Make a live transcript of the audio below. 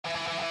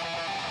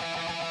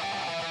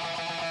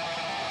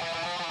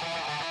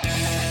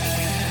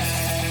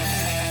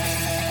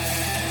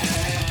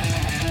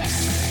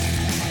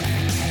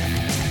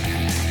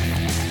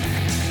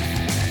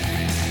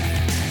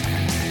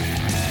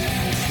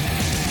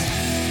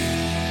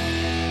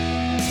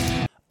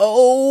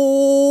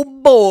Oh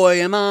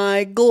boy, am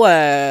I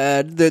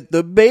glad that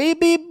the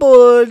baby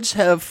birds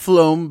have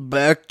flown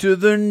back to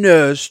the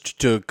nest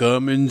to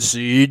come and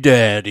see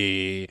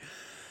Daddy.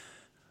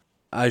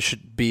 I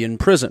should be in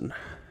prison,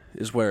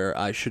 is where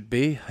I should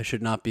be. I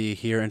should not be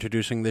here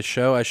introducing this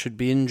show. I should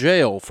be in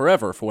jail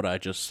forever for what I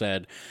just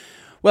said.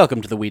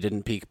 Welcome to the We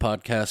Didn't Peak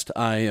podcast.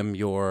 I am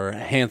your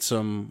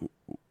handsome,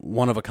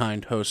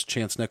 one-of-a-kind host,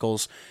 Chance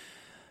Nichols.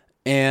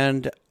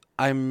 And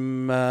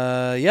I'm,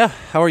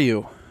 how are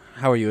you?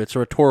 How are you? It's a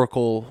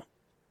rhetorical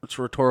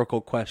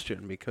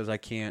question because I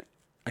can't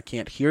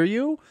hear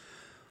you.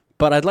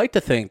 But I'd like to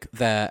think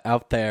that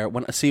out there,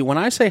 when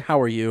I say how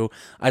are you,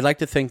 I'd like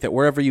to think that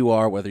wherever you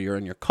are, whether you're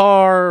in your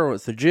car or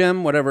at the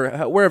gym,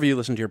 wherever you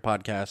listen to your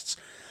podcasts,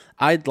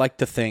 I'd like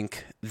to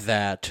think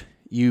that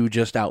you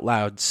just out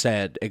loud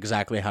said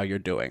exactly how you're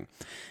doing.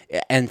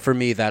 And for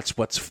me, that's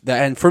what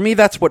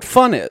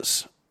fun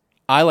is.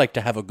 I like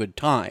to have a good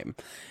time.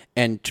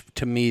 And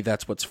to me,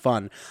 that's what's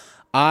fun.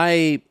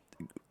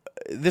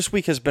 This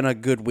week has been a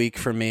good week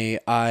for me.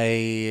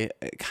 I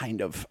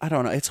don't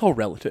know. It's all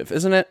relative,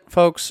 isn't it,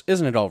 folks?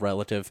 Isn't it all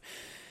relative?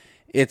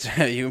 It's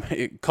you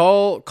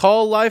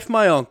call life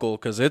my uncle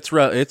because it's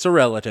a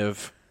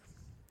relative.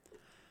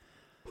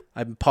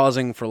 I'm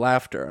pausing for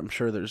laughter. I'm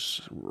sure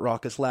there's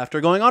raucous laughter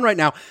going on right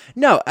now.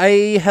 No,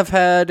 I have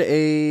had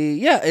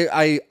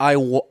I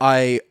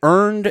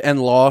earned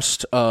and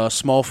lost a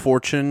small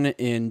fortune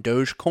in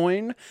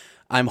Dogecoin.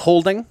 I'm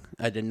holding.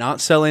 I did not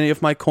sell any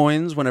of my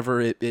coins whenever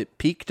it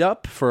peaked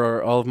up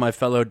for all of my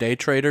fellow day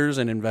traders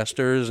and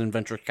investors and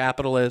venture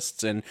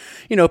capitalists and,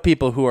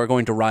 people who are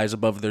going to rise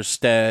above their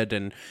stead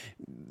and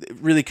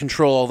really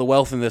control all the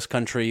wealth in this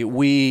country.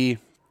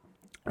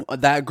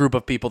 That group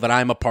of people that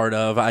I'm a part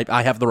of,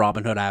 I have the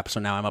Robinhood app, so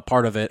now I'm a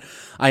part of it.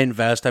 I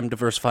invest. I'm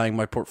diversifying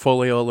my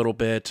portfolio a little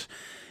bit.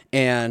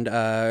 And,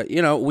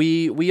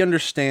 we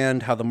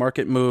understand how the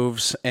market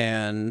moves,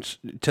 and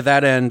to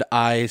that end,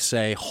 I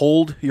say,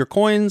 hold your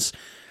coins.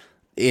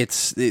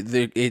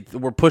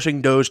 We're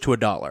pushing Doge to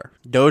 $1.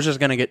 Doge is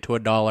going to get to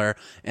 $1,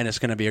 and it's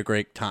going to be a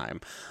great time.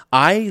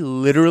 I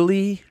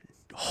literally,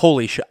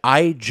 holy shit,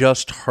 I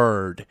just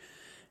heard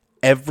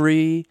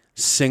every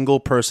single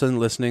person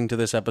listening to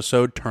this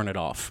episode turn it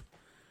off.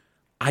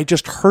 I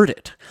just heard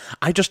it.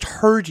 I just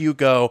heard you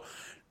go,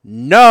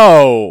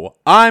 no,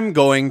 I'm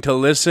going to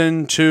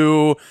listen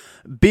to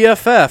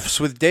BFFs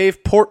with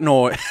Dave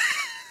Portnoy.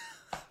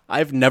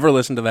 I've never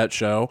listened to that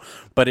show,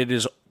 but it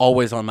is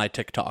always on my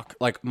TikTok.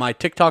 Like, my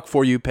TikTok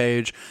For You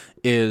page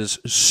is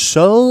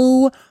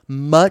so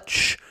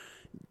much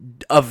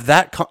of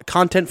that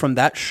content from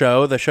that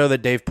show, the show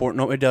that Dave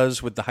Portnoy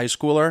does with the high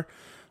schooler.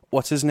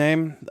 What's his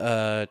name?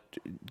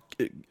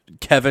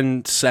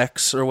 Kevin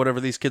Sex, or whatever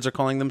these kids are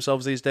calling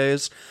themselves these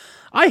days.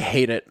 I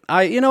hate it.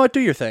 You know what? Do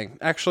your thing.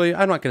 Actually,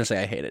 I'm not going to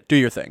say I hate it. Do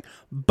your thing.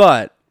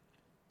 But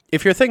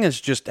if your thing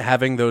is just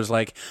having those,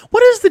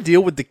 what is the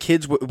deal with the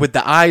kids with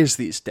the eyes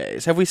these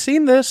days? Have we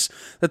seen this?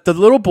 That the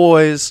little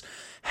boys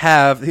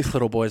have, these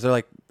little boys,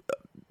 they're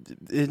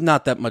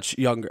not that much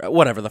younger,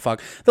 whatever the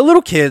fuck. The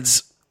little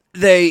kids,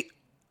 they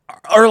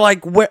are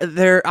where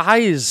their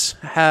eyes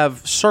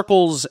have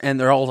circles and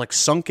they're all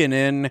sunken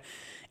in.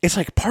 It's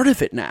part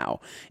of it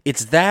now.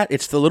 It's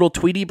the little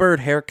Tweety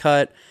Bird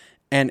haircut.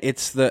 And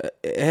it's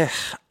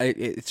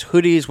it's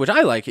hoodies, which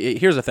I like.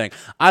 Here's the thing.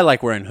 I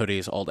like wearing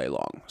hoodies all day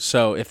long.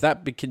 So if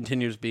that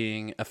continues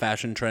being a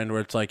fashion trend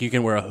where it's you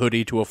can wear a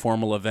hoodie to a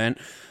formal event,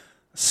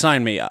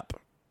 sign me up.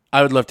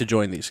 I would love to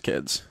join these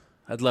kids.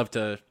 I'd love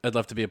to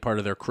be a part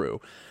of their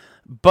crew.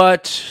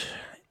 But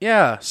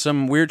yeah,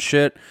 some weird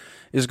shit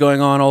is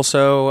going on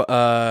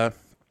also.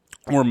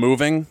 We're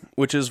moving,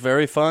 which is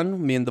very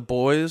fun. Me and the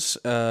boys,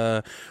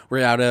 we're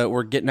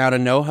getting out of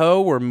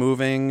NoHo. We're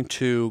moving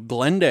to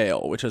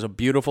Glendale, which is a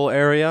beautiful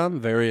area. I'm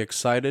very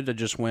excited. I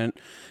just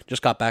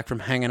got back from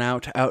hanging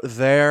out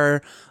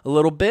there a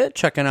little bit,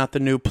 checking out the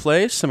new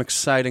place. Some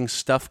exciting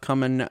stuff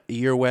coming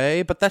your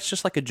way, but that's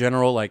just a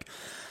general,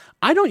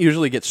 I don't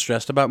usually get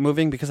stressed about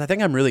moving because I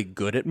think I'm really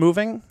good at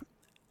moving.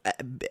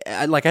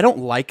 I don't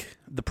like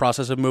the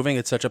process of moving.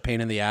 It's such a pain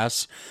in the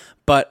ass,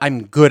 but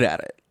I'm good at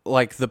it.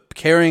 The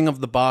carrying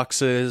of the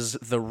boxes,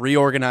 the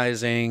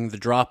reorganizing, the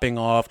dropping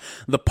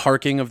off, the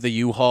parking of the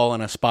U-Haul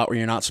in a spot where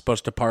you're not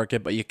supposed to park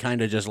it, but you kind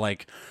of just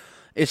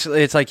it's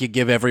you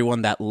give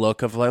everyone that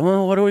look of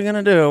well, what are we going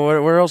to do?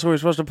 Where else are we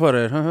supposed to put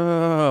it?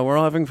 We're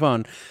all having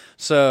fun.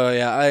 So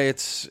yeah,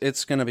 it's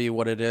going to be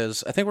what it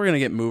is. I think we're going to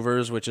get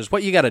movers, which is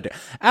what you got to do.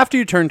 After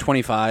you turn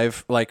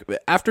 25,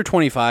 after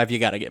 25, you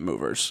got to get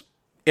movers.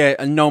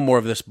 No more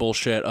of this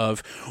bullshit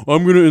of,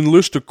 I'm going to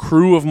enlist a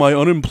crew of my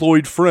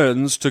unemployed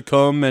friends to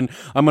come and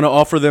I'm going to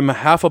offer them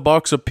half a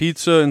box of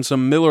pizza and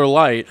some Miller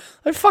Lite.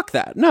 Fuck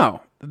that.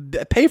 No.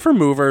 Pay for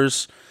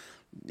movers,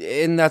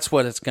 and that's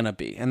what it's going to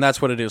be. And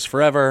that's what it is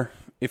forever.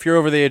 If you're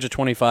over the age of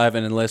 25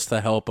 and enlist the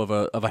help of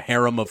a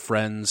harem of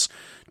friends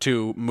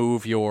to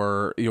move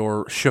your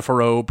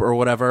chifforobe or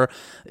whatever,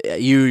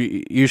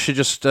 you should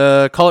just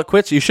call it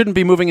quits. You shouldn't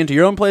be moving into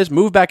your own place.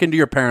 Move back into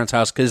your parents'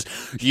 house because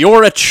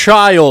you're a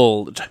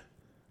child.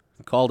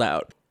 Called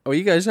out. Are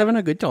you guys having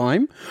a good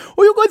time?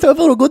 Are you guys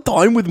having a good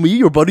time with me,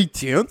 your buddy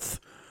 10th?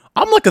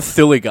 I'm like a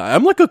silly guy.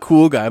 I'm like a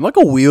cool guy. I'm like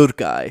a weird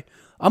guy.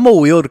 I'm a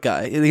weird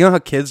guy. You know how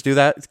kids do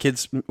that?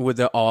 Kids with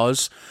their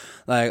awes.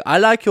 Like, I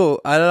like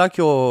your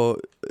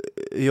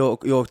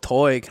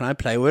toy. Can I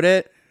play with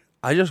it?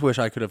 I just wish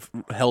I could have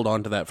held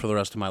on to that for the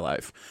rest of my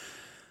life.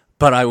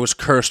 But I was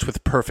cursed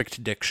with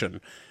perfect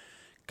diction.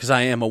 Because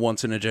I am a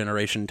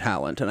once-in-a-generation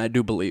talent, and I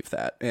do believe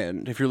that.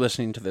 And if you're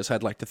listening to this,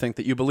 I'd like to think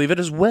that you believe it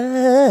as well.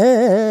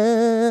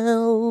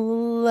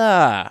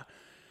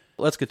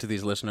 Let's get to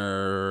these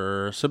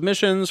listener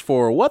submissions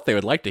for what they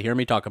would like to hear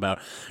me talk about.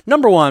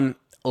 Number one,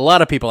 a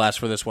lot of people asked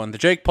for this one. The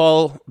Jake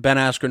Paul, Ben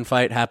Askren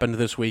fight happened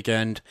this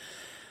weekend.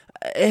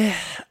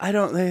 I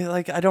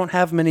don't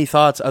have many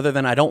thoughts other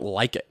than I don't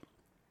like it.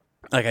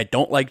 Like, I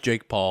don't like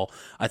Jake Paul.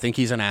 I think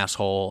he's an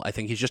asshole. I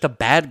think he's just a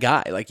bad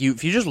guy. Like,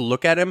 if you just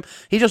look at him,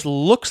 he just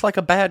looks like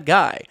a bad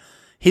guy.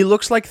 He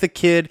looks like the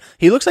kid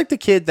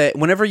that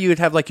whenever you would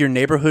have, like, your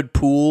neighborhood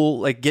pool,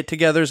 like,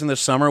 get-togethers in the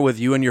summer with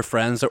you and your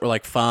friends that were,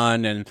 like,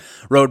 fun and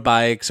rode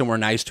bikes and were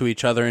nice to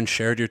each other and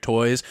shared your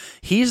toys.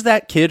 He's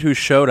that kid who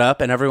showed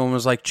up and everyone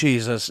was like,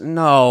 Jesus,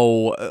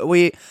 no,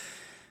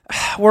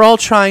 we're all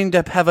trying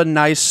to have a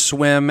nice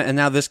swim, and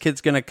now this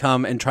kid's going to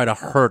come and try to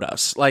hurt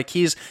us. Like,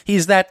 he's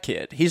that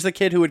kid. He's the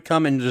kid who would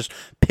come and just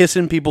piss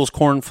in people's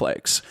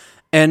cornflakes.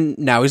 And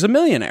now he's a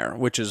millionaire,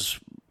 which is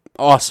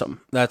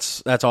awesome.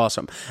 That's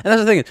awesome. And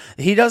that's the thing.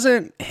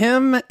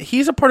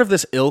 He's a part of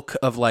this ilk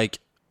of, like,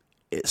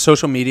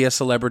 social media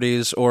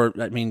celebrities, or,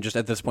 I mean, just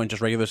at this point,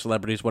 just regular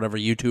celebrities, whatever,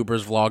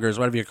 YouTubers, vloggers,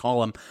 whatever you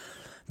call them,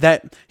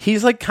 that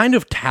he's, like, kind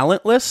of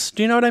talentless.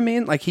 Do you know what I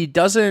mean? Like, he's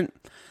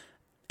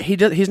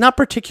not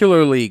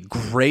particularly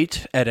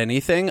great at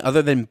anything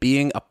other than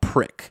being a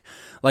prick.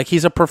 Like,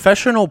 he's a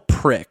professional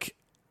prick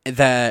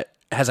that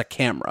has a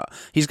camera.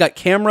 He's got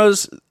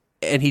cameras,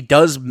 and he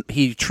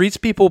treats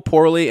people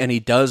poorly, and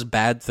he does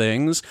bad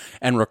things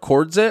and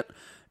records it.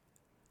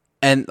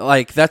 And,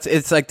 like, that's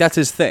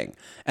his thing.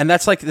 And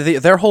that's, like,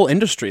 their whole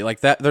industry.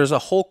 Like, that, there's a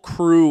whole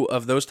crew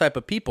of those type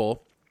of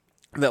people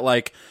that,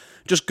 like,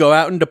 just go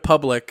out into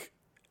public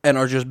and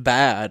are just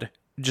bad,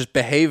 just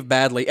behave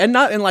badly, and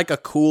not in, like, a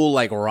cool,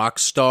 like, rock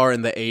star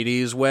in the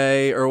 80s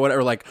way or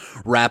whatever, like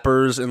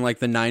rappers in, like,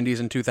 the 90s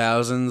and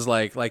 2000s.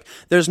 Like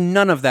there's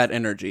none of that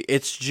energy.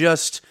 It's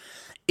just,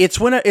 it's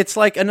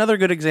like another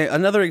great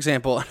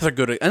example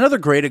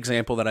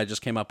that I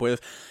just came up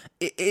with.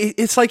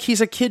 It's like he's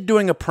a kid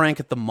doing a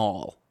prank at the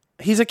mall.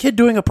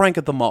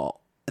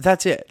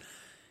 That's it.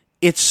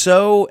 It's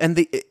so, and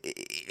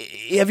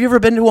have you ever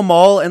been to a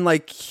mall and,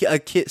 like,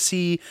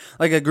 see,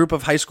 like, a group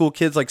of high school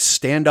kids, like,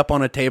 stand up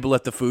on a table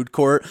at the food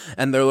court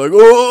and they're like,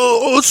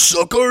 oh,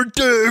 suck our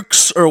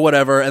dicks, or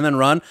whatever, and then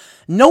run?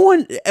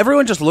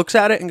 Everyone just looks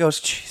at it and goes,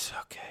 jeez,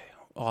 okay,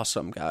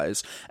 awesome,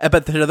 guys.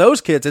 But to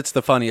those kids, it's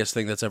the funniest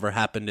thing that's ever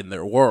happened in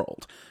their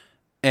world.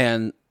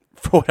 And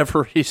for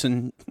whatever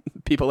reason,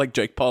 people like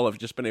Jake Paul have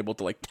just been able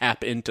to, like,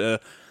 tap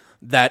into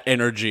that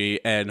energy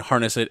and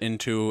harness it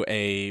into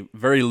a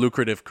very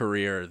lucrative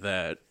career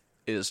that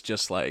is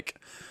just, like,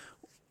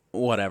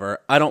 whatever.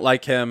 I don't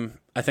like him.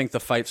 I think the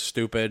fight's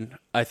stupid.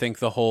 I think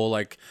the whole,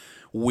 like,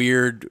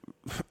 weird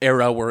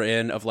era we're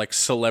in of, like,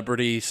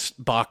 celebrity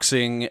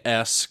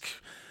boxing-esque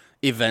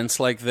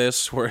events like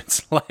this, where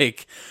it's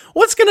like,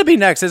 what's gonna be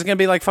next? Is it gonna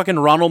be like fucking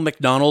Ronald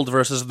McDonald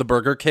versus the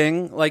Burger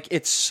King? Like,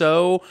 it's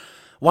so,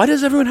 why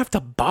does everyone have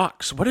to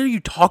box? What are you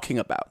talking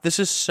about? This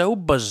is so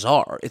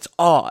bizarre. It's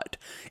odd.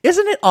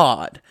 Isn't it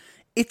odd?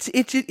 It's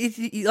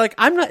like,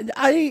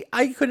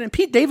 I couldn't,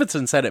 Pete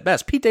Davidson said it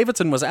best. Pete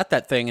Davidson was at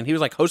that thing and he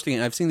was, like, hosting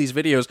it. I've seen these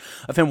videos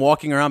of him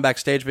walking around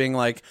backstage being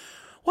like,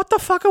 what the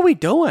fuck are we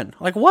doing?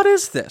 Like, what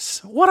is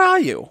this? What are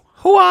you?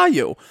 Who are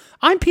you?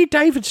 I'm Pete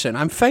Davidson.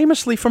 I'm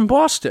famously from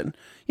Boston.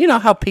 You know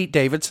how Pete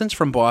Davidson's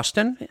from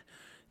Boston?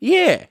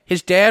 Yeah,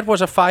 his dad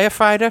was a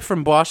firefighter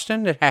from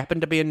Boston that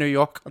happened to be in New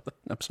York.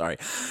 I'm sorry.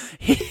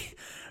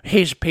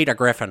 He's Peter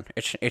Griffin.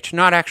 It's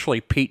not actually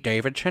Pete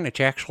Davidson. It's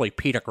actually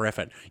Peter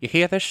Griffin. You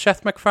hear this,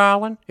 Seth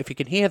MacFarlane? If you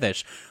can hear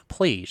this,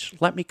 please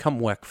let me come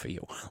work for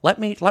you. Let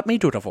me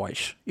do the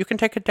voice. You can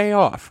take a day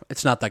off.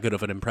 It's not that good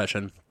of an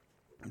impression.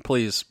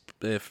 Please,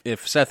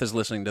 if Seth is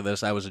listening to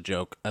this, I was a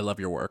joke. I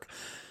love your work.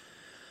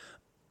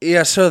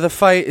 Yeah, so the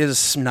fight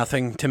is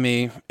nothing to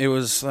me. It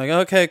was like,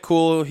 okay,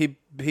 cool.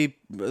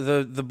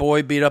 The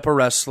boy beat up a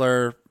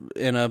wrestler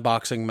in a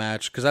boxing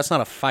match, because that's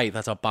not a fight,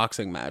 that's a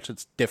boxing match.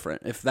 It's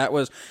different. If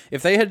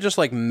they had just,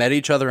 like, met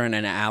each other in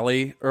an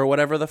alley or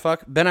whatever the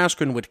fuck, Ben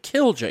Askren would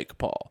kill Jake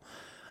Paul.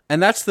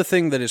 And that's the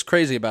thing that is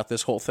crazy about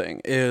this whole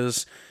thing,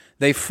 is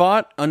they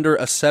fought under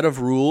a set of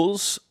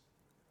rules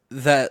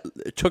that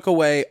took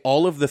away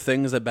all of the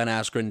things that Ben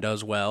Askren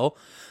does well.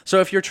 So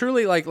if you're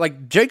truly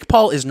like Jake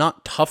Paul is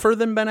not tougher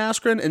than Ben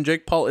Askren, and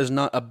Jake Paul is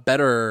not a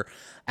better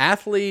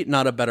athlete,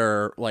 not a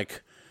better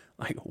like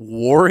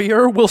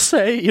warrior, we'll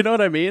say, you know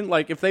what I mean?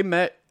 Like, if they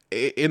met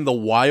in the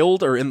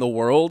wild or in the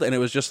world and it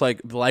was just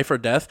like life or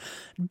death,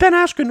 Ben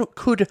Askren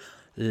could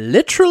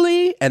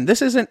literally, and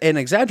this isn't an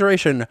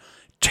exaggeration,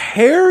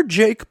 tear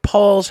Jake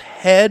Paul's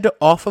head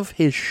off of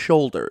his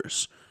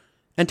shoulders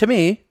And to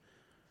me,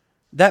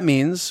 that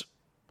means,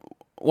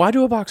 why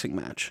do a boxing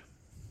match?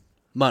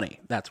 Money,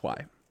 that's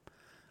why.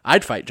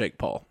 I'd fight Jake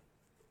Paul.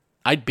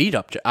 I'd beat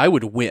up I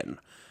would win.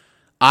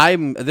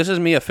 This is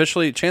me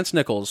officially, Chance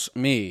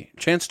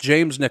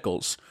James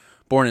Nichols,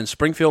 born in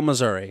Springfield,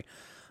 Missouri.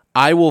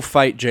 I will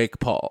fight Jake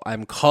Paul.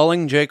 I'm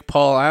calling Jake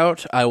Paul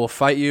out. I will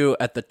fight you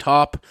at the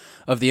top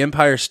of the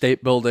Empire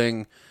State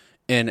Building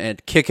in a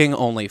kicking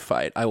only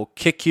fight. I will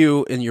kick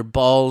you in your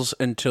balls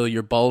until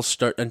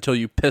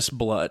you piss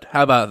blood.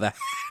 How about that?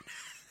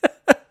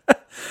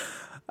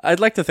 I'd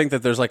like to think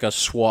that there's like a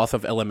swath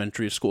of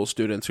elementary school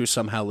students who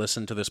somehow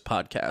listen to this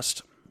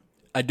podcast.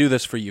 I do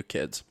this for you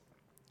kids.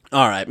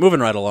 All right, moving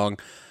right along.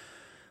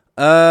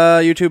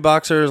 YouTube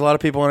boxers, a lot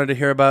of people wanted to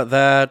hear about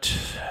that.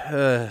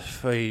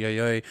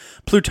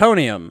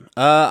 Plutonium.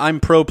 I'm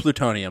pro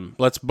plutonium.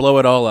 Let's blow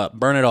it all up.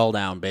 Burn it all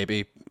down,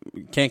 baby.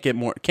 Can't get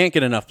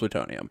enough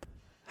plutonium.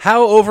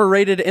 How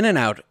overrated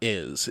In-N-Out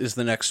is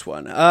the next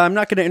one. I'm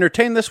not going to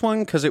entertain this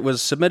one because it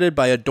was submitted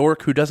by a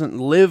dork who doesn't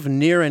live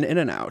near an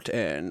In-N-Out,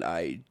 and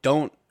I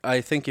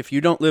think if you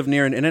don't live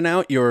near an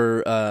In-N-Out,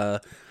 you're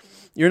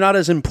not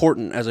as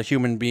important as a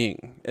human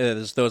being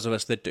as those of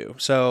us that do.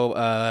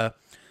 So,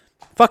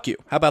 fuck you.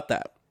 How about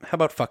that? How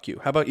about fuck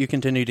you? How about you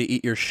continue to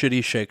eat your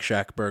shitty Shake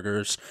Shack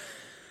burgers?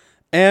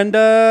 And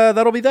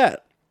that'll be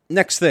that.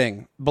 Next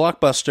thing,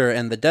 Blockbuster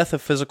and the death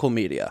of physical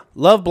media.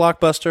 Love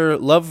Blockbuster,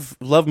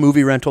 love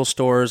movie rental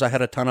stores. I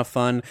had a ton of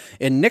fun.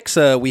 In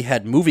Nixa, we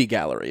had Movie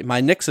Gallery.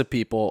 My Nixa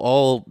people,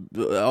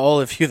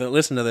 all of you that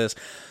listen to this,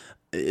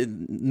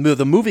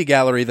 the Movie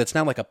Gallery that's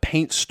now like a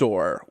paint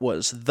store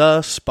was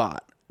the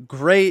spot.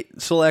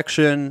 Great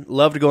selection.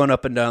 Loved going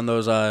up and down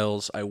those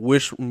aisles. I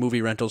wish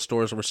movie rental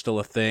stores were still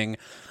a thing.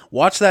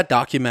 Watch that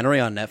documentary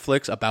on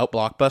Netflix about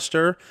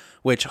Blockbuster,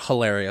 which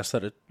hilarious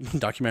that a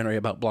documentary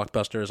about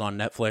Blockbuster is on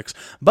Netflix.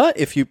 But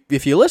if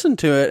you listen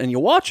to it and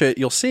you watch it,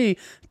 you'll see,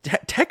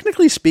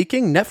 technically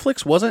speaking,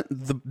 Netflix wasn't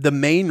the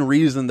main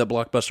reason that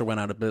Blockbuster went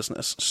out of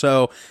business.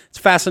 So it's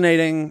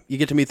fascinating. You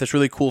get to meet this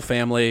really cool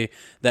family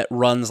that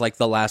runs like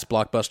the last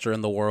Blockbuster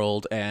in the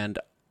world, and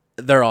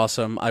they're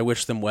awesome. I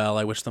wish them well.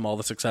 I wish them all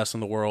the success in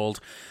the world.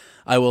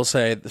 I will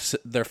say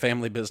their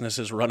family business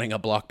is running a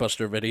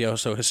Blockbuster Video,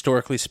 so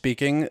historically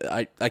speaking,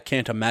 I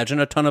can't imagine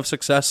a ton of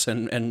success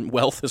and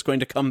wealth is going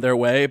to come their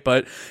way,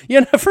 but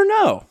you never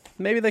know.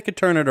 Maybe they could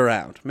turn it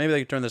around. Maybe they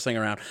could turn this thing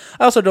around.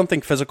 I also don't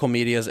think physical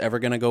media is ever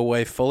going to go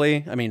away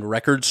fully. I mean,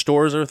 record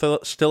stores are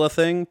still a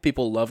thing.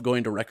 People love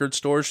going to record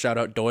stores. Shout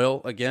out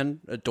Doyle again.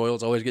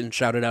 Doyle's always getting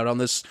shouted out on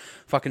this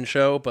fucking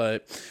show,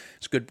 but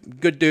it's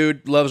good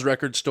dude, loves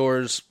record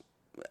stores.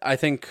 I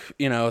think,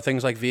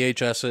 things like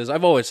VHSs,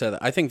 I've always said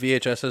that. I think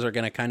VHSs are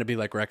going to kind of be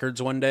like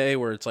records one day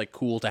where it's like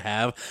cool to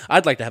have.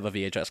 I'd like to have a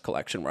VHS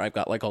collection where I've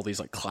got like all these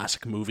like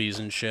classic movies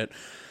and shit.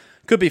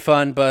 Could be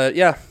fun, but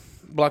yeah,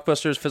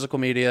 Blockbuster's physical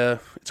media,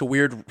 it's a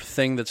weird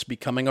thing that's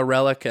becoming a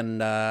relic,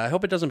 and I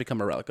hope it doesn't become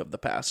a relic of the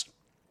past.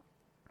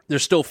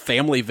 There's still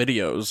family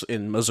videos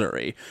in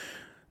Missouri,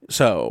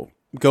 so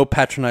go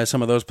patronize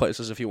some of those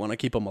places if you want to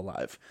keep them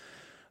alive.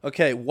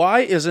 Okay,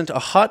 why isn't a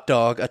hot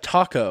dog a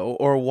taco,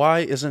 or why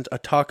isn't a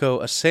taco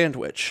a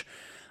sandwich?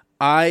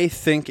 I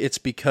think it's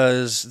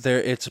because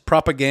it's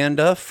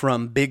propaganda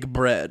from Big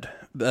Bread.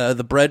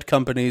 The bread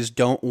companies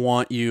don't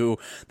want you.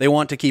 They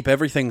want to keep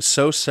everything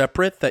so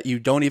separate that you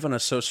don't even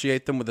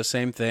associate them with the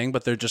same thing,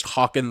 but they're just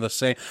hawking the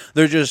same.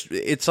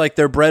 It's like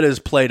their bread is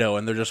Play-Doh,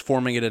 and they're just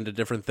forming it into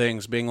different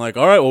things, being like,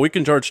 all right, well, we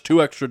can charge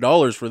 $2 extra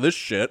for this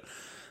shit.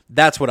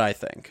 That's what I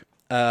think.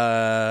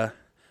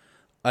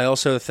 I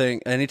also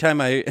think anytime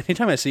I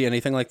see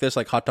anything like this,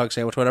 like hot dog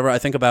sandwich, whatever, I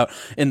think about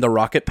in the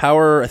Rocket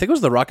Power. I think it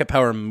was the Rocket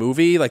Power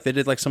movie. Like they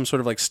did like some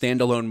sort of like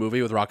standalone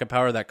movie with Rocket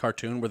Power, that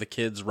cartoon where the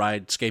kids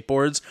ride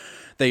skateboards.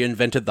 They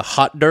invented the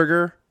hot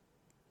durger.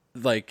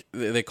 Like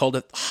they called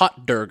it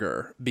hot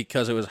durger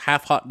because it was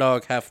half hot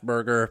dog, half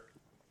burger.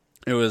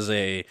 It was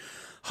a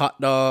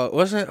hot dog.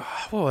 What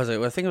was it?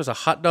 I think it was a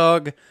hot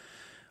dog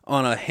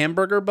on a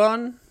hamburger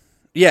bun.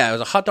 Yeah, it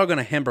was a hot dog on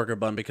a hamburger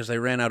bun because they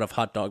ran out of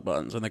hot dog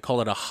buns, and they call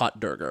it a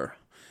hot durger.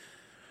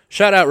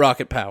 Shout out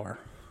Rocket Power.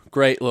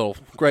 Great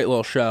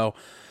little show.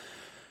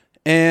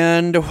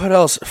 And what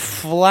else?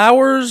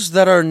 Flowers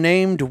that are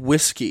named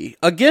whiskey.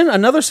 Again,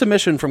 another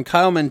submission from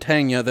Kyle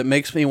Montagna that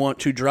makes me want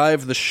to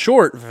drive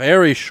the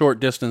very short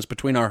distance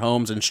between our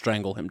homes and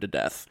strangle him to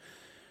death.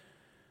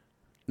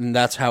 And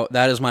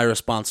that is my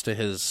response to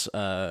his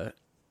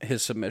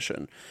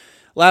submission.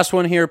 Last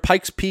one here,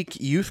 Pikes Peak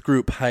Youth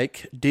Group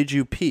Hike. Did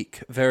you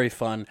peak? Very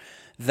fun.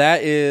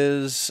 That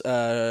is,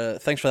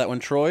 thanks for that one,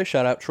 Troy.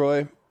 Shout out,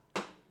 Troy.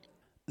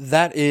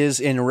 That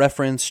is in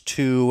reference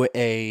to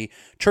a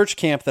church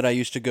camp that I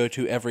used to go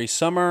to every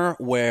summer,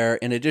 where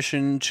in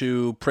addition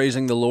to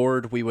praising the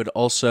Lord, we would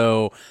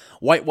also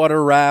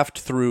whitewater raft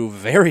through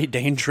very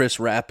dangerous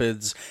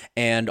rapids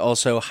and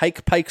also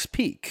hike Pikes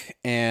Peak.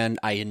 And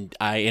I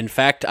in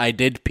fact, I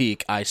did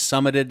peak. I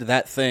summited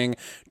that thing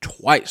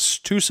twice,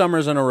 2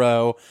 summers in a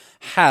row,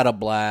 had a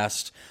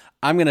blast.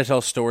 I'm going to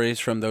tell stories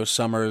from those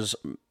summers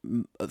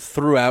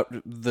throughout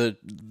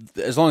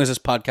as long as this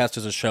podcast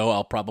is a show,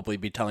 I'll probably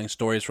be telling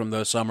stories from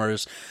those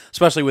summers,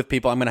 especially with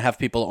people. I'm going to have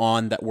people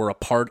on that were a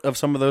part of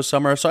some of those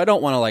summers, so I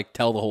don't want to like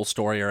tell the whole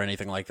story or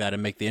anything like that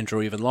and make the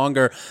intro even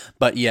longer.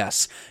 But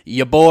yes,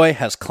 your boy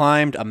has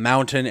climbed a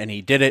mountain, and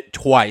he did it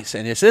twice.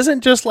 And this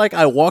isn't just like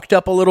I walked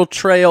up a little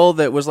trail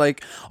that was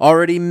like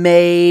already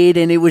made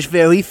and it was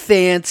very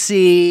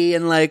fancy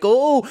and like,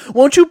 oh,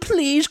 won't you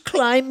please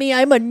climb me?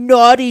 I'm a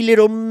naughty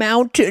little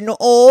mountain.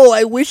 Oh,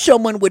 I wish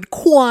someone would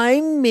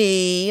climb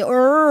me.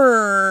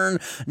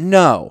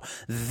 No,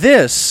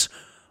 this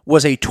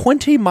was a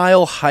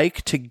 20-mile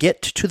hike to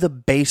get to the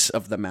base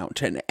of the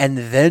mountain, and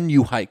then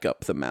you hike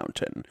up the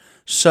mountain.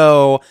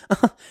 So,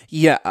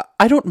 yeah,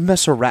 I don't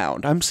mess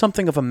around. I'm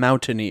something of a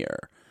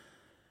mountaineer.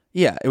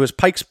 Yeah, it was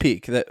Pikes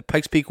Peak.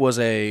 Pikes Peak was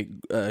a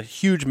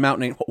huge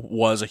mountain.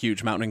 Was a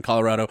huge mountain in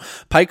Colorado.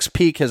 Pikes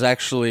Peak has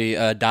actually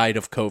died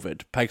of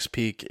COVID. Pikes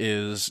Peak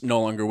is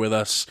no longer with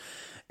us,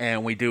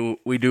 and we do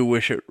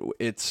wish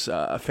its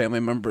family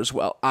members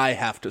well. I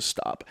have to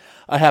stop.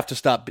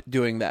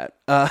 Doing that.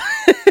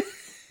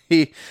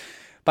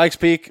 Pikes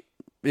Peak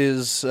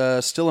is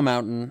still a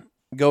mountain.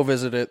 Go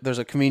visit it. There's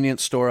a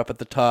convenience store up at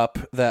the top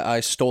that I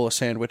stole a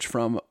sandwich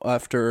from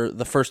after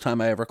the first time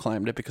I ever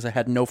climbed it because I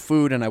had no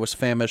food and I was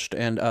famished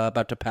and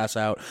about to pass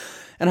out.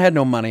 And I had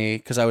no money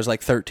because I was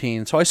like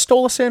 13. So I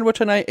stole a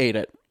sandwich and I ate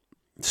it.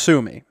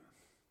 Sue me.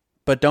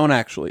 But don't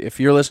actually. If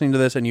you're listening to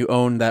this and you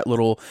own that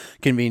little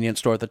convenience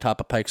store at the top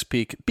of Pikes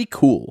Peak, be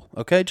cool,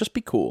 okay? Just be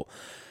cool.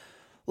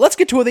 Let's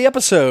get to the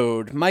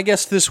episode. My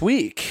guest this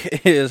week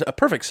is a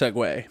perfect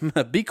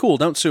segue. Be cool,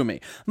 don't sue me.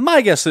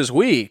 My guest this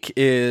week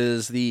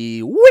is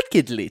the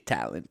wickedly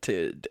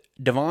talented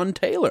Devon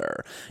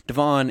Taylor.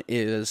 Devon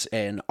is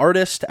an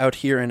artist out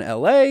here in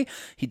LA.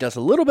 He does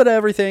a little bit of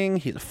everything.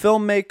 He's a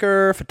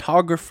filmmaker,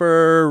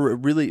 photographer,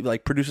 really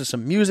like produces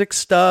some music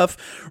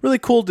stuff. Really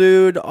cool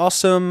dude.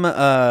 Awesome.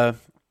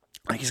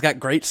 Like he's got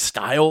great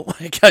style.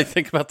 Like I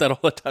think about that all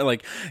the time.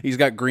 Like he's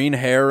got green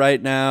hair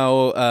right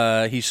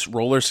now. He's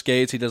roller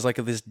skates. He does like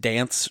this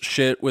dance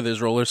shit with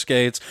his roller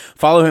skates.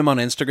 Follow him on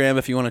Instagram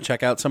if you want to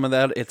check out some of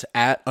that. It's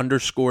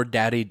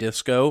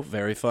 @_DaddyDisco.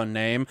 Very fun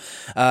name.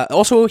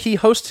 Also, he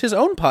hosts his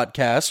own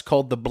podcast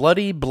called the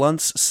Bloody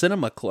Blunts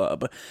Cinema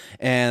Club,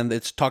 and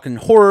it's talking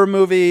horror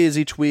movies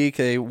each week.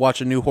 They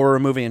watch a new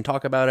horror movie and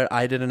talk about it.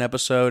 I did an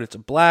episode. It's a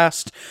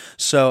blast.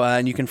 So,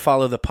 and you can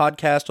follow the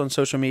podcast on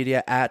social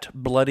media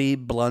 @Bloody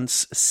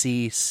Blunts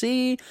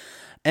CC.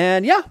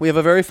 And yeah, we have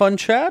a very fun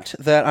chat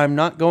that I'm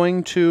not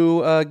going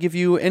to give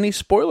you any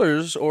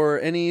spoilers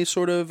or any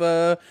sort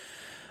of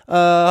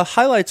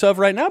highlights of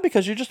right now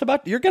because you're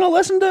going to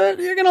listen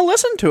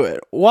to it.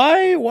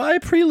 Why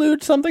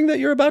prelude something that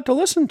you're about to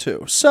listen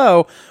to?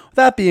 So,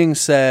 that being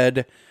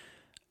said,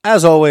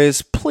 as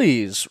always,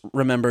 please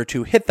remember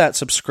to hit that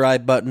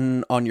subscribe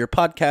button on your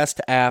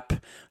podcast app,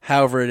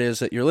 however it is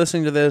that you're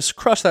listening to this.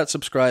 Crush that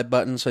subscribe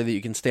button so that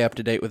you can stay up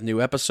to date with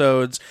new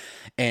episodes.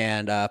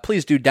 And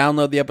please do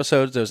download the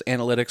episodes. Those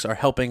analytics are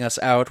helping us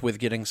out with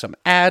getting some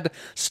ad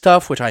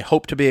stuff, which I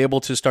hope to be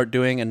able to start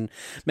doing and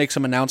make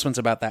some announcements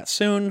about that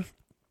soon.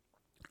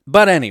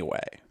 But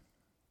anyway,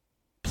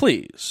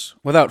 please,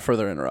 without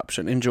further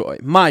interruption, enjoy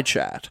my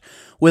chat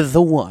with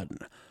the one,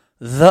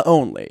 the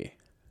only,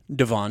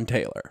 Devon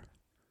Taylor.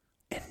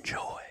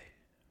 Enjoy.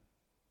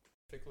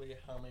 Typically,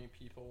 how many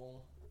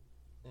people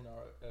in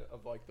our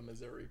of like the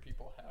Missouri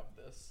people have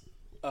this?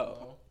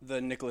 Oh,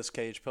 the Nicolas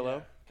Cage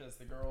pillow? Because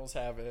the girls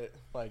have it.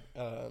 Like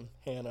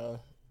Hannah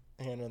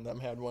and them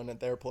had one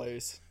at their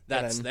place.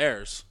 That's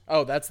theirs.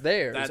 Oh, that's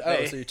theirs.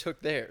 So you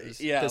took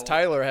theirs. Yeah. Because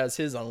Tyler has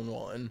his own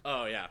one.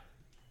 Oh, yeah.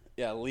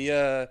 Yeah,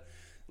 Leah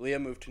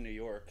moved to New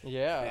York.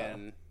 Yeah.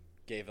 And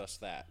gave us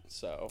that,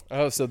 so.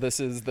 Oh, so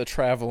this is the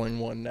traveling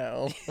one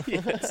now.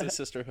 Yeah, it's the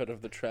sisterhood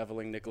of the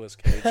traveling Nicolas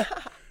Cage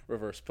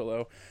reverse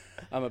pillow.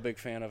 I'm a big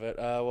fan of it.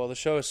 Well, the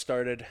show has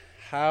started.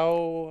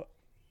 How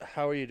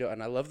are you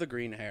doing? I love the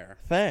green hair.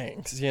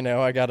 Thanks. You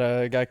know, I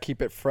gotta keep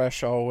it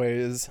fresh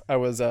always. I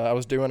was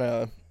doing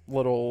a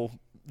little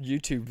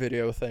YouTube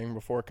video thing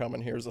before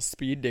coming here, as a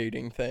speed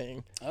dating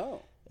thing.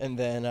 Oh. And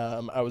then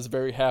I was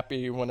very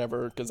happy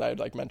whenever, because I had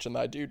like mentioned that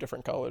I do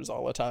different colors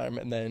all the time.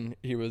 And then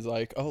he was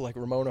like, oh, like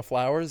Ramona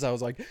Flowers? I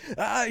was like,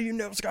 you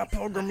know Scott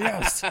Pilgrim,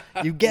 yes.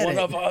 You get One it.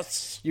 of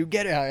us. You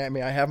get it. I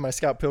mean, I have my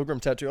Scott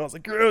Pilgrim tattoo. I was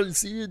like, girl, you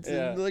see,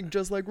 it's like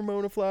just like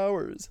Ramona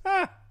Flowers.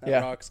 That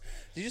rocks.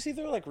 Did you see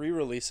they're like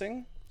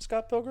re-releasing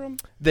Scott Pilgrim?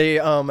 They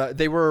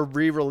were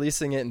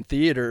re-releasing it in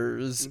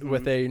theaters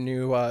with a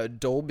new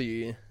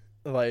Dolby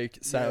like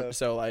sound,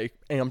 so like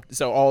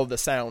so all of the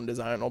sound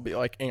design will be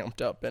like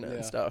amped up in it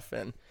and stuff.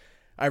 And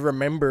I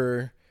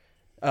remember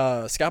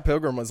Scott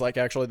Pilgrim was like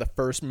actually the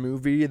first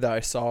movie that I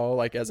saw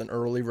like as an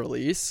early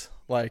release.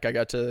 Like I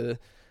got to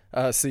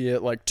see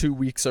it like 2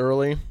 weeks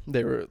early.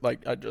 They were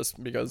like,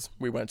 because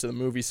we went to the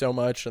movie so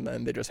much, and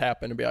then they just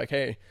happened to be like,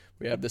 hey,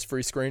 we have this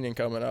free screening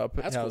coming up.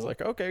 That's and cool. I was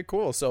like, okay,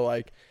 cool. So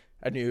like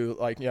I knew,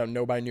 like, you know,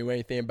 nobody knew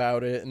anything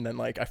about it, and then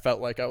like I felt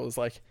like I was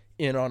like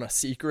in on a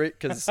secret,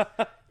 because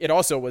it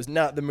also was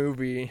not the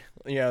movie,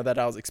 that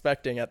I was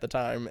expecting at the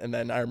time. And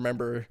then I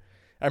remember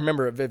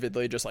it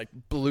vividly, just like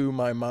blew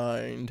my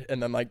mind,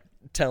 and then like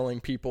telling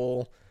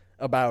people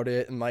about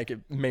it, and like it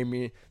made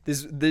me,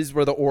 these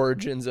were the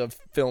origins of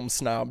film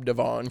snob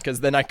Devon, because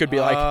then I could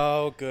be like,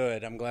 oh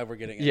good, I'm glad we're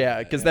getting into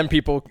yeah, because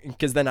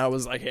then I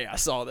was like, hey, I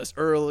saw this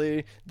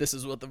early, this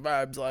is what the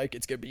vibe's like,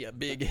 it's gonna be a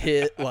big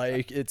hit,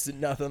 like it's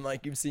nothing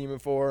like you've seen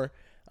before.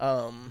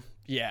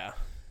 Yeah,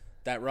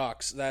 that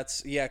rocks.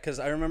 That's because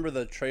I remember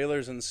the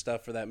trailers and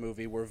stuff for that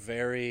movie were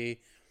very,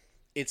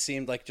 it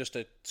seemed like just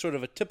a sort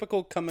of a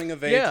typical coming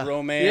of age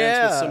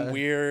romance with some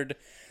weird.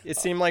 It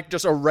seemed like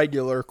just a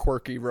regular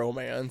quirky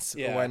romance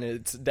when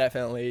it's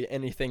definitely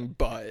anything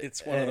but.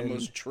 It's one of the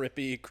most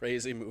trippy,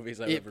 crazy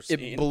movies I've ever seen.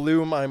 It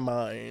blew my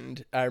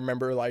mind. I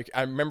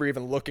remember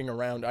even looking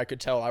around, I could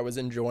tell I was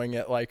enjoying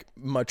it like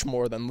much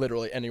more than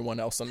literally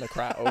anyone else in the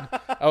crowd.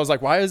 I was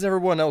like, why is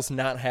everyone else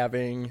not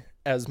having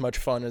as much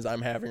fun as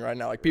I'm having right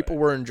now? Like people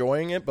were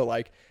enjoying it, but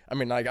like I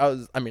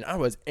was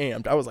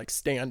amped. I was like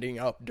standing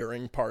up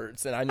during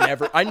parts, and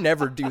I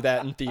never do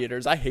that in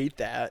theaters. I hate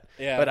that.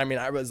 Yeah. But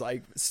I was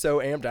like so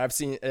amped. I've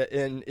seen,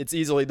 and it's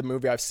easily the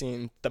movie I've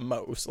seen the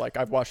most. Like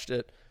I've watched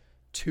it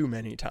too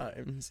many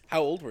times.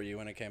 How old were you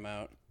when it came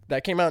out?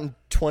 That came out in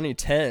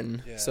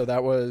 2010, so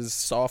that was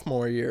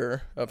sophomore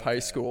year of high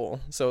school.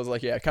 So it was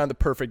like, kind of the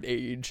perfect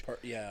age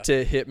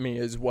to hit me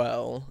as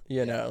well,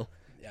 you know.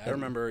 Yeah, I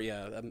remember,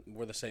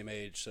 we're the same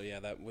age, so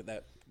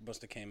that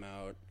must have came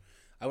out.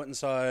 I went and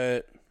saw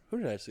it. Who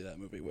did I see that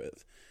movie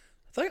with?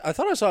 I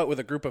thought I saw it with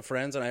a group of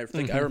friends, and I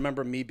think I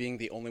remember me being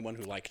the only one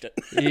who liked it.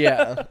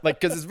 Yeah, like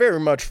because it's very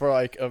much for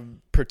like a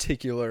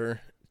particular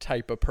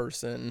type of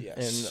person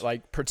and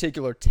like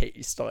particular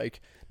taste. Like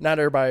not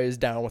everybody is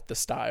down with the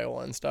style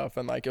and stuff,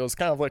 and like it was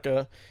kind of like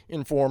a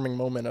informing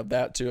moment of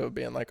that too, of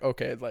being like,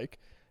 okay, like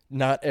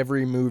not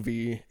every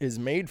movie is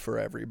made for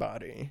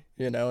everybody,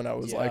 and I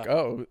was like,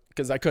 oh,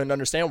 because I couldn't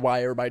understand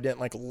why everybody didn't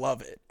like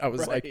love it. I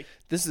was like,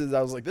 this is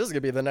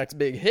gonna be the next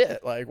big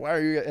hit. Like, why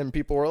are you? And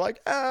people were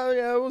like, oh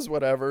yeah, it was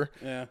whatever.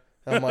 Yeah,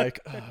 I'm like,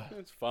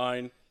 it's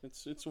fine.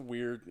 It's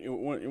weird.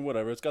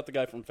 Whatever. It's got the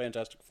guy from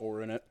Fantastic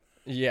Four in it.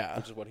 Yeah,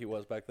 which is what he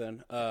was back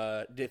then.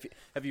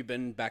 Have you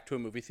been back to a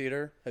movie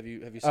theater? Have you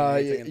seen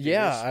anything in theaters?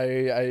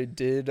 Yeah, I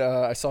did.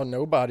 I saw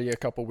Nobody a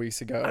couple weeks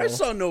ago. I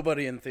saw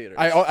Nobody in theaters.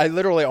 I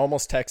literally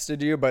almost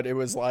texted you, but it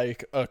was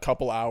like a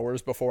couple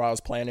hours before I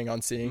was planning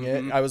on seeing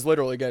it. I was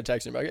literally gonna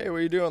text you like, hey, what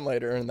are you doing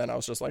later? And then I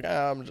was just like,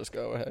 I'm gonna just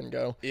go ahead and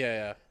go.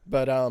 Yeah.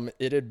 But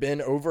it had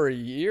been over a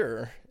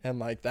year, and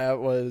like that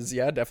was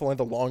definitely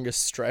the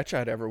longest stretch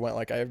I'd ever went.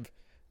 Like I've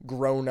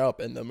grown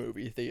up in the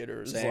movie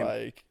theaters.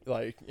 Same.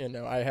 Like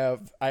I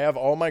have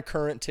all my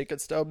current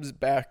ticket stubs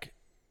back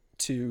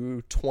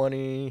to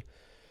 2015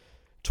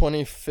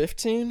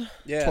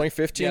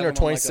 or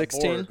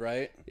 2016, on, like, board,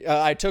 right?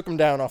 I took them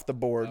down off the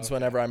boards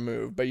whenever I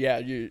moved, but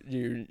you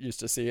used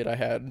to see it. I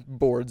had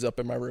boards up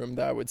in my room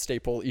that I would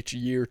staple each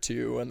year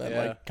to, and then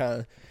like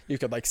kind of you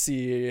could like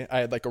see I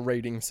had like a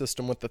rating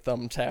system with the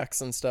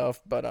thumbtacks and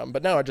stuff, but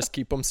now I just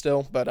keep them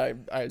still, but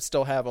I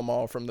still have them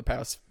all from the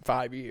past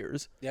 5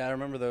 years. Yeah, I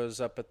remember those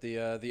up at the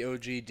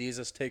OG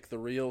Jesus Take the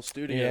Real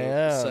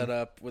studio set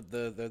up with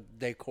the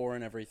decor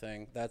and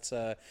everything. That's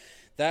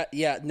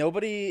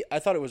Nobody. I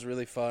thought it was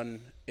really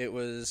fun. It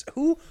was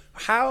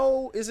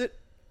how is it?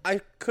 I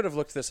could have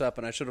looked this up,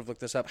 and I should have looked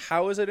this up.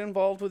 How is it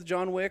involved with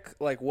John Wick?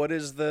 Like, what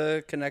is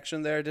the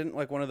connection there? Didn't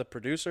like one of the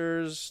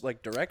producers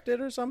like direct it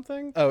or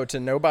something? Oh,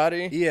 to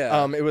Nobody?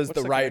 Yeah. It was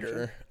the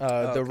writer.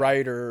 The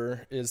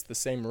writer is the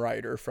same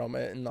writer from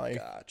it, and like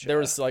there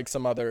was like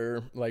some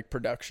other like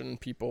production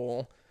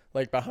people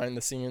like behind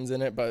the scenes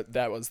in it, but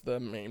that was the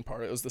main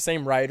part. It was the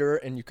same writer,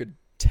 and you could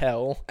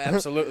tell.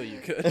 Absolutely, you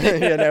could.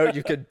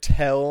 You could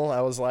tell.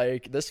 I was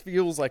like, this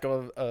feels like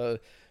a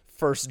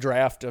first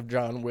draft of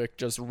John Wick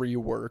just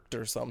reworked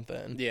or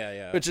something.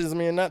 Yeah. Which is,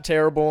 not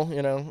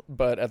terrible,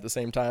 but at the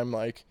same time,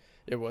 like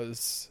I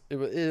was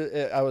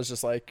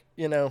just like,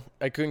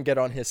 I couldn't get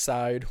on his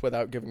side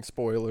without giving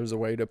spoilers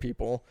away to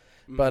people.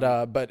 But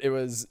it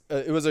was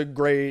a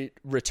great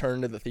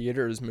return to the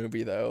theaters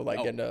movie though,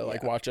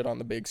 watch it on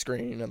the big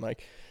screen and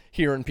like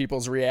hearing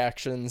people's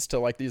reactions to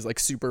like these like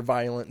super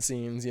violent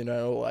scenes,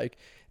 like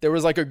there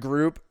was like a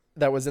group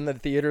that was in the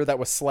theater that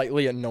was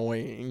slightly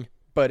annoying,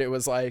 but it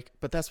was like,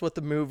 but that's what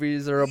the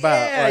movies are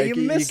about. Yeah, like, you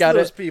miss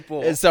those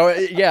people. And so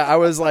I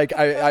was like,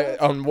 I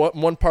on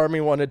one part of me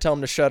wanted to tell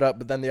him to shut up,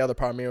 but then the other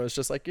part of me was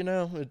just like,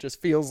 it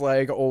just feels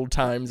like old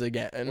times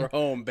again. We're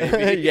home,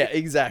 baby. Yeah,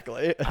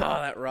 exactly. Oh,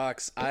 that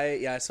rocks.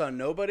 I saw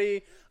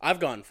Nobody. I've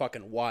gone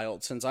fucking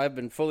wild since I've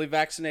been fully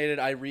vaccinated.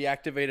 I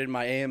reactivated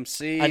my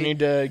AMC. I need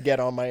to get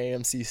on my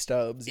AMC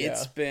stubs.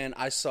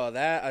 I saw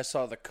that. I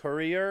saw The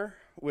Courier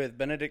with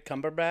Benedict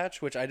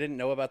Cumberbatch, which I didn't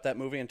know about that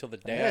movie until the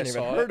day I saw it. I hadn't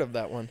even heard of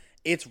that one.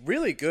 It's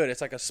really good.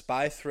 It's like a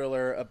spy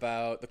thriller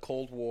about the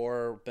Cold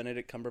War.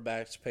 Benedict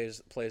Cumberbatch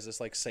plays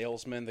this like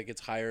salesman that gets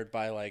hired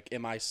by like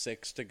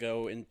MI6 to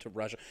go into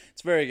Russia.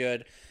 It's very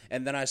good.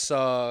 And then I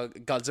saw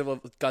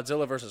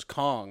Godzilla versus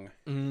Kong.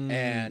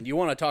 And you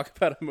want to talk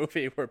about a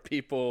movie where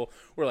people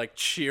were like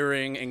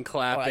cheering and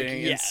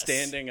clapping and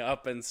standing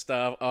up and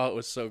stuff. Oh, it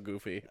was so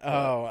goofy.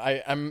 Oh,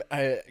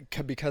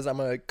 because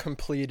I'm a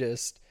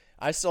completist.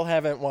 I still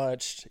haven't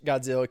watched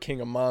Godzilla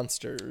King of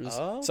Monsters.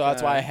 So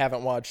that's why I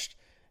haven't watched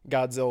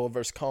Godzilla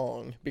vs.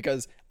 Kong,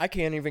 because I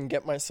can't even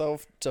get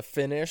myself to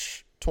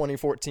finish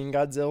 2014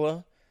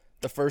 Godzilla.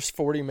 The first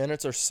 40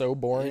 minutes are so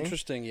boring.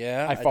 Interesting,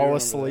 yeah. I fall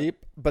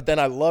asleep, but then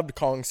I loved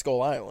Kong Skull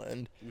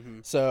Island.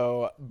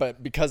 So,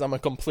 but because I'm a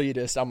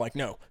completist, I'm like,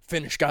 no,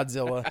 finish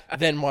Godzilla,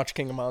 then watch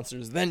King of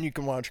Monsters, then you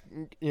can watch,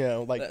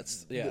 like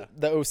the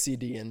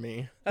OCD in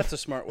me. That's a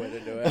smart way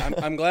to do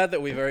it. I'm glad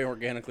that we very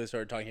organically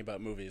started talking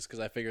about movies, because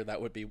I figured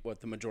that would be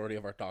what the majority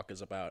of our talk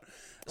is about.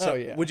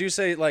 So, would you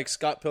say like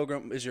Scott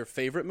Pilgrim is your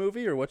favorite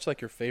movie, or what's like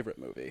your favorite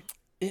movie?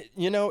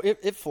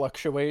 It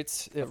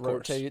fluctuates, it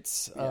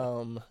rotates.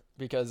 Yeah.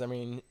 Because, I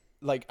mean,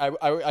 like,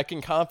 I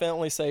can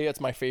confidently say it's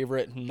my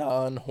favorite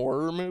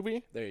non-horror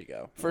movie. There you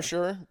go. For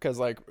sure, because,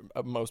 like,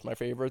 most of my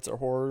favorites are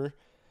horror.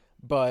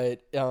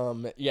 But,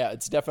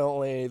 it's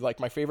definitely,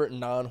 like, my favorite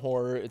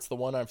non-horror. It's the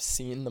one I've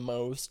seen the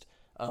most.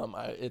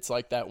 It's,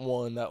 like, that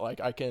one that, like,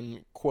 I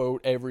can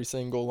quote every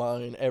single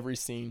line, every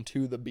scene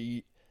to the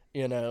beat,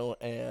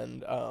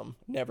 and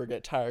never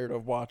get tired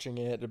of watching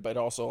it, but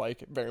also,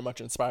 like, very much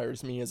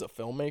inspires me as a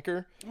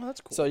filmmaker. Oh, that's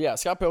cool. So, yeah,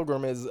 Scott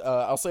Pilgrim is,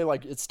 I'll say,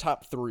 like, it's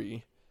top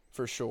 3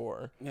 for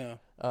sure. Yeah.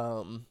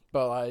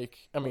 But, like,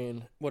 I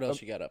mean... What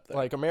else you got up there?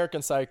 Like,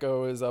 American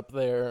Psycho is up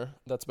there.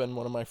 That's been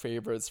one of my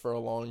favorites for a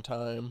long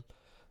time.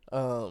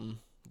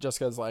 Just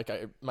because, like,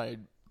 my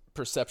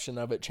perception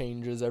of it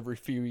changes every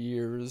few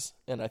years,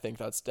 and I think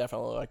that's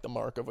definitely, like, the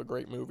mark of a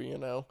great movie,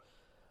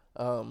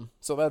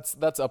 So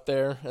that's up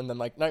there. And then,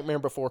 like, Nightmare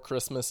Before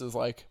Christmas is,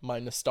 like, my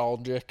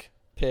nostalgic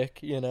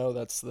pick,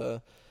 that's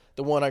the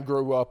one I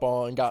grew up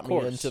on, got me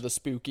into the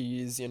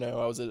spookies.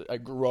 I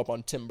grew up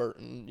on Tim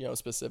Burton,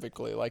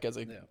 specifically. Like, as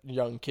a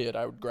young kid,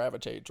 I would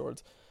gravitate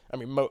towards, I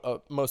mean,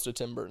 most of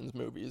Tim Burton's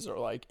movies are,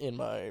 like, in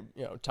my,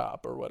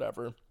 top or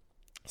whatever.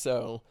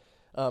 So,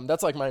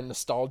 that's, like, my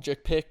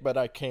nostalgic pick, but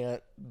I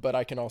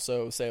can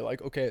also say,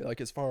 like, okay,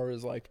 like, as far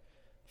as, like,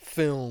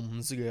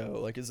 films go,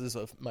 like, is this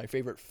my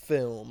favorite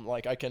film?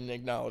 Like, I can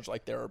acknowledge,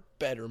 like, there are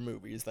better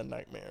movies than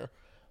Nightmare.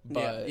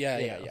 But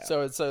yeah.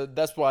 So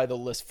that's why the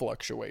list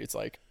fluctuates.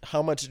 Like,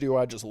 how much do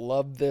I just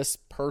love this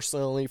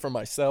personally for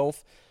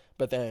myself,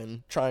 but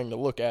then trying to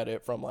look at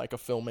it from, like, a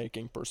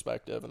filmmaking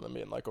perspective, and then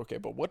being like, okay,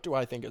 but what do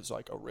I think is,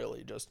 like, a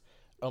really just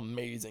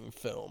amazing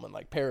film? And,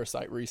 like,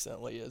 Parasite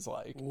recently is,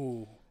 like,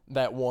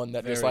 that one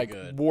that just, like,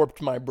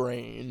 warped my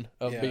brain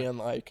of being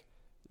like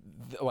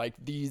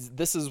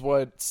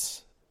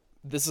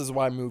this is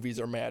why movies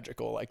are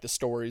magical. Like, the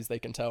stories they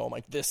can tell, I'm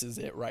like, this is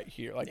it right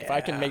here. Like, if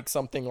I can make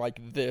something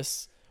like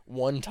this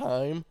one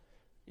time,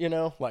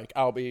 like,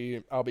 I'll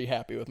be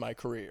happy with my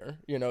career.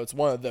 It's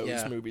one of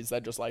those movies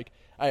that just, like,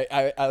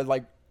 I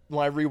like,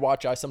 when I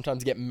rewatch it, I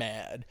sometimes get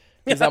mad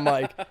because I'm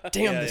like,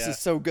 damn, this is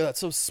so good. That's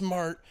so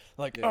smart.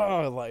 Like,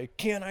 like,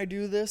 can I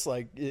do this?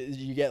 Like,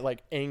 you get,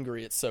 like,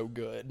 angry. It's so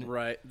good.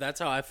 Right. That's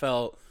how I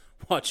felt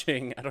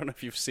watching, I don't know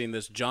if you've seen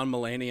this, John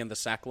Mulaney and the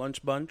Sack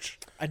Lunch Bunch.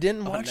 I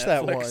didn't watch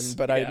that one,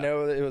 but I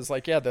know it was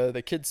like,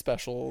 the kids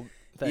special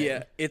thing.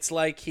 Yeah, it's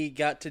like he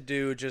got to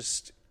do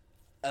just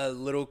a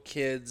little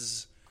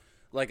kids,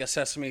 like a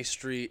Sesame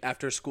Street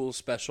after school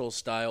special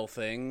style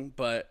thing,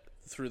 but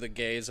through the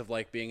gaze of,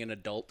 like, being an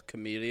adult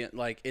comedian.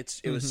 Like,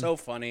 it was so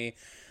funny.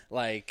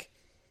 Like,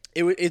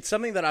 it's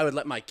something that I would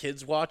let my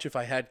kids watch if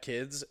I had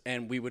kids,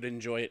 and we would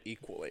enjoy it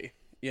equally.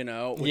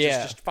 Which is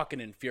just fucking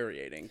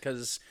infuriating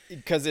because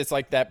it's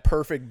like that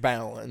perfect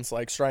balance,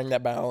 like striking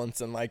that balance,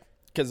 and like,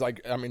 because,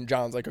 like, I mean,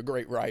 John's, like, a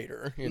great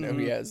writer, he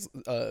has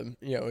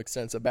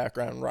extensive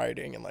background in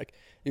writing, and, like,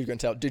 you can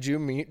tell. Did you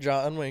meet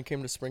John when he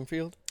came to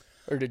Springfield,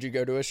 or did you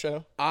go to his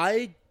show?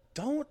 I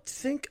don't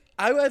think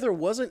I either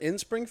wasn't in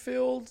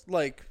Springfield,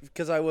 like,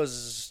 because I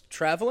was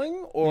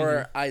traveling,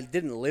 or I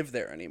didn't live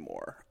there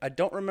anymore. I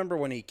don't remember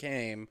when he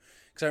came,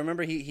 because I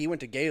remember he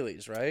went to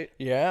Gailey's, right?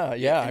 Yeah,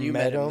 and you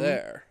met him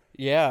there.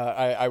 Yeah,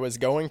 I was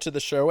going to the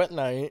show at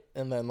night,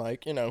 and then,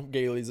 like,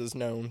 Gailey's is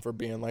known for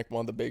being, like,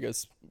 one of the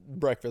biggest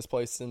breakfast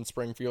places in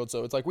Springfield,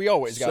 so it's like we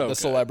always got the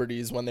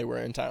celebrities when they were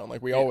in town.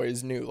 Like, we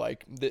always knew,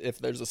 like, if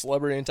there's a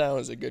celebrity in town,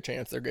 there's a good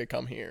chance they're going to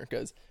come here,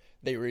 because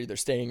they were either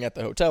staying at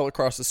the hotel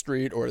across the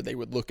street, or they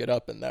would look it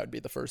up, and that would be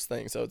the first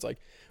thing. So it's like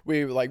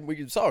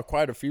we saw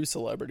quite a few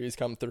celebrities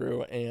come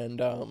through, and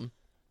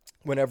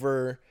when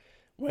John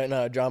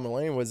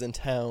Mulaney was in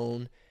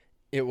town,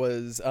 it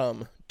was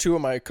two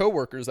of my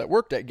coworkers that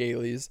worked at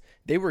Gailey's.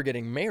 They were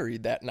getting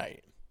married that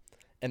night,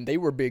 and they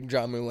were big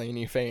John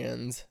Mulaney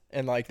fans,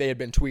 and like they had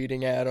been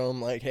tweeting at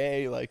him like,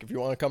 hey, like if you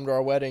want to come to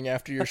our wedding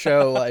after your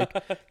show, like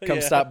come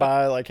stop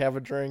by, like have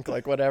a drink,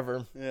 like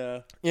whatever.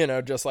 Yeah. You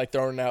know, just like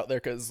throwing it out there,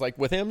 because like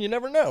with him, you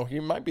never know, he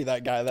might be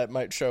that guy that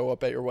might show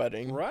up at your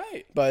wedding.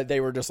 Right. But they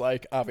were just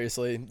like,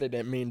 obviously they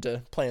didn't mean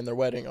to plan their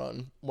wedding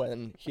on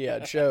when he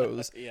had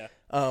shows. Yeah.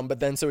 But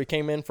then so he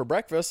came in for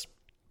breakfast,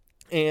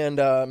 and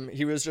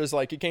he was just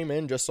like, he came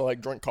in just to like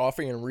drink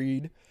coffee and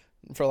read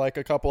for like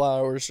a couple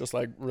hours, just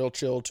like real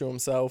chill to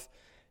himself.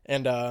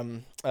 And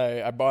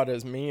I bought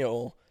his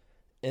meal,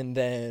 and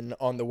then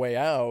on the way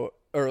out,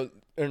 or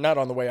not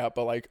on the way out,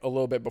 but like a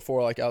little bit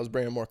before, like I was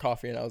bringing more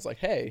coffee, and I was like,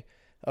 hey,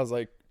 I was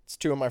like, it's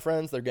two of my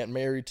friends, they're getting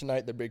married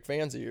tonight, they're big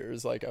fans of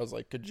yours. Like I was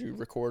like, could you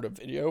record a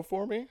video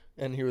for me?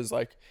 And he was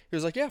like,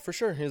 yeah, for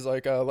sure. He's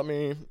like, let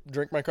me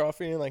drink my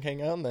coffee and like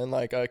hang out, and then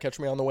like catch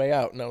me on the way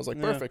out. And I was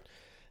like, perfect.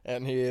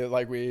 And he,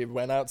 like, we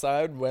went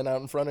outside, went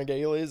out in front of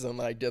Gailey's, and,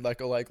 like, did, like,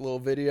 a, like, little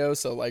video.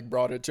 So, like,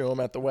 brought it to him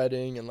at the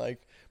wedding and,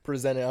 like,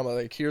 presented. I'm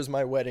like, here's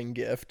my wedding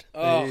gift.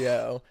 There you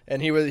go.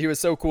 And he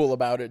was so cool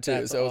about it,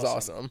 too. So it was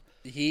awesome.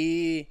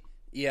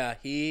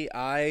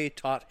 I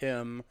taught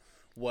him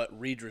what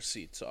read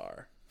receipts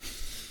are.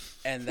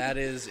 And that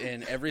is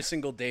in every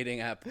single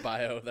dating app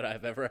bio that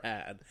I've ever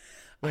had.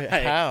 Wait,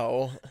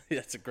 how?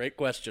 That's a great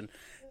question.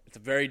 It's a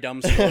very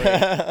dumb story.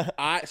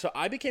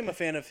 I became a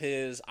fan of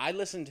his. I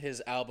listened to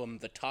his album,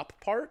 The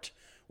Top Part,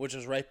 which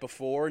was right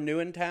before New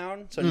in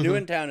Town. So New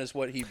in Town is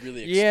what he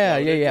really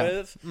exploded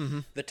with. Mm-hmm.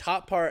 The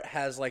Top Part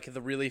has like the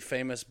really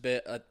famous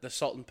bit at the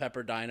Salt and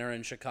Pepper Diner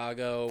in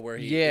Chicago where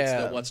it's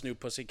the What's New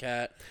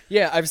Pussycat.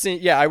 Yeah, I've seen.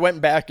 Yeah, I went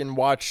back and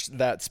watched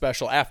that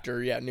special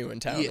after. Yeah, New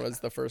in Town was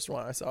the first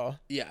one I saw.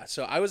 Yeah,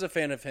 so I was a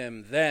fan of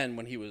him then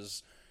when he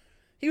was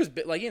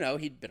like, you know,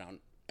 he'd been on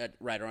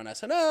writer on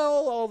SNL,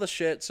 all the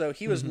shit. So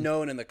he was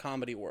known in the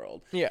comedy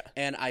world. Yeah.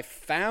 And I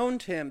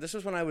found him, this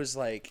was when I was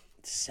like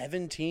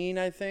 17,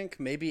 I think,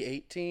 maybe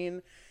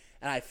 18.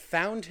 And I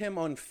found him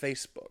on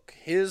Facebook,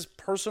 his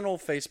personal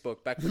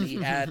Facebook, back when he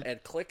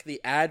had click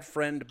the add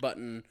friend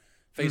button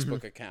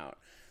Facebook account.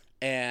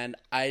 And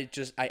I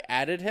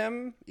added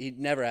him. He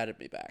never added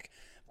me back.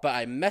 But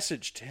I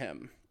messaged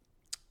him.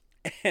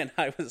 And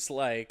I was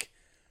like,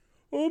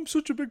 oh, I'm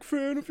such a big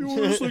fan of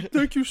yours. Like,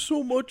 thank you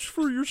so much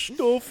for your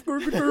stuff.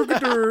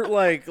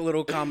 Like,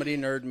 little comedy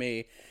nerd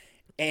me.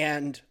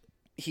 And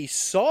he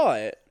saw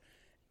it,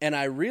 and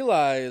I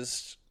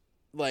realized,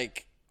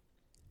 like,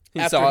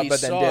 he saw it,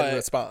 but then didn't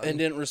respond. And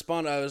didn't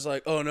respond. I was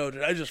like, oh, no,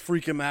 did I just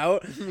freak him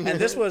out? And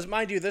this was,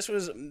 mind you,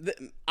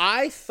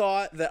 I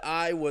thought that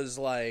I was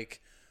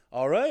like,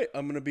 all right,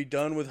 I'm going to be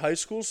done with high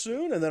school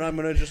soon, and then I'm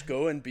going to just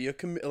go and be a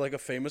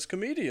famous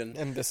comedian.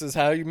 And this is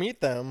how you meet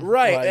them.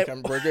 Right. Like,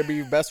 we're going to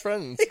be best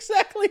friends.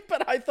 Exactly,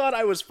 but I thought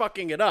I was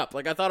fucking it up.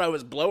 Like, I thought I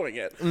was blowing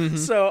it.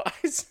 So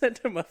I sent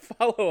him a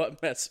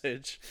follow-up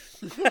message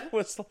that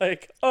was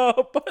like,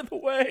 oh, by the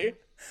way,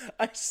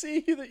 I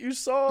see that you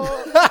saw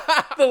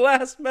the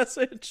last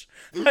message.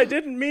 I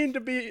didn't mean to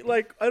be,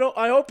 like,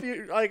 I hope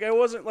you, like, I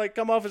wasn't, like,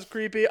 come off as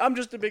creepy. I'm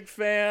just a big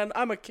fan.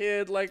 I'm a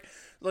kid,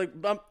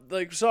 I'm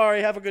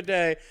sorry, have a good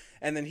day.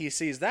 And then he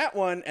sees that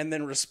one and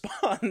then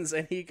responds,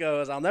 and he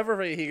goes, I'll never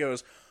forget, he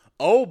goes,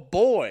 oh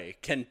boy,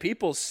 can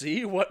people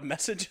see what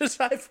messages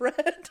I've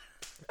read?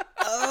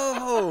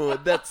 Oh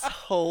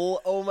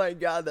my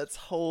God, that's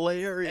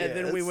hilarious. And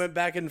then we went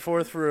back and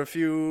forth for a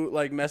few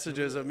like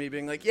messages of me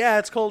being like, yeah,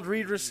 it's called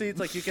read receipts.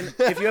 Like you can,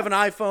 if you have an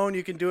iPhone,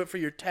 you can do it for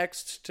your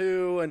texts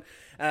too. And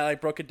I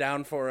like broke it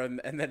down for him.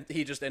 And then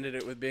he just ended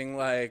it with being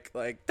like,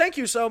 thank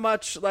you so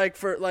much. Like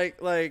for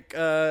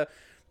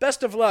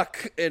best of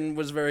luck, and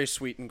was very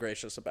sweet and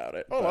gracious about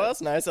it. Oh, well,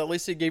 that's nice. At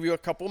least he gave you a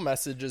couple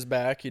messages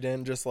back. He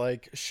didn't just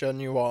like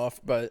shun you off,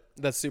 but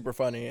that's super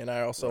funny. And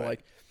I also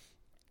like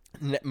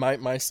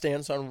my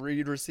stance on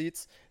read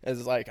receipts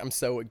is like, I'm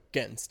so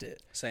against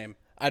it. Same.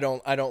 I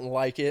don't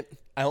like it.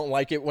 I don't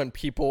like it when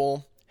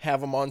people have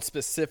them on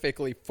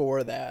specifically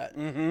for that.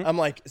 I'm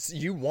like,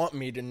 you want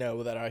me to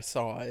know that I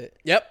saw it.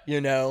 Yep.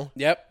 You know?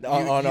 Yep.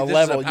 On a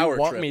level, you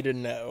want me to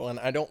know, and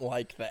I don't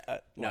like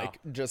that. No. Like,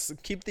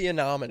 just keep the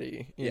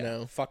anonymity, you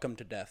know? Fuck them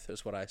to death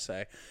is what I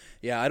say.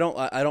 Yeah, I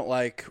don't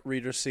like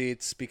read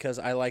receipts because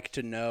I like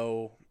to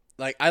know...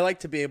 Like, I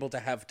like to be able to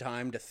have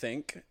time to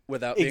think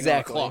without being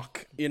on a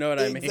clock. You know what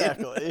I mean?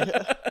 Exactly.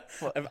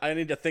 I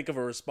need to think of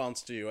a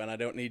response to you, and I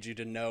don't need you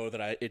to know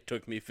that it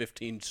took me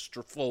 15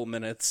 full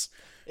minutes.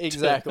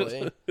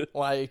 Exactly.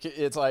 Like,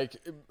 it's like,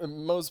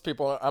 most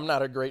people, I'm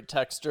not a great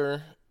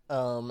texter,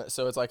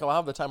 so it's like, a lot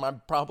of the time I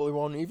probably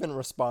won't even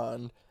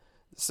respond.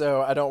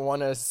 So I don't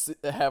want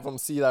to have them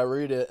see that I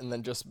read it and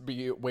then just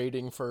be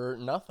waiting for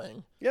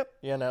nothing. Yep.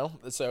 You know?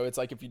 So it's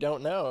like, if you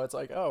don't know, it's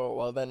like, oh,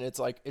 well, then it's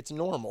like, it's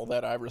normal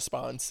that I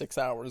respond 6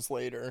 hours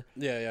later.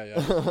 Yeah.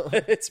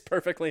 It's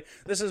perfectly,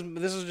 this is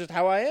just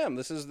how I am.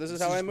 This is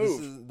how I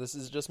move. This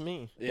is just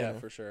me. Yeah,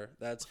 for sure.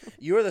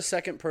 You're the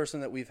second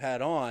person that we've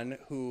had on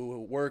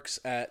who works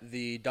at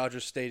the Dodger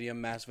Stadium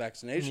mass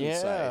vaccination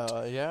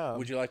site. Yeah.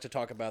 Would you like to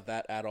talk about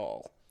that at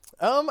all?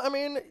 I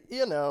mean,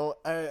 you know,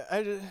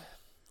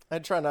 I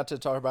try not to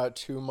talk about it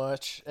too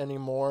much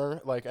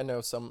anymore. Like, I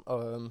know some,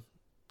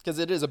 because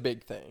it is a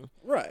big thing.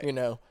 Right. You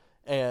know?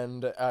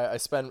 And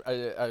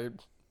I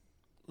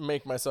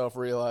make myself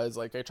realize,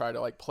 like, I try to,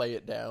 like, play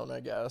it down, I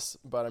guess.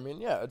 But, I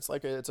mean, yeah, it's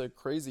like, it's a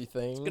crazy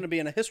thing. It's going to be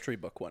in a history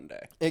book one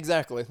day.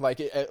 Exactly.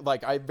 Like,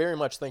 like, I very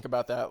much think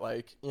about that,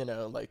 like, you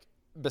know, like,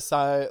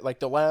 beside, like,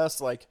 the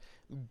last, like,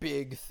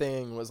 big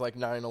thing was, like,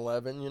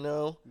 9/11, you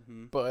know?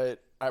 Mm-hmm.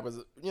 But I was,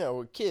 you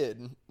know, a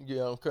kid, you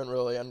know, couldn't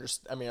really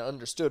understand. I mean, I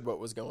understood what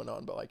was going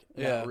on, but, like,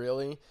 not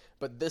really.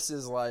 But this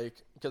is, like,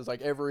 because, like,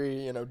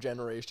 every, you know,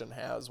 generation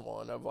has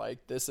one of,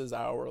 like, this is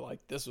our, like,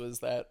 this was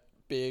that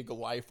big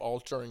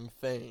life-altering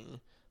thing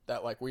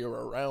that, like, we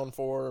were around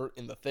for,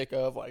 in the thick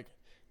of, like,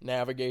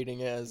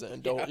 navigating as an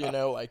adult, you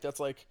know? Like, that's,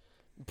 like,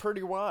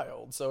 pretty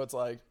wild. So it's,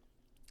 like,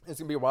 it's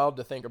going to be wild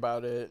to think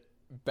about it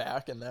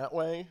back in that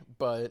way,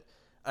 but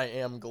I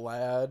am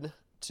glad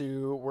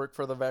to work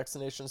for the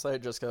vaccination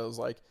site just because,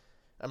 like,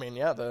 I mean,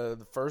 yeah,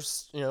 the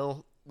first, you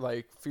know,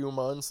 like, few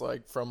months,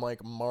 like, from,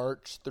 like,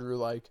 March through,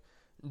 like,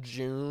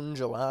 June,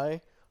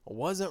 July,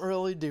 wasn't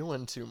really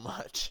doing too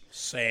much.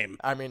 Same.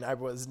 I mean, I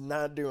was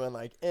not doing,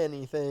 like,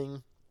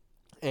 anything,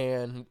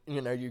 and,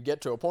 you know, you get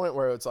to a point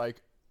where it's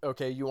like,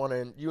 okay, you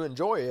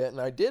enjoy it,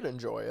 and I did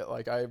enjoy it.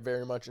 Like, I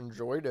very much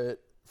enjoyed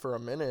it for a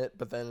minute,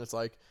 but then it's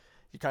like,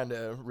 you kind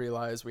of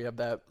realize we have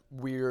that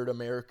weird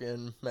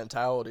American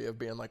mentality of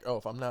being like, oh,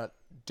 if I'm not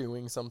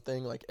doing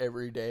something, like,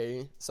 every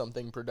day,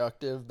 something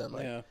productive, then,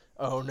 like,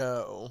 oh,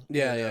 no.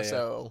 Yeah.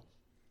 So,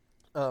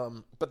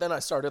 but then I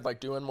started, like,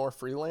 doing more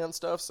freelance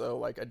stuff, so,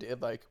 like, I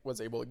did, like, was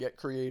able to get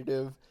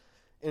creative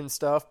and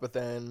stuff, but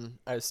then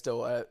I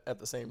still, at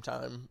the same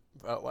time,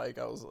 felt like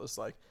I was just,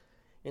 like,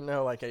 you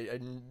know, like, I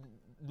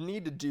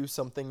need to do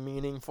something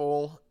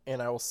meaningful,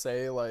 and I will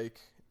say, like,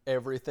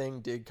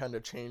 everything did kind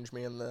of change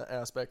me in the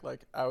aspect,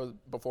 like, I was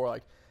before,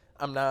 like,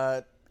 I'm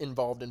not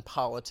involved in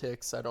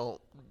politics. I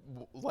don't,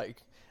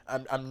 like,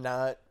 I'm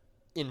not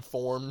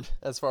informed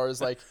as far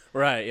as, like,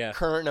 right, yeah,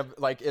 current of,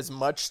 like, as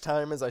much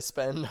time as I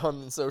spend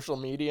on social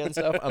media and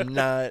stuff. I'm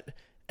not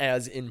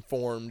as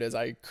informed as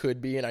I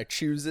could be, and I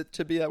choose it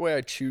to be that way.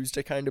 I choose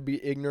to kind of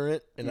be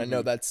ignorant, and I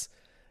know that's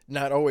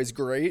not always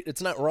great.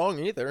 It's not wrong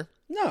either.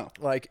 No.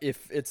 Like,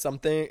 if it's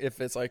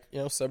like, you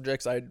know,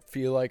 subjects I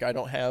feel like I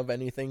don't have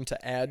anything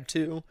to add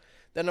to,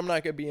 then I'm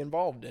not going to be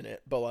involved in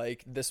it. But,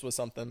 like, this was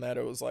something that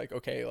it was like,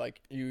 okay,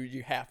 like,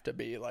 you have to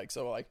be, like,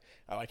 so, like,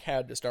 I, like,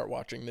 had to start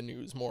watching the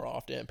news more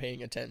often and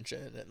paying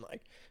attention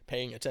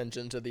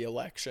to the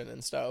election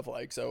and stuff.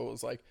 Like, so it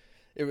was like,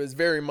 it was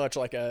very much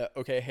like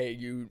okay, hey,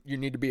 you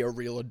need to be a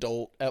real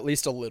adult, at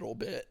least a little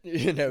bit,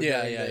 you know?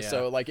 Yeah.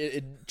 So, like,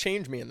 it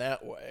changed me in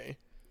that way.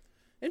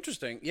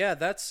 Interesting. Yeah,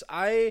 that's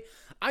I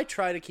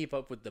try to keep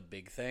up with the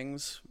big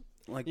things,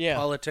 like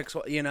politics,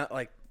 you know,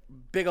 like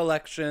big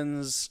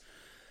elections,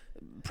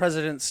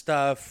 president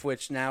stuff,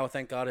 which now,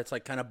 thank God, it's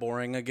like kind of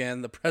boring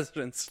again, the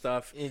president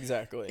stuff.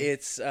 Exactly.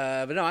 It's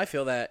but no, I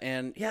feel that.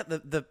 And yeah,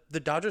 the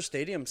Dodger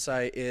Stadium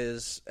site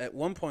is, at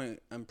one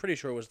point, I'm pretty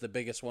sure it was the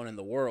biggest one in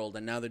the world,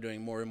 and now they're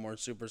doing more and more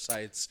super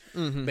sites.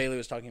 Bailey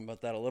was talking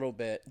about that a little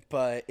bit,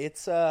 but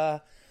it's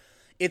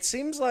it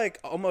seems like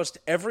almost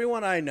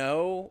everyone I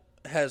know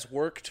has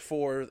worked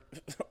for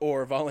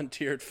or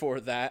volunteered for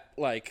that,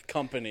 like,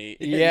 company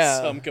in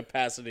some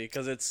capacity,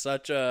 because it's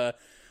such a,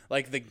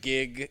 like, the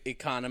gig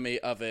economy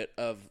of it,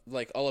 of,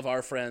 like, all of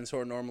our friends who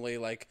are normally,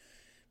 like,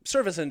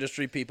 service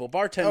industry people,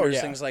 bartenders,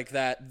 things like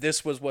that.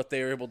 This was what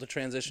they were able to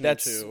transition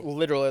That's into.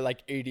 Literally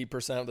like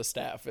 80% of the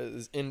staff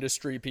is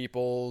industry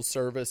people,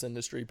 service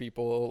industry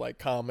people, like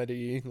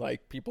comedy,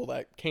 like people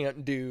that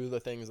can't do the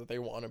things that they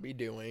want to be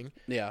doing.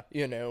 Yeah.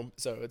 You know,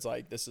 so it's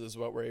like, this is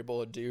what we're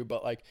able to do.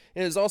 But, like,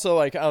 it is also,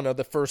 like, I don't know,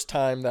 the first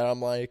time that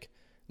I'm like,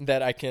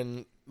 that I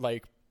can,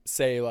 like,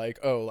 say, like,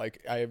 oh,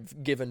 like,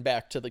 I've given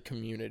back to the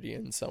community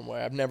in some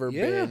way. I've never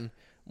been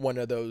one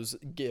of those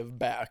give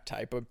back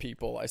type of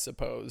people, I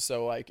suppose.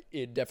 So, like,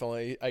 it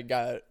definitely, I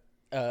get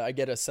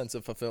a sense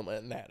of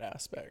fulfillment in that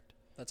aspect.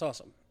 That's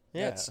awesome.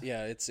 Yeah.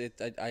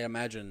 I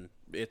imagine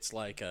it's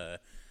like, you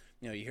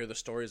know, you hear the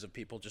stories of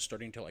people just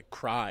starting to, like,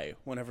 cry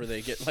whenever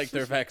they get, like,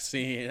 their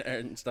vaccine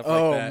and stuff like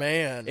that. Oh,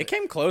 man. It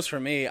came close for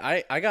me.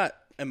 I got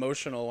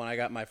emotional when I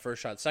got my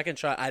first shot. Second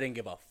shot, I didn't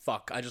give a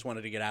fuck. I just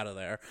wanted to get out of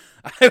there.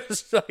 I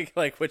was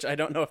like, which I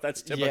don't know if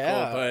that's typical,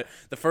 but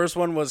the first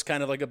one was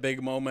kind of like a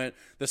big moment.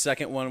 The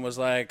second one was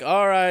like,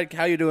 all right,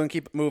 how you doing?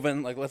 Keep it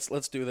moving. Like,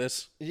 let's do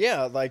this.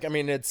 Yeah, like, I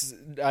mean,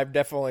 I've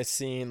definitely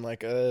seen,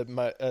 like,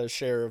 a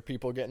share of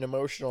people getting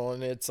emotional,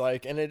 and it's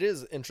like, and it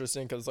is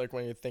interesting because, like,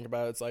 when you think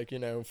about it, it's like, you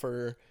know,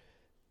 for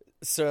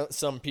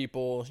some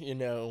people, you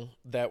know,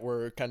 that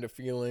were kind of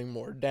feeling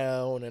more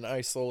down and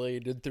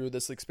isolated through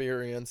this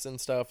experience and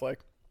stuff,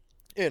 like,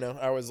 you know,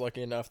 I was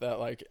lucky enough that,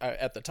 like,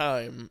 at the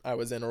time I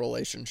was in a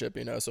relationship,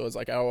 you know, so it's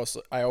like I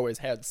always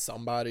had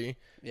somebody,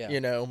 you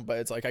know, but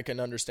it's like I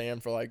can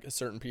understand for, like,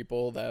 certain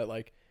people that,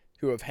 like,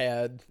 who have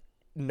had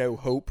no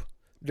hope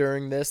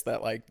during this,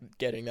 that, like,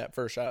 getting that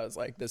first shot is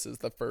like, this is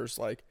the first,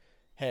 like,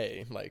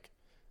 hey, like,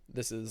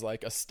 this is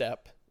like a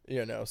step,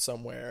 you know,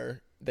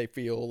 somewhere they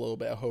feel a little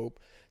bit of hope.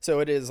 So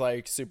it is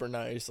like super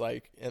nice,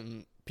 like,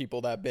 and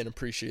people that have been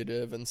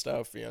appreciative and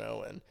stuff, you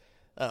know, and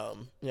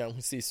you know,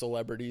 we see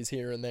celebrities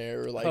here and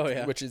there,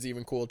 like, which is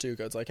even cool too,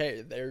 because like,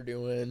 hey, they're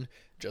doing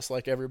just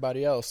like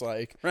everybody else,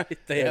 like, right,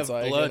 they have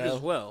like, blood, you know,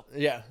 as well.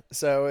 Yeah,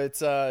 so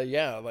it's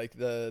like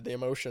the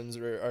emotions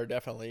are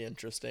definitely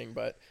interesting,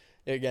 but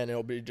again,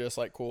 it'll be just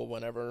like cool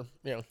whenever,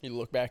 you know, you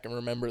look back and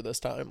remember this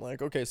time,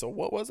 like, okay, so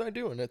what was I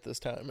doing at this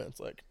time? And it's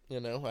like, you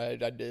know,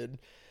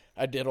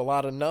 I did a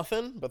lot of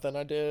nothing, but then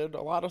I did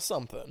a lot of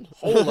something.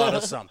 Whole lot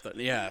of something,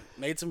 yeah.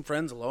 Made some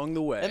friends along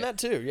the way. And that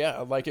too, yeah.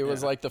 Like, it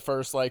was like the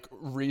first, like,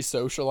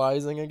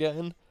 re-socializing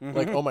again.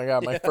 Like, oh my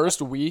God, my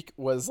first week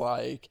was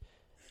like,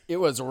 it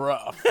was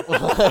rough.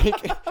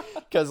 Like,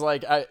 because,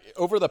 like,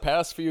 over the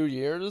past few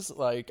years,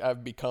 like,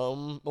 I've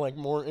become, like,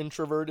 more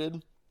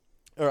introverted.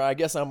 Or I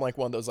guess I'm like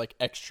one of those like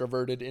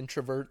extroverted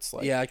introverts.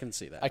 Like, yeah, I can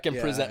see that. I can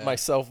present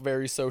myself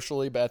very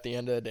socially, but at the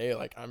end of the day,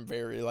 like, I'm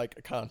very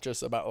like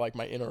conscious about like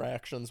my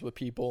interactions with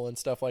people and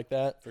stuff like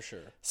that. For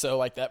sure. So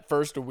like that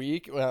first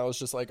week when I was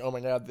just like, oh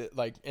my God,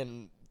 like,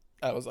 and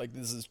I was like,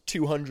 this is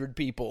 200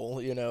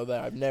 people, you know,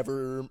 that I've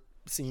never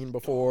seen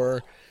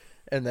before.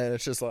 And then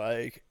it's just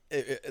like,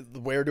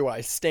 where do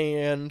I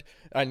stand?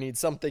 I need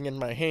something in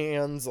my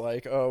hands.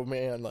 Like, oh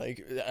man,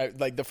 like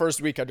the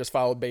first week I just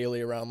followed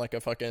Bailey around like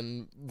a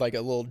fucking, like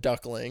a little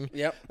duckling.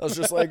 Yep. I was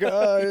just like,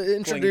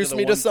 introduce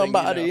me to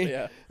somebody.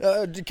 You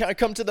know. Can I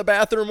come to the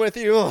bathroom with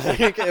you?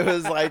 Like, it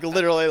was like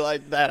literally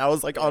like that. I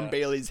was like on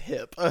Bailey's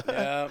hip.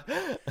 Yeah.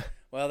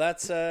 Well,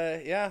 that's,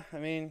 I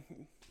mean,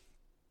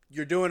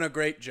 you're doing a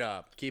great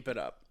job. Keep it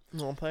up.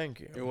 Well,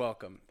 thank you. You're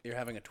welcome. You're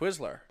having a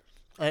Twizzler.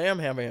 I am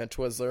having a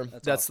Twizzler.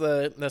 That's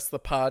awesome. the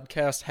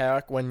podcast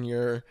hack when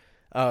you're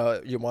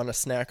you want to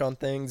snack on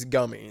things,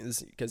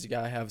 gummies, because you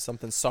gotta have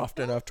something soft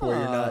enough to where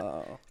you're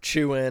not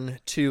chewing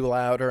too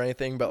loud or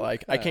anything. But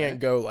like, I can't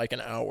go like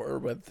an hour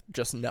with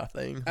just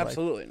nothing.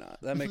 Absolutely not.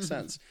 That makes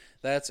sense.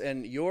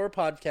 And your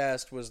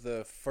podcast was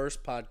the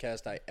first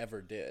podcast I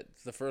ever did.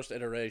 The first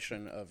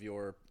iteration of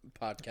your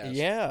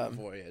podcast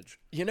voyage.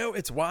 You know,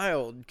 it's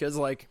wild because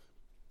like,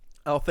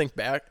 I'll think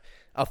back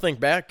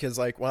because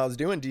like when I was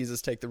doing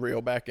Jesus Take the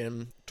Reel back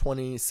in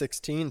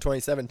 2016,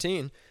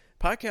 2017,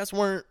 podcasts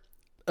weren't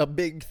a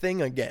big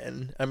thing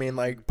again. I mean,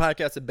 like,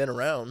 podcasts had been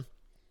around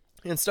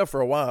and stuff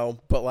for a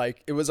while, but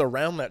like it was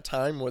around that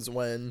time was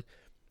when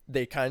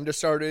they kind of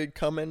started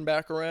coming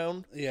back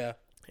around. Yeah.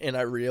 And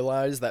I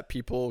realized that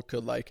people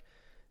could like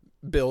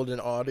build an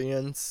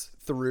audience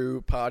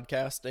through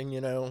podcasting,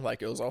 you know,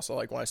 like it was also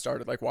like when I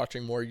started like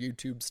watching more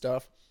YouTube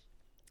stuff.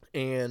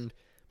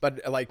 But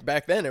like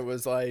back then it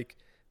was like,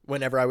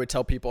 whenever I would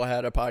tell people I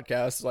had a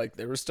podcast, like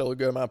there was still a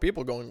good amount of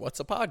people going, what's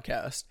a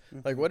podcast?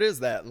 Like, what is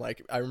that? And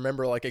like, I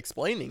remember like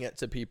explaining it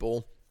to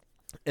people.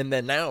 And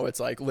then now it's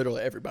like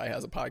literally everybody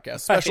has a podcast,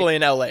 especially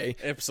in LA.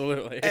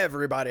 Absolutely.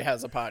 Everybody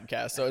has a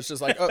podcast. So it's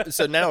just like,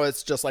 so now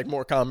it's just like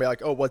more common,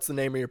 like, oh, what's the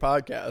name of your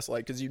podcast?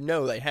 Like, cause you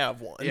know, they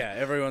have one. Yeah.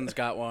 Everyone's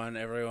got one.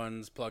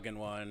 Everyone's plugging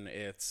one.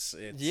 It's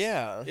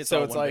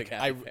so it's like,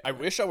 I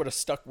wish I would have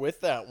stuck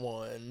with that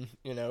one,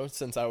 you know,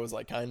 since I was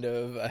like kind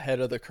of ahead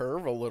of the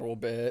curve a little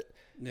bit.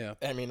 Yeah.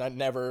 I mean, it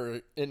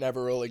never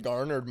really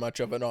garnered much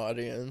of an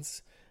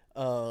audience.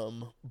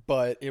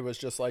 But it was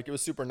just like, it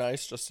was super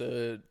nice just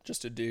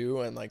to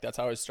do. And like, that's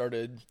how I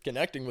started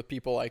connecting with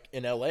people like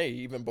in LA,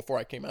 even before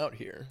I came out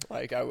here.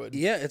 Like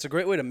it's a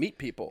great way to meet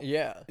people.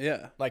 Yeah.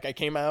 Yeah. Like I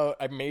came out,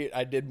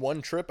 I did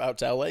one trip out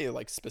to LA,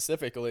 like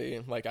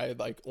specifically, like I had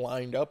like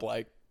lined up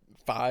like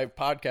 5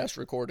 podcast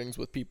recordings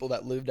with people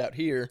that lived out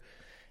here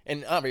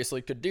and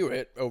obviously could do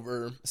it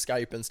over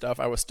Skype and stuff.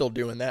 I was still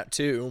doing that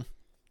too.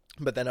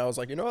 But then I was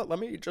like, you know what, let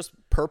me just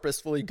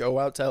purposefully go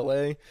out to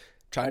LA,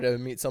 try to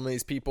meet some of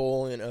these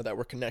people, you know, that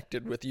were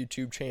connected with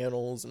YouTube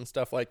channels and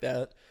stuff like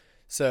that.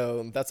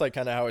 So that's like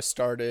kind of how I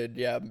started.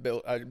 Yeah,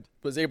 I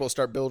was able to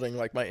start building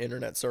like my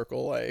internet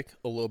circle like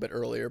a little bit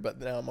earlier, but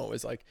now I'm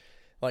always like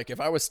if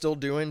I was still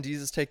doing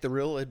Jesus Take the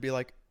Reel, it'd be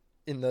like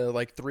in the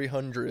like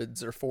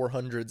 300s or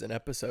 400s in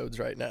episodes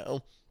right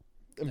now.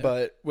 Yeah.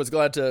 But was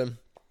glad to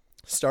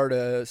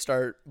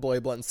start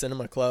Bloody Blunt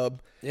Cinema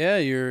Club. Yeah,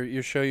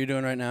 your show you're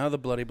doing right now, the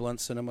Bloody Blunt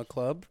Cinema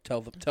Club.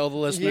 Tell the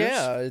listeners.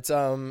 Yeah, it's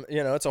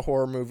it's a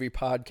horror movie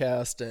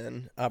podcast,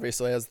 and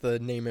obviously, as the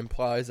name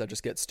implies, I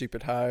just get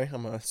stupid high.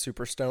 I'm a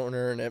super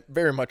stoner, and it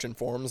very much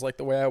informs like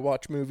the way I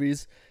watch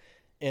movies.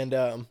 And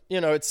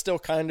it's still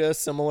kind of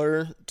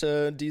similar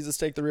to Jesus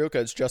Take the Reel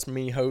because it's just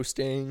me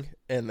hosting,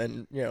 and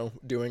then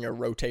doing a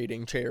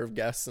rotating chair of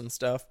guests and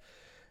stuff.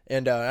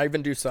 And I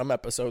even do some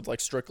episodes like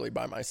strictly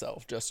by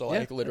myself, just to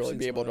like literally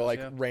be able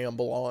to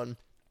ramble on.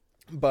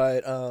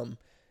 But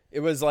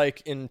it was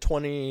like in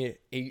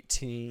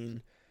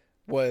 2018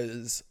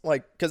 was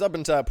like, because up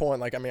until that point,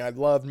 like, I mean, I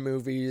loved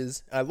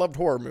movies. I loved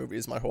horror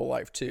movies my whole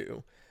life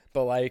too.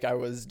 But like, I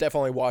was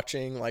definitely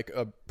watching like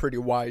a pretty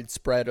wide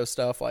spread of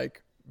stuff.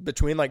 Like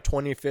between like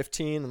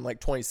 2015 and like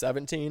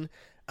 2017,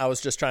 I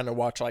was just trying to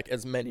watch like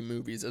as many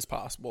movies as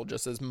possible,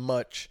 just as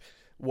much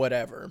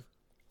whatever.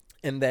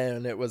 And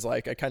then it was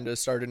like I kind of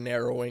started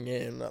narrowing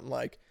in on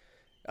like,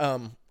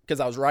 because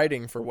I was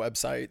writing for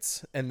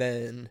websites, and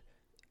then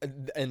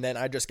and then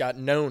I just got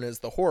known as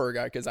the horror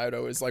guy because I'd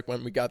always, like,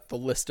 when we got the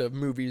list of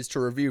movies to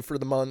review for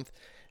the month,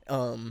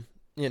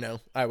 you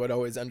know, I would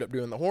always end up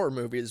doing the horror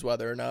movies,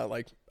 whether or not,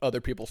 like, other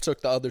people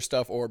took the other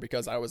stuff or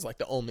because I was, like,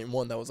 the only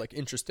one that was, like,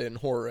 interested in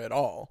horror at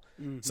all.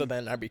 Mm-hmm. So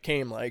then I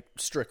became, like,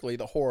 strictly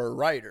the horror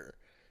writer.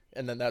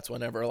 And then that's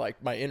whenever,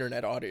 like, my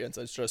internet audience,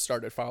 I just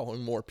started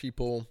following more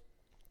people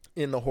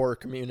in the horror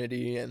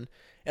community. And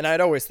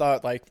I'd always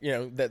thought, like, you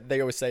know, that they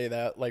always say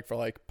that, like, for,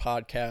 like,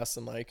 podcasts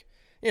and, like,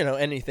 you know,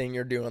 anything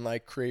you're doing,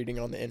 like, creating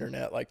on the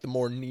internet, like, the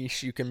more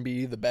niche you can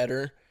be, the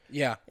better.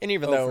 Yeah. And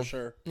even though, for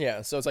sure.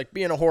 Yeah, so it's like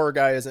being a horror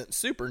guy isn't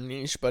super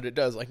niche, but it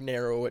does, like,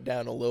 narrow it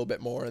down a little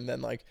bit more. And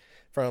then, like,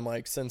 from,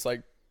 like, since,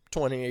 like,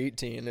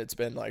 2018, it's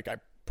been, like, I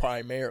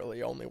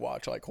primarily only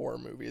watch, like, horror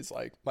movies.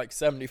 Like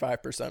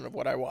 75% of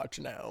what I watch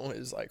now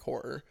is, like,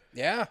 horror.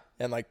 Yeah.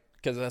 And, like,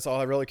 because that's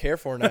all I really care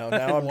for now.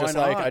 Now I'm just,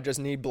 like, I just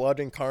need blood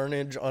and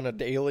carnage on a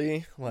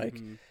daily.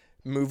 Like,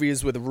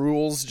 movies with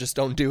rules just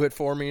don't do it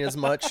for me as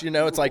much, you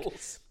know? It's like,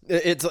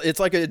 it's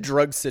like a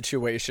drug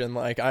situation.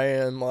 Like, I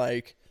am,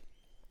 like...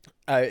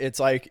 it's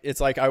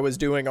like I was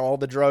doing all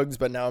the drugs,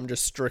 but now I'm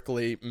just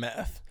strictly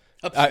meth.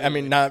 I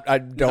mean, I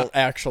don't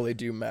actually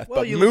do meth,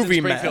 well, but you movie lived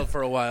in Springfield meth.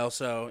 For a while,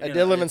 so I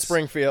did live in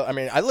Springfield. I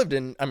mean,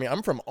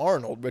 I'm from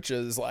Arnold, which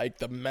is like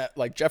the meth,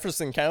 like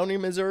Jefferson County,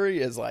 Missouri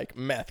is like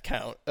meth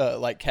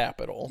like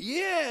capital.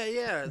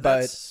 Yeah.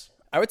 But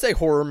I would say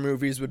horror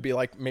movies would be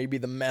like maybe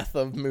the meth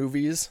of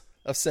movies.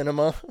 Of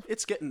cinema.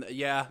 It's getting,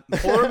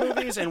 horror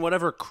movies and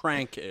whatever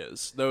Crank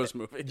is, those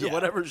movies,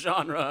 whatever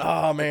genre.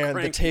 Oh man,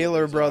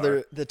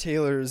 the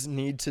Taylors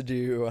need to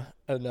do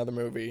another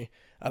movie.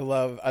 I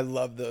love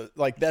the,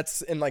 like,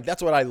 that's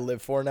what I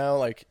live for now.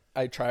 Like,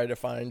 I try to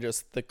find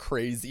just the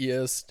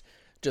craziest,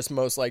 just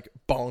most, like,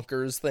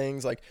 bonkers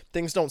things. Like,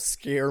 things don't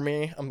scare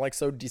me. I'm, like,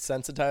 so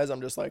desensitized.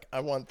 I'm just like, I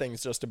want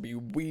things just to be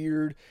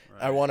weird.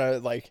 Right. I want to,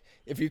 like,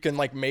 if you can,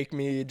 like, make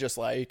me just,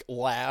 like,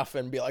 laugh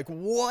and be like,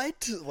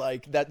 what?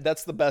 Like,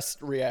 that's the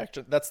best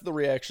reaction. That's the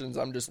reactions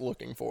I'm just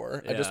looking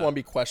for. Yeah. I just want to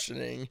be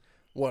questioning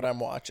what I'm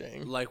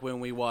watching. Like when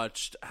we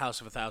watched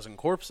House of a Thousand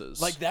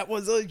Corpses. Like, that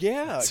was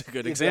it's a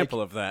good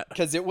example of that.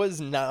 Because it was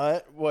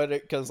not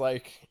because,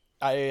 like,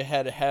 I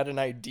had an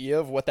idea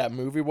of what that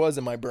movie was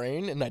in my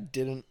brain, and I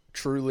didn't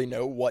truly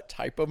know what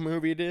type of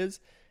movie it is.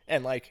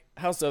 And, like,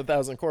 House of a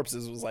Thousand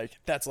Corpses was like,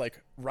 that's, like,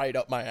 right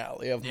up my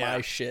alley of my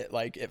shit.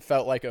 Like, it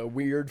felt like a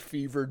weird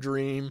fever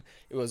dream.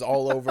 It was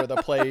all over the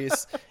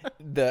place.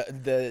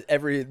 The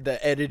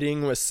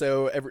editing was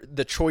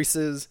the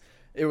choices,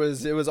 it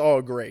was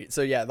all great.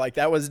 So yeah, like,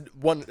 that was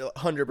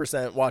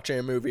 100% watching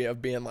a movie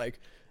of being like,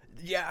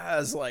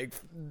 yes, like,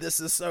 this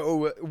is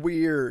so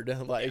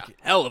weird. Like,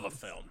 hell of a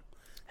film.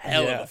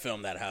 Hell of a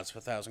film, that House of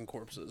a Thousand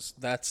Corpses.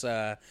 That's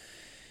the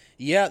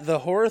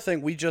horror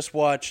thing we just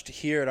watched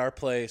here at our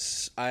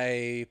place.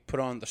 I put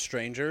on The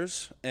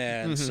Strangers,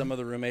 and some of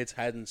the roommates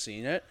hadn't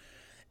seen it.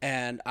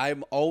 And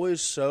I'm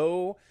always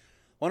one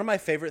of my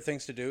favorite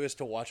things to do is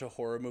to watch a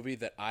horror movie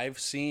that I've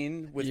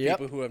seen with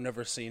people who have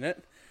never seen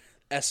it.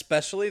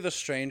 Especially The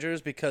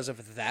Strangers, because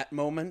of that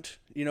moment.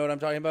 You know what I'm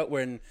talking about?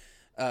 When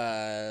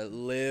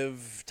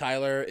Liv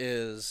Tyler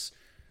is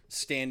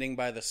standing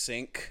by the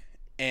sink,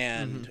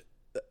 and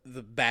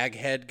the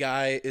baghead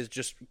guy is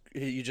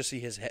you just see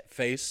his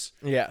face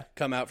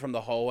come out from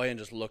the hallway and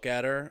just look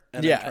at her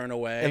and then turn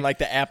away. And, like,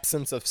 the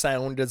absence of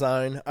sound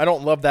design. I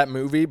don't love that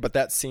movie, but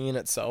that scene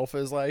itself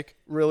is, like,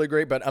 really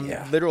great. But I'm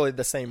literally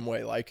the same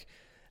way. Like,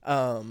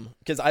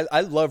 because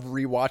I love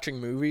rewatching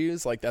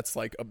movies. Like, that's,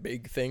 like, a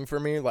big thing for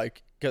me.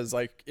 Like, because,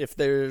 like,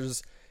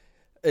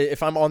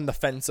 if I'm on the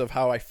fence of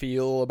how I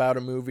feel about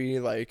a movie,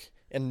 like,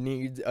 and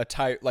need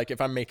like,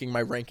 if I'm making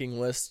my ranking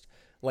list,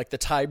 like, the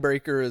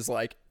tiebreaker is,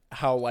 like,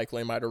 how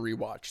likely am I to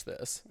rewatch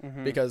this?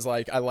 Because,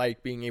 like, I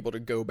like being able to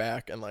go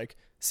back and, like,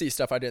 see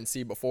stuff I didn't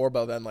see before,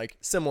 but then, like,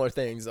 similar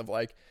things of,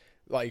 like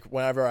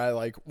whenever I,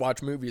 like,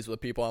 watch movies with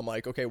people, I'm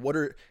like, okay, I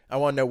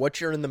want to know what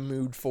you're in the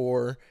mood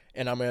for,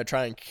 and I'm going to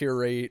try and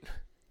curate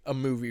a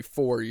movie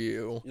for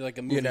you. You're like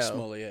a movie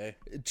sommelier.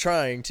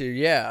 Trying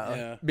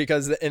to,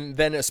 because, and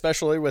then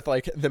especially with,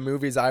 like, the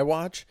movies I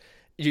watch,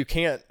 I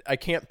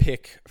can't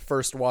pick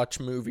first watch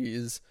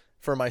movies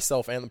for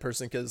myself and the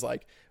person, because,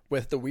 like,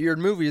 with the weird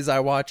movies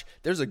I watch,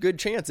 there's a good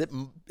chance it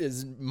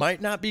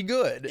might not be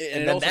good.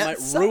 And it also might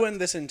ruin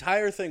this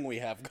entire thing we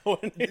have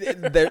going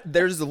here.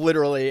 There's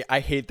literally,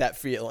 I hate that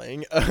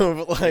feeling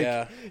of,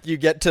 like, you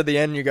get to the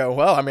end, you go,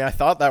 well, I mean, I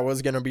thought that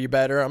was going to be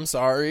better. I'm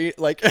sorry.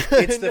 Like,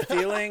 it's the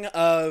feeling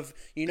of,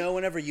 you know,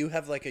 whenever you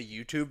have, like, a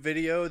YouTube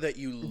video that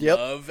you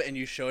love and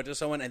you show it to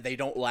someone and they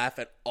don't laugh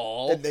at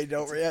all. And they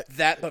don't react.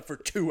 That, but for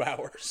 2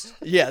 hours.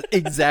 Yeah,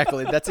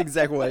 exactly. That's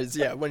exactly what it is.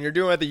 Yeah, when you're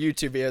doing the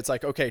YouTube video, it's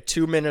like, okay,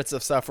 2 minutes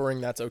of suffering,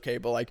 that's okay.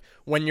 But, like,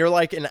 when you're,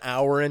 like, an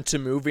hour into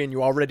movie and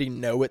you already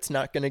know it's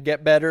not going to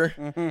get better,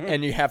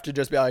 and you have to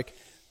just be like,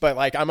 but,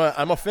 like, I'm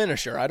a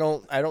finisher. I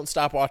don't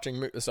stop watching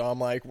movies, so I'm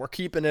like, we're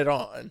keeping it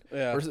on.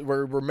 Yeah.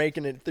 We're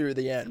making it through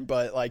the end.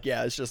 But, like,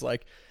 yeah, it's just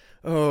like,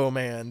 Oh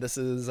man, this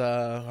is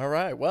all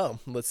right. Well,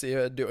 let's see.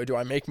 Do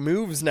I make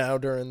moves now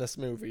during this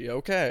movie?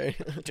 Okay.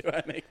 Do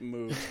I make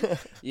moves?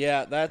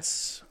 Yeah,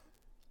 that's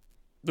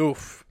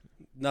oof.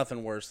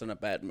 Nothing worse than a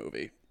bad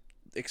movie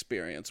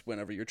experience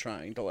whenever you're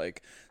trying to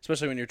like,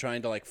 especially when you're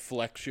trying to like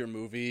flex your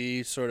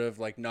movie sort of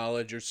like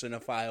knowledge or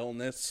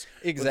cinephileness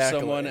with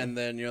someone, and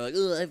then you're like,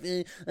 oh,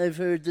 I've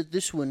heard that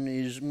this one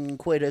is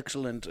quite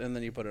excellent, and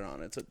then you put it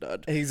on, it's a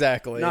dud.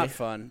 Exactly. Not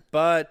fun.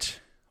 But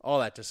all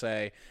that to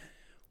say,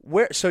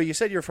 so you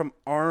said you're from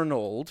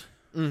Arnold,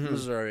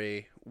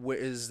 Missouri.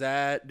 Is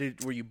that?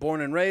 Were you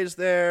born and raised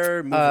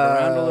there? Moving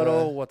around a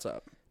little? What's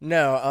up?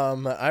 No,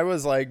 I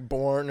was like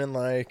born in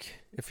like,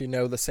 if you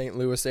know the St.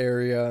 Louis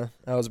area,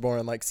 I was born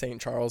in like St.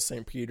 Charles,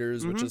 St.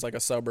 Peter's, which is like a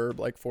suburb,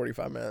 like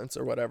 45 minutes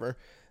or whatever.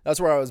 That's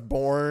where I was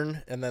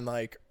born, and then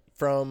like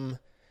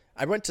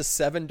I went to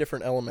 7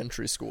 different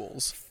elementary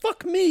schools.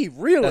 Fuck me,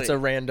 really? That's a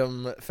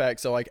random fact.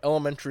 So like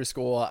elementary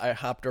school, I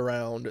hopped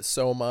around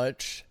so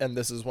much, and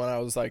this is when I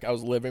was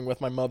living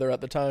with my mother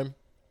at the time,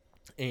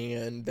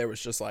 and there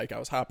was just like I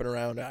was hopping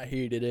around, and I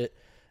hated it.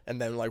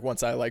 And then like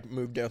once I like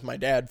moved in with my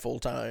dad full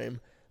time,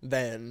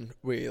 then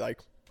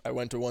I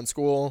went to one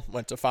school,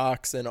 went to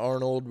Fox in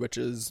Arnold, which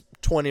is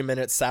 20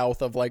 minutes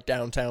south of like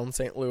downtown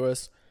St.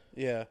 Louis.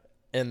 Yeah.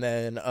 And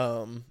then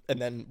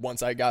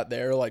once I got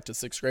there, like to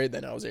 6th grade,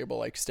 then I was able to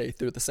like stay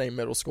through the same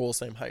middle school,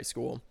 same high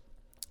school.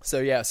 So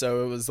yeah,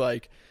 so it was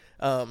like,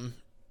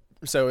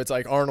 so it's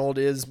like Arnold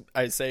is,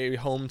 I'd say,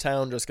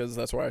 hometown just because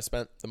that's where I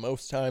spent the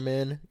most time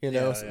in,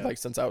 like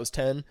since I was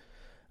 10.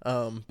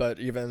 But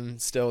even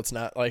still, it's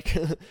not like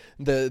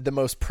the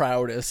most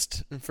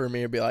proudest for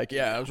me to be like,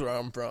 yeah, that's where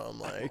I'm from.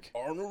 Like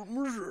Arnold,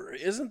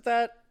 Missouri. Isn't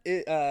that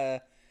it?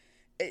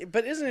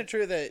 But isn't it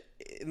true that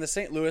in the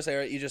St. Louis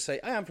area, you just say,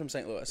 I'm from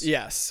St. Louis?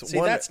 Yes. See,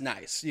 that's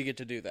nice. You get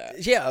to do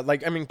that. Yeah.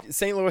 Like, I mean,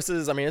 St. Louis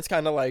is, it's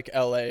kind of like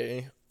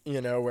LA,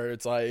 where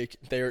it's like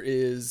there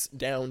is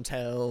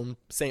downtown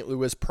St.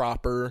 Louis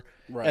proper.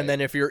 Right. And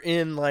then if you're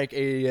in like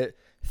a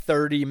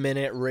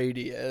 30-minute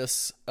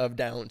radius of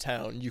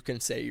downtown, you can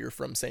say you're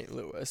from St.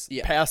 Louis.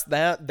 Yeah. Past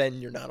that, then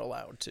you're not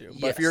allowed to.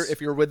 But if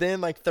you're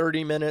within like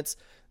 30 minutes,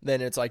 then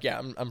it's like, yeah,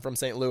 I'm from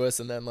St. Louis,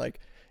 and then like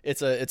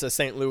it's a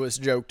St. Louis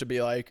joke to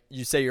be like,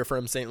 you say you're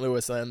from St.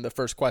 Louis, and then the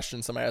first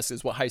question somebody asks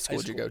is, what high school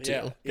did you go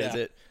to? Because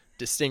it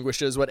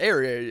distinguishes what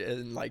area,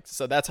 and like,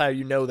 so that's how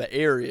you know the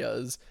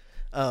areas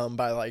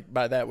by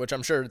that, which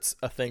I'm sure it's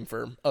a thing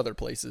for other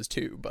places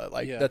too, but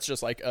like that's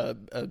just like a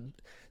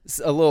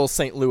little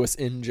St. Louis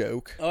in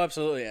joke. Oh,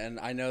 absolutely. And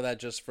I know that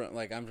just from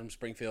like, I'm from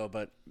Springfield,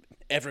 but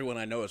everyone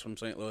I know is from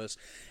St. Louis.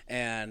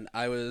 And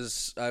I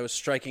was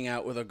striking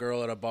out with a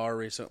girl at a bar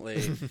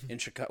recently in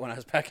Chicago when I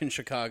was back in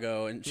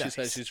Chicago, and she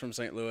said she's from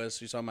St. Louis.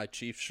 She saw my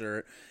Chiefs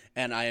shirt,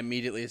 and I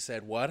immediately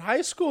said, "What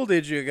high school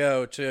did you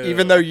go to?"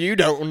 Even though you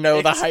don't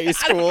know the high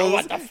schools, I don't know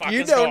what the fuck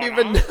you is don't going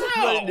even on.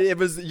 know. It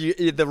was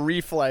the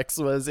reflex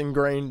was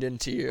ingrained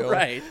into you,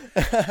 right?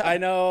 I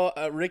know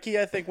Ricky,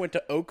 I think, went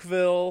to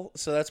Oakville,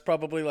 so that's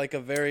probably like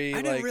a very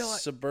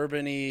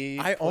suburban-y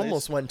I place.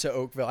 Almost went to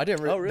Oakville. I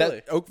didn't. Oh,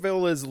 really?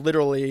 Oakville is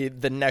literally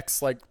the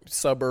next like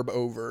suburb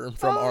over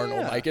from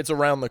Arnold. Yeah. Like it's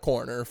around the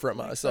corner from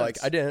us. So like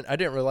I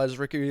didn't realize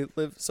Ricky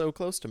lived so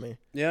close to me.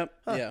 Yep.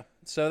 Huh. Yeah.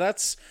 So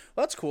that's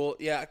cool.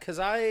 Yeah, because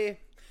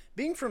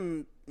being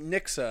from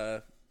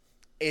Nixa,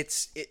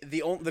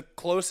 the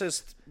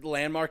closest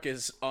landmark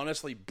is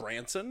honestly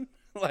Branson,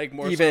 like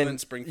more so than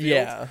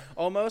Springfield,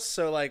 almost.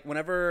 So like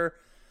whenever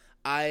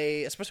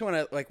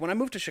especially when I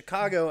moved to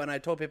Chicago and I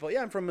told people,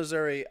 I'm from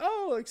Missouri.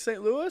 Oh, like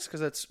St. Louis, because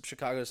that's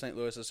Chicago. St.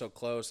 Louis is so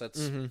close.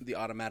 That's the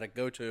automatic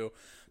go-to.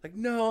 Like,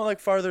 no,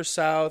 like farther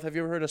south. Have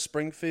you ever heard of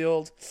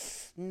Springfield?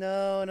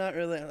 No, not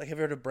really. Like, have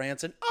you heard of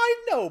Branson? I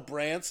know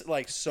Branson.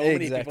 Like, so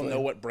many people know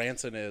what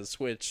Branson is,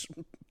 which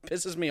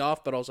pisses me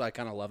off, but also I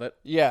kind of love it.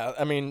 Yeah,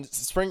 I mean,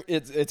 it's funny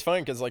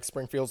because like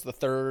Springfield's the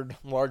 3rd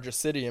largest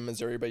city in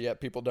Missouri, but yet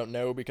people don't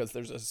know because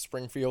there's a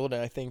Springfield,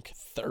 and I think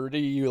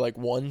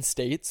 31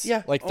 states.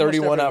 Yeah, like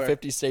 31 out of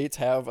 50 states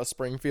have a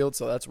Springfield,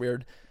 so that's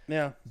weird.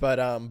 Yeah, but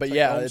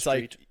yeah, it's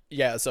like.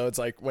 Yeah, so it's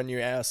like when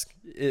you ask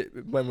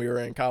when we were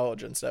in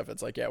college and stuff,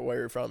 it's like, where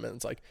you're from, and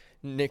it's like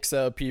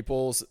Nixa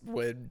peoples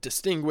would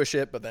distinguish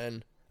it, but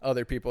then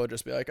other people would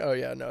just be like, oh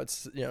yeah, no,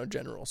 it's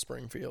general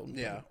Springfield.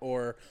 Yeah,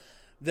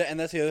 and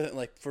that's the other thing.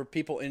 Like for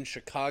people in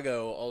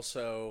Chicago,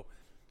 also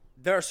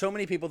there are so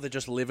many people that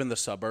just live in the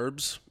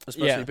suburbs,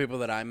 especially people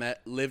that I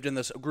met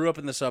grew up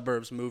in the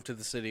suburbs, moved to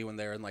the city when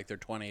they're in like their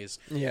 20s.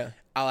 Yeah,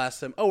 I'll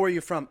ask them, oh, where are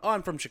you from? Oh,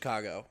 I'm from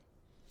Chicago.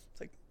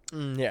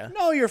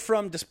 No, you're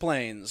from Des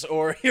Plaines,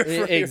 or you're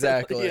from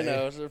exactly,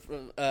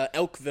 from,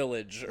 Elk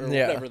Village, or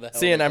whatever the hell.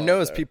 See, and I've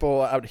noticed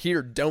people out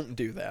here don't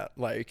do that.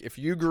 Like, if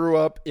you grew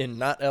up in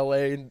not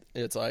LA,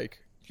 it's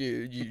like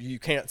you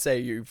can't say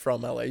you're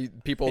from LA.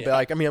 People will be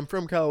like, I'm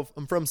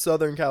from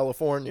Southern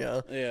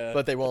California,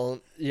 but they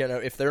won't.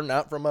 If they're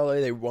not from LA,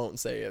 they won't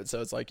say it.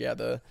 So it's like,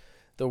 the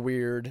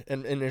weird,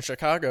 and in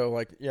Chicago,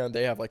 like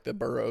they have like the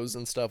boroughs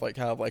and stuff, like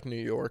kind of like New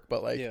York,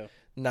 but like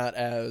not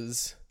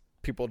as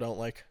people don't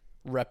like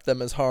rep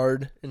them as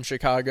hard in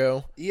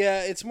Chicago.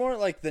 Yeah, it's more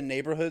like the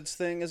neighborhoods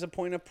thing is a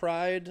point of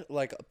pride.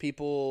 Like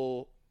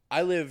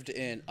I lived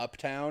in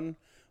Uptown,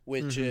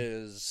 which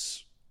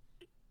is,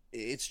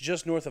 it's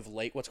just north of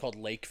what's called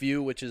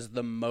Lakeview, which is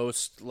the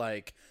most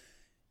like,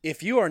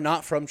 if you are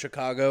not from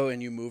Chicago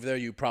and you move there,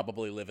 you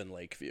probably live in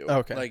Lakeview.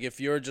 Okay. Like if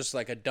you're just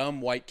like a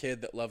dumb white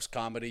kid that loves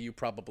comedy, you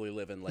probably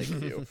live in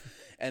Lakeview.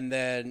 And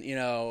then,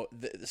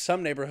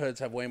 some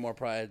neighborhoods have way more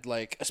pride,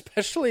 like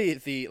especially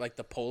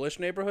the Polish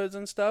neighborhoods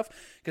and stuff,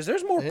 because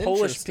there's more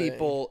Polish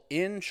people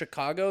in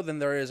Chicago than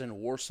there is in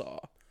Warsaw,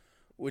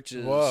 which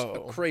is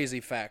a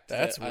crazy fact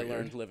that I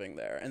learned living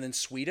there. And then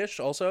Swedish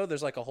also,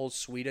 there's like a whole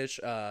Swedish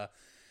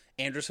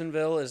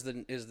Andersonville is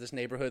this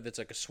neighborhood that's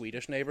like a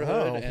Swedish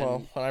neighborhood.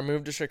 Well, when I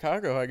moved to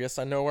Chicago, I guess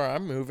I know where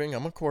I'm moving.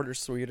 I'm a quarter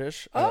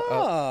Swedish.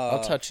 I'll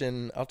touch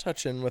in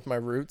with my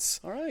roots.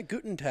 All right,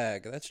 Guten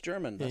Tag. That's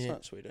German. That's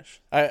not Swedish.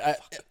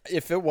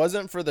 If it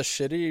wasn't for the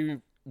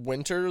shitty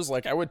winters,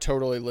 like I would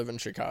totally live in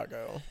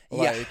Chicago.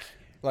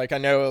 Like I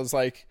know it was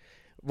like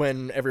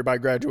when everybody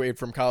graduated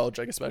from college,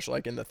 like especially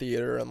like in the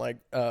theater and like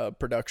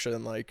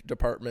production like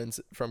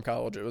departments from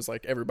college, it was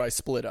like everybody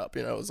split up.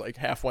 It was like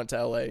half went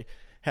to LA.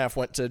 Half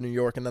went to New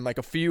York, and then like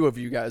a few of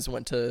you guys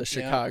went to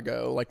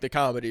Chicago, like the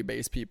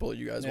comedy-based people.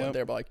 You guys went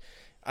there, but like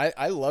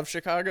I love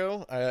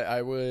Chicago.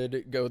 I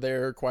would go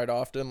there quite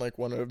often. Like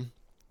one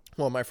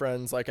of my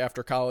friends, like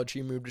after college,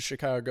 he moved to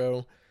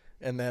Chicago,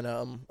 and then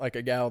like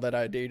a gal that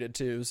I dated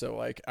too. So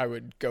like I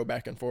would go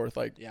back and forth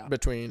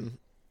between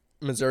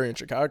Missouri and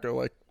Chicago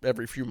like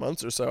every few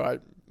months or so.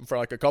 For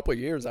like a couple of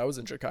years, I was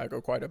in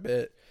Chicago quite a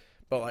bit.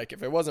 But like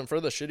if it wasn't for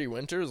the shitty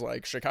winters,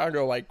 like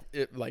Chicago,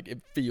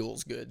 it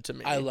feels good to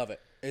me. I love it.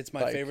 It's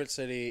my favorite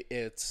city.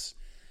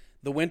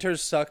 The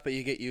winters suck, but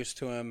you get used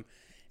to them.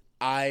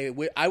 I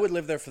would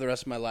live there for the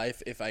rest of my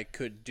life if I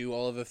could do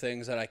all of the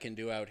things that I can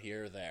do out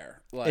here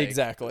there.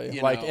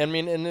 Exactly. I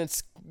mean, and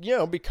it's,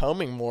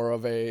 becoming more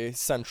of a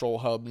central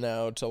hub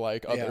now to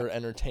like other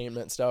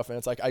entertainment stuff. And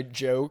it's like, I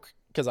joke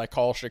because I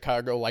call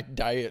Chicago like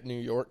Diet New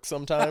York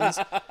sometimes.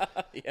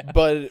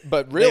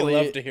 But really,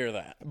 they love to hear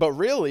that. But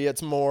really,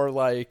 it's more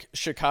like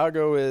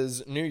Chicago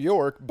is New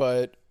York,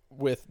 but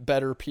with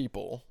better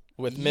people.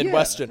 With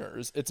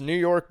Midwesterners. It's New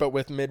York, but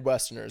with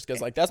Midwesterners.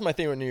 Because, like, that's my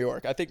thing with New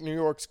York. I think New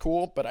York's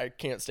cool, but I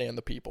can't stand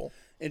the people.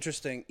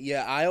 Interesting.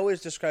 Yeah, I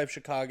always describe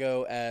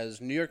Chicago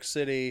as New York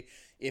City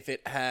if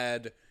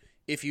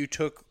you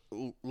took,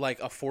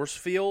 like, a force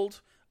field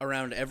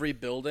around every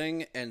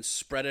building and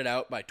spread it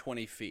out by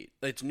 20 feet.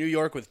 It's New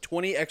York with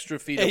 20 extra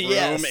feet of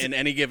room in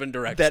any given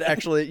direction. That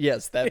actually,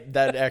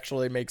 that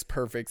actually makes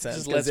perfect sense.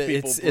 Just lets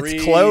people breathe.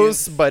 It's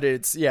close, but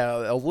it's,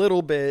 a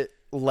little bit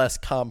less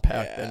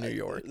compact than New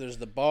York. There's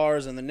the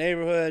bars in the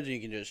neighborhood. You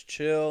can just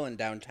chill, and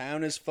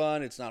downtown is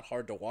fun. It's not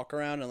hard to walk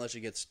around unless you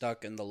get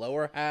stuck in the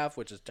lower half,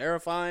 which is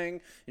terrifying,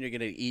 and you're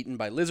going to get eaten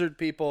by lizard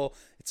people.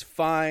 It's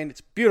fine. It's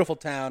a beautiful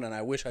town, and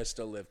I wish I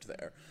still lived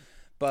there.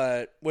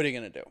 But what are you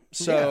going to do?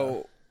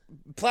 So,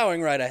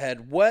 plowing right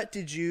ahead, what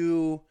did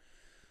you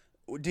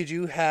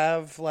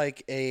have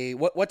like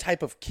what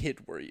type of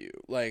kid were you?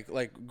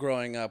 Like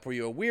growing up, were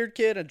you a weird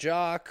kid, a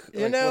jock?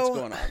 What's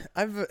going on?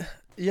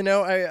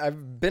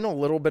 I've been a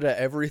little bit of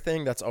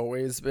everything. That's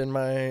always been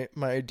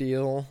my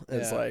deal.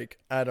 It's like,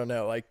 I don't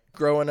know, like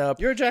growing up.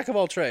 You're a jack of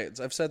all trades.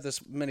 I've said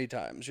this many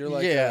times. You're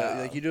like,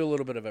 like you do a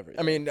little bit of everything.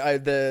 I mean,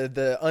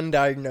 the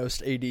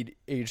undiagnosed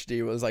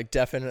ADHD was like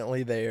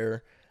definitely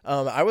there.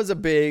 I was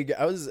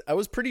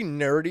pretty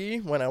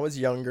nerdy when I was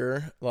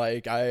younger.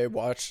 Like I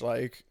watched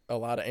like a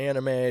lot of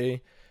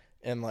anime,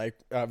 and like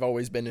I've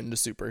always been into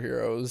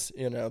superheroes.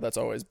 That's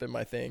always been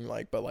my thing.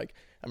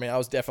 I mean, I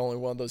was definitely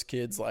one of those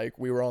kids. Like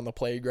we were on the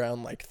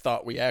playground, like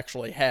thought we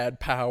actually had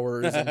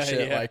powers and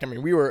shit. Like I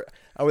mean,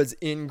 I was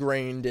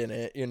ingrained in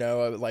it.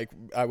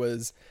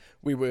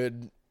 We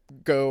would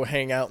go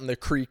hang out in the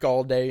creek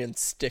all day and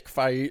stick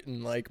fight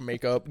and like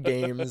make up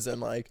games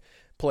and like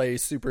play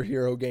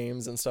superhero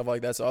games and stuff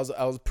like that. So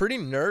I was pretty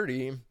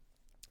nerdy.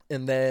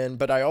 And then,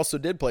 but I also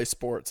did play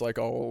sports like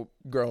all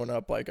growing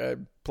up. Like I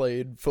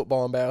played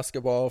football and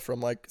basketball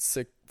from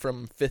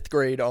from 5th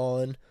grade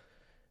on.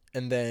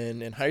 And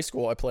then in high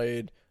school, I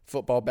played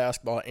football,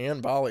 basketball,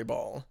 and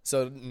volleyball.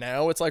 So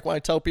now it's like when I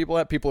tell people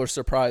that, people are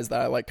surprised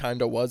that I like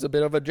kind of was a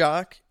bit of a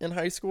jock in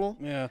high school.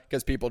 Yeah.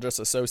 Because people just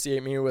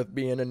associate me with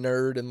being a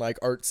nerd and like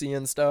artsy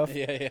and stuff.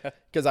 Yeah.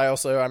 Because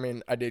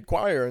I did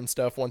choir and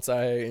stuff once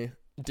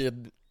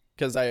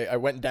because I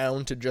went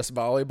down to just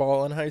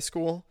volleyball in high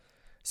school.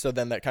 So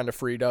then that kind of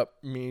freed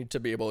up me to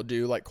be able to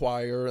do like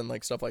choir and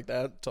like stuff like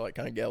that to like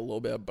kind of get a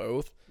little bit of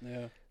both.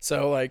 Yeah.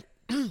 So like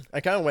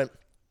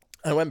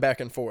I went back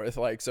and forth.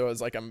 Like, so it's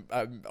like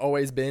I've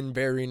always been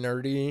very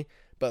nerdy,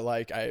 but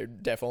like I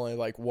definitely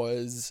like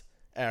was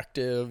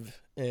active.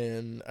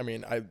 And I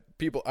mean,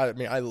 people, I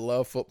mean, I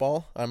love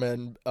football.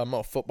 I'm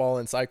a football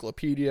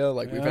encyclopedia.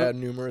 Like we've had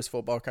numerous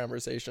football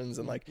conversations,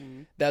 and like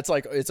that's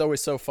like, it's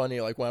always so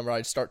funny. Like whenever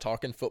I start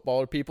talking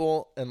football to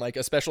people, and like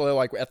especially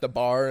like at the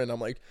bar, and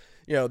I'm like,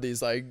 you know,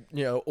 these like,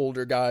 you know,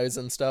 older guys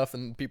and stuff,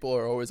 and people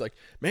are always like,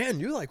 man,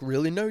 you like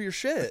really know your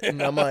shit.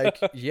 And I'm like,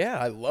 yeah,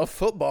 I love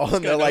football.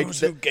 And they're like,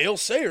 who Gale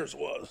Sayers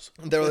was.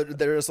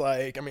 They're just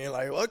like, I mean,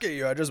 like, look at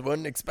you, I just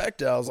wouldn't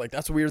expect it. I was like,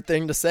 that's a weird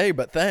thing to say,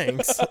 but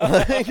thanks.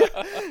 Like,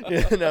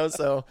 you know,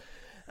 so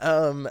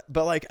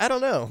but like, I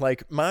don't know,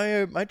 like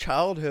my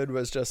childhood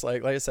was just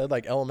like I said,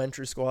 like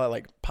elementary school, I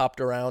like popped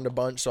around a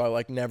bunch, so I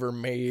like never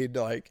made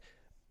like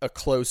a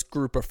close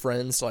group of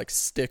friends to like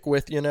stick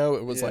with, you know.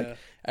 It was like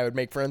I would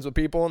make friends with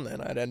people, and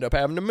then I'd end up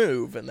having to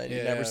move, and then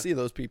you never see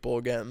those people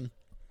again.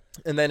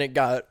 And then it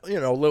got, you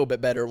know, a little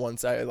bit better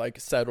once I like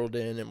settled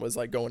in and was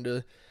like going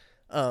to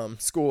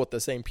school with the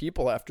same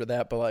people after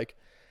that. But like,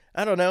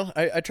 I don't know,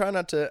 I try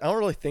not to, I don't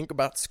really think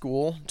about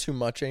school too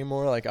much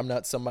anymore. Like I'm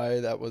not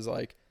somebody that was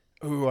like,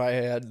 ooh, I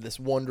had this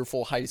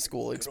wonderful high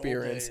school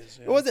experience. Days,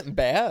 It wasn't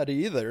bad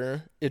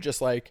either. It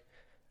just like,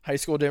 high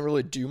school didn't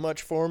really do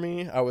much for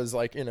me. I was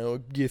like, you know, a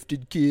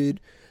gifted kid.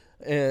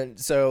 And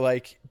so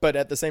like, but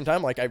at the same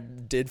time, like I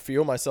did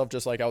feel myself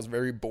just like I was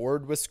very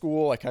bored with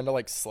school. I kind of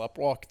like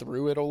sleptwalked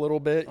through it a little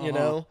bit, you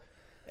know?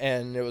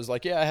 And it was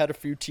like, yeah, I had a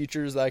few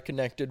teachers that I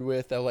connected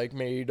with that like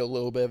made a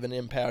little bit of an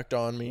impact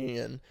on me.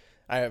 And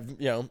I have,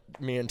 you know,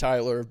 me and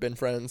Tyler have been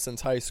friends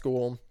since high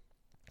school,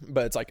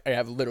 but it's like, I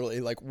have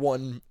literally like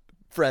one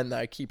friend that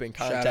I keep in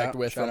contact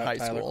with from high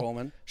school.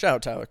 Coleman. Shout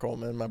out Tyler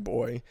Coleman, my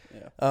boy.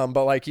 Yeah.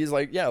 But like he's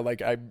like, yeah,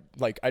 like I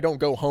don't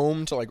go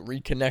home to like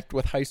reconnect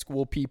with high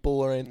school people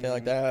or anything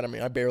like that. I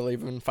mean, I barely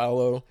even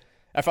follow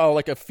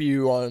like a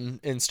few on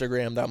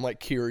Instagram that I'm like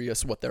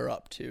curious what they're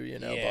up to, you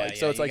know. Yeah, but like,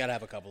 so it's you like gotta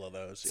have a couple of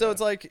those. So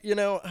it's like, you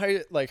know,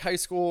 high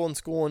school and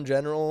school in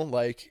general,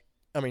 like,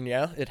 I mean,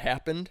 yeah, it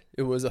happened.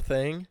 It was a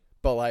thing,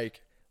 but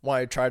like when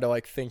I try to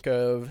like think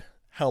of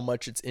how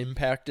much it's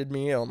impacted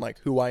me on like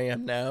who I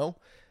am now,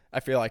 I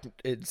feel like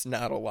it's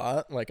not a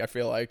lot. Like I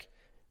feel like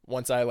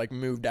once I like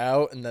moved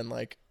out and then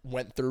like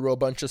went through a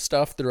bunch of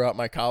stuff throughout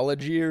my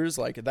college years,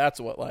 like that's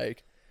what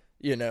like,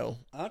 you know,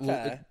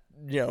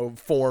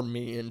 formed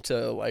me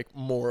into like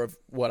more of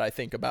what I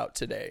think about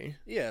today.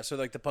 Yeah, so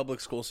like the public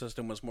school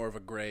system was more of a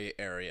gray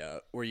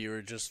area where you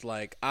were just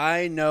like,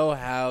 I know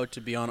how to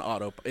be on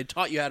it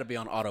taught you how to be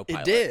on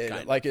autopilot. It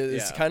did. Like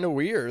it's kind of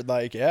weird.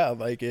 Like, yeah,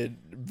 like it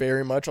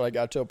very much like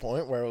got to a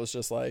point where it was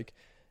just like,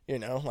 you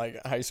know, like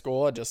high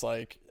school,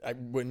 I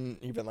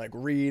wouldn't even like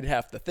read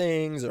half the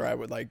things, or I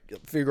would like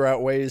figure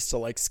out ways to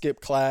like skip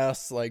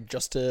class, like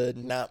just to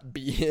not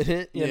be in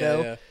it, you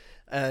know? Yeah.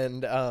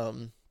 And,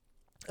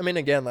 I mean,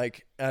 again,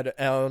 like, I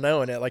don't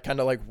know. And it like kind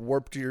of like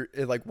warps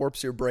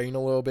your brain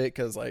a little bit.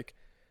 Cause like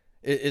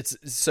it's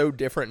so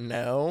different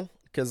now.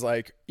 Cause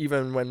like,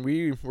 even when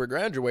we were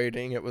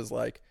graduating, it was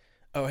like,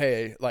 oh,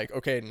 hey, like,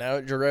 okay, now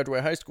that you're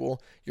graduating high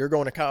school, you're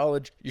going to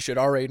college. You should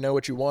already know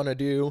what you want to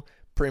do.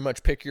 Pretty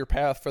much pick your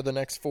path for the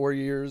next 4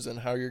 years and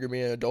how you're going to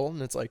be an adult.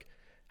 And it's like,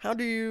 how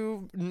do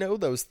you know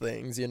those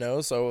things, you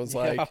know? So it was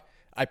like,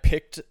 I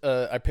picked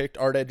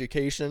art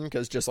education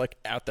because just like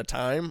at the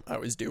time I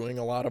was doing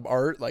a lot of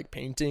art, like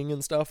painting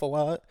and stuff a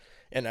lot.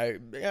 And I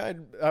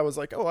was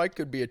like, oh, I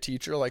could be a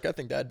teacher. Like, I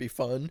think that'd be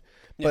fun.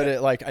 But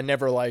it like, I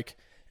never like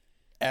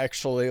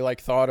actually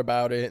like thought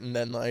about it. And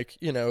then like,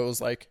 you know, it was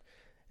like,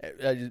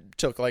 I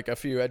took like a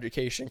few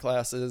education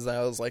classes and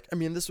I was like, I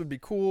mean, this would be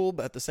cool,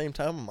 but at the same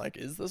time, I'm like,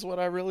 is this what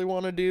I really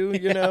want to do?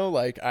 You know,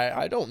 like,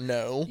 I don't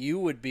know. You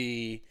would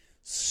be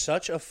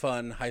such a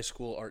fun high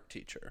school art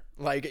teacher.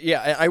 Like,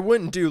 yeah, I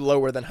wouldn't do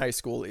lower than high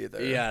school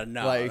either. Yeah,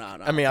 no.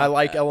 I mean, I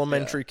like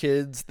elementary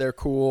kids. They're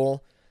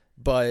cool,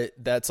 but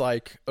that's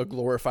like a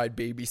glorified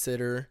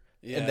babysitter.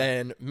 Yeah. And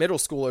then middle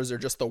schoolers are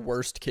just the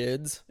worst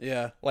kids.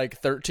 Yeah. Like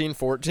 13,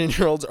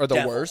 14-year-olds are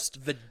the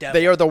worst. The devil.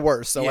 They are the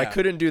worst. So I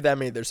couldn't do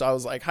them either. So I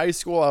was like, high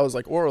school, I was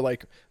like, or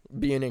like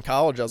being in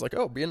college, I was like,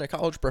 oh, being a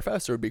college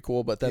professor would be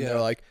cool. But then they're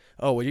like,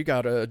 oh, well, you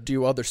got to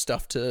do other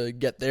stuff to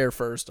get there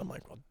first. I'm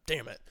like, well,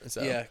 damn it.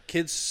 So. Yeah,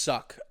 kids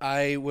suck.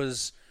 When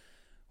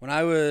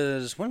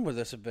would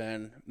this have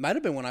been? Might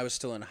have been when I was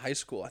still in high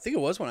school. I think it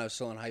was when I was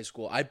still in high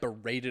school. I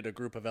berated a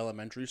group of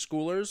elementary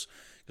schoolers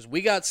because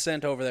we got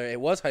sent over there.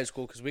 It was high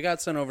school because we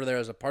got sent over there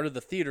as a part of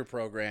the theater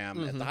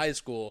program at the high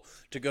school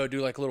to go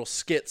do like little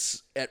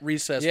skits at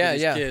recess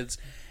with these kids.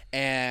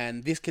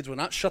 And these kids would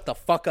not shut the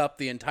fuck up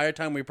the entire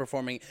time we were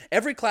performing.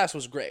 Every class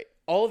was great.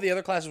 All of the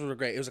other classes were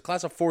great. It was a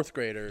class of 4th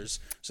graders,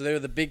 so they were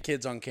the big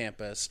kids on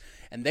campus.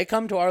 And they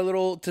come to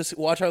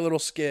watch our little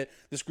skit.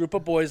 This group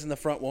of boys in the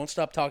front won't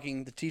stop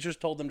talking. The teachers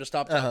told them to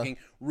stop talking.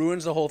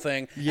 Ruins the whole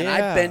thing. Yeah. And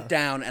I bent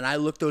down and I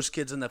looked those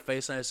kids in the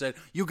face and I said,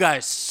 "You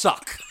guys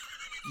suck.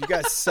 You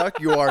guys suck.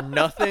 You are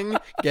nothing.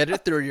 Get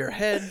it through your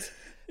heads."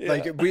 Yeah.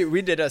 Like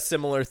we did a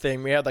similar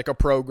thing. We had like a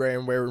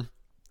program where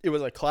it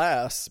was a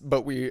class,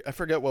 but I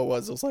forget what it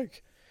was. It was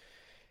like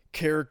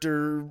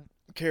character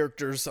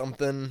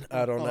something.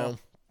 I don't know.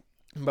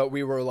 But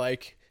we were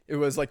like, it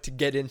was like to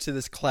get into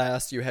this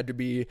class, you had to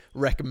be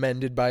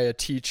recommended by a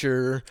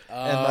teacher,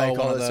 and like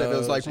all this stuff. It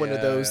was like one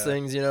of those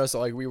things, you know. So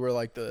like we were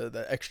like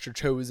the extra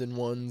chosen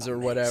ones or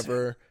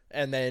whatever,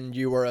 and then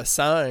you were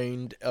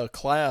assigned a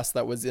class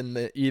that was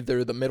in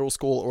either the middle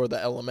school or the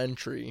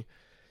elementary,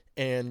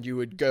 and you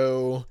would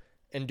go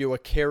and do a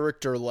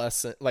character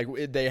lesson. Like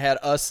they had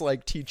us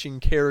like teaching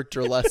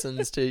character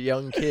lessons to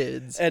young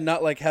kids. And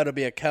not like how to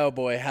be a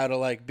cowboy, how to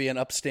like be an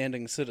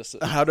upstanding citizen.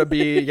 How to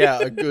be,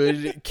 a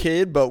good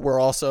kid, but we're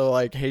also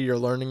like, hey, you're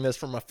learning this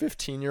from a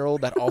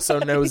 15-year-old that also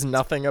knows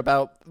nothing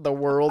about the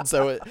world.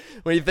 So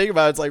when you think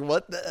about it, it's like,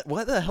 what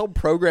the hell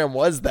program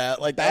was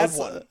that? Like bad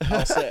one,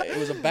 I'll say. It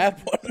was a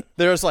bad one.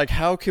 There's like,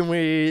 how can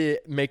we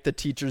make the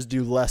teachers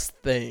do less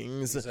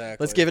things?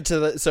 Exactly. Let's give it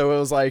to so it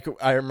was like,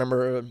 I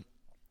remember,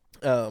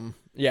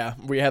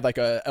 we had like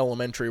a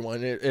elementary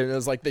one. It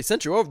was like they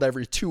sent you over there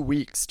every 2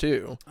 weeks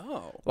too.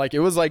 Oh, like it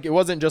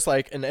wasn't just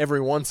like an every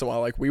once in a while.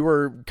 Like we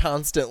were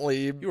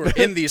constantly. You were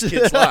in these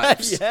kids'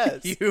 lives.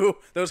 Yes,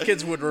 those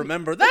kids would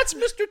remember. That's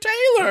Mr.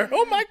 Taylor.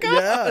 Oh my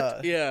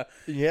god.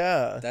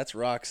 Yeah. That's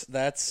rocks.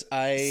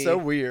 So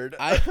weird.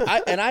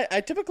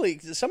 I typically,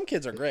 some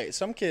kids are great.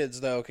 Some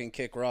kids though can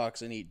kick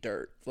rocks and eat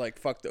dirt. Like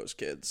fuck those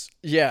kids.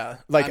 Yeah,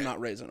 like I'm not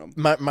raising them.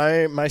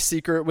 My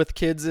secret with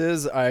kids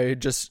is I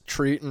just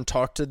treat and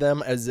talk to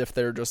them as if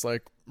they're just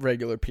like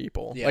regular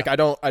people. Yeah. Like I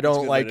don't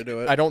like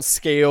I don't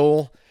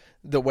scale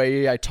the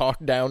way I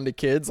talk down to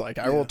kids. Like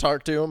I will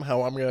talk to them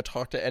how I'm going to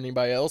talk to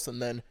anybody else,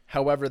 and then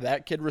however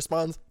that kid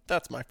responds,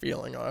 that's my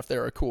feeling on if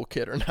they're a cool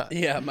kid or not.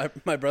 Yeah,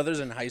 my brother's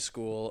in high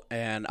school,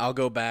 and I'll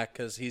go back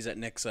because he's at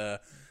Nixa,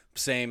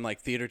 same like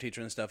theater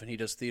teacher and stuff, and he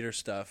does theater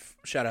stuff.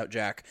 Shout out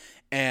Jack.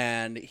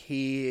 And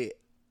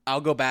I'll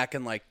go back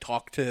and like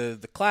talk to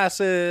the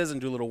classes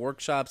and do little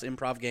workshops,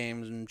 improv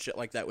games and shit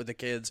like that with the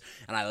kids.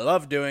 And I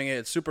love doing it.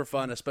 It's super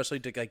fun, especially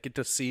to like get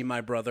to see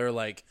my brother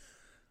like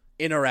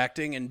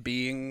interacting and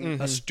being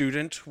a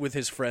student with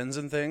his friends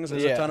and things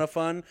is a ton of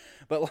fun.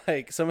 But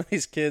like some of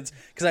these kids,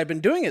 because I've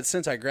been doing it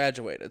since I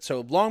graduated.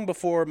 So long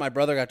before my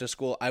brother got to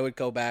school, I would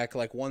go back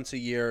like once a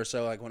year or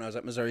so, like when I was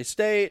at Missouri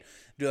State,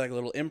 do like a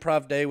little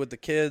improv day with the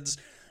kids.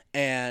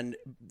 So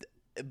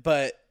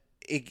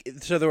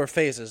there were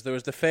phases. There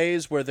was the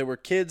phase where there were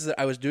kids that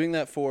I was doing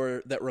that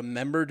for that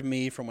remembered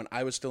me from when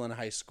I was still in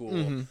high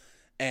school.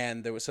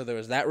 And there was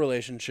that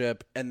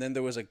relationship. And then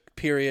there was a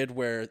period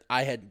where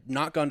I had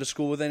not gone to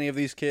school with any of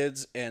these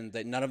kids, and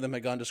that none of them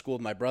had gone to school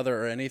with my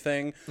brother or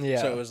anything.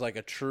 Yeah. So it was like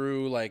a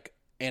true like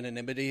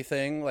anonymity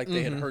thing. Like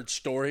they had heard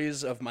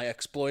stories of my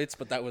exploits,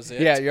 but that was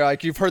it. Yeah, you're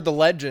like, you've heard the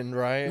legend,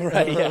 right?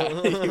 Right,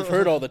 yeah. You've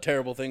heard all the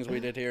terrible things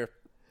we did here.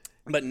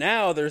 But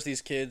now there's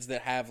these kids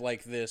that have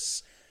like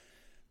this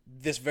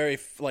very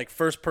like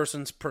first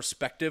person's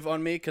perspective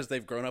on me because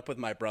they've grown up with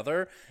my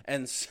brother,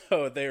 and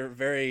so they're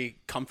very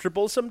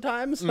comfortable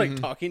sometimes like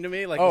talking to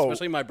me, like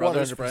especially my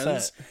brother's 100%.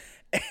 Friends.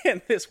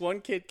 And this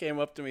one kid came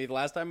up to me the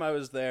last time I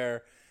was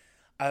there.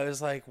 I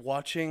was like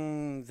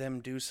watching them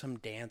do some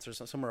dance or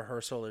some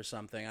rehearsal or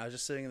something. I was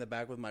just sitting in the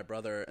back with my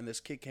brother, and this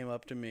kid came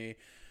up to me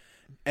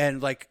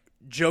and like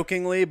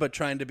jokingly but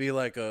trying to be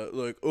like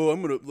oh,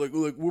 I'm gonna like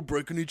we're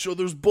breaking each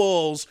other's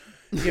balls.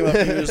 He came up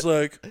and he was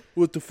like,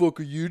 what the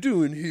fuck are you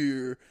doing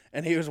here?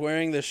 And he was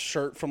wearing this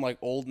shirt from like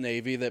Old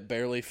Navy that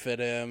barely fit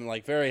him,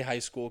 like very high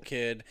school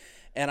kid.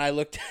 And I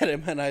looked at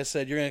him and I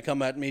said, you're going to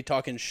come at me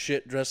talking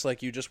shit dressed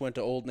like you just went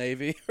to Old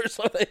Navy or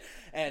something?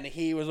 And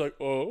he was like,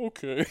 oh,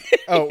 okay.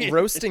 Oh,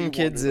 roasting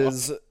kids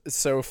is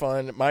so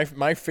fun.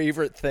 My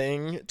favorite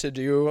thing to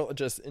do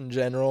just in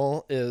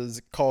general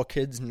is call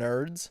kids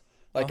nerds.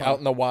 Like out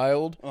in the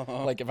wild,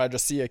 like if I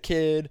just see a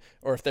kid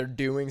or if they're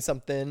doing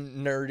something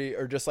nerdy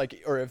or just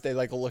like, or if they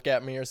like look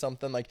at me or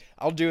something, like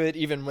I'll do it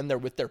even when they're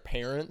with their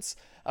parents.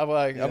 I'm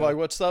like,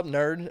 what's up,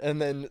 nerd? And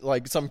then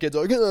like some kids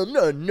are like, oh, I'm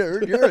not a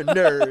nerd, you're a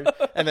nerd.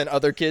 And then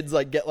other kids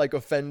like get like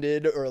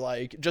offended or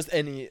like just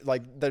any,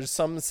 like there's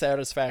some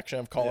satisfaction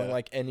of calling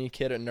like any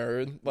kid a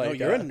nerd. Like, no,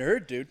 you're a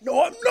nerd, dude.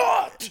 No, I'm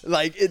not.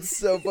 Like it's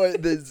so funny.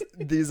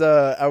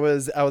 I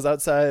was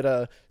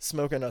outside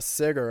smoking a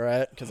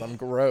cigarette because I'm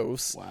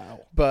gross. Wow.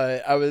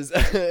 But I was,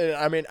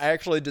 I mean, I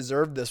actually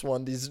deserved this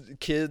one. These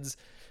kids,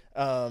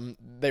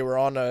 they were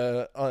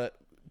on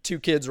two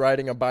kids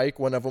riding a bike.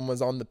 One of them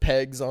was on the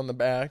pegs on the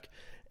back,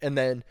 and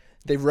then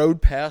they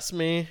rode past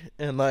me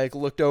and like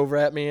looked over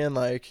at me and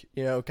like,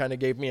 you know, kind of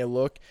gave me a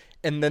look,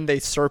 and then they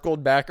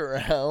circled back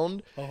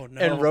around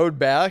and rode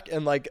back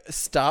and like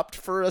stopped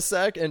for a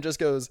sec and just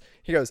goes,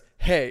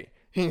 hey,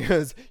 he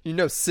goes, you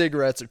know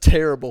cigarettes are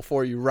terrible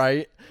for you,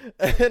 right?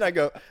 And I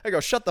go,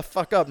 shut the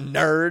fuck up,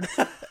 nerd.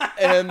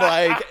 And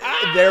like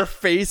their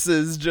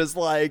faces just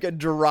like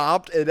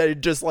dropped and they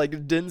just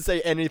like didn't say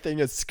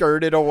anything and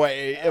skirted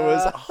away. It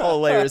was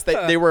hilarious.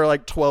 They were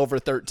like 12 or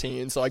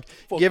 13. So like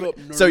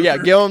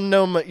giving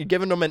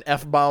them an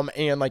F-bomb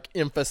and like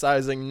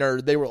emphasizing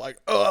nerd. They were like,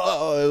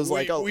 oh, it was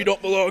we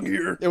don't belong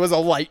here. It was a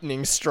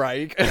lightning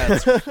strike.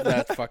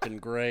 That's fucking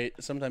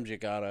great. Sometimes you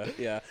gotta,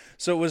 yeah.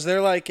 So was there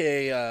like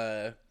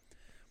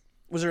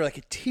was there like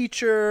a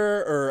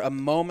teacher or a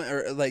moment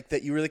or like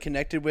that you really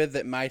connected with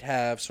that might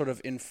have sort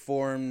of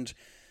informed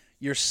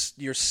your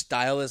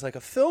style as like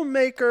a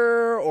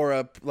filmmaker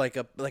or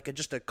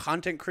just a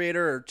content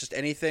creator or just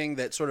anything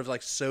that sort of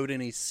like sowed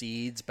any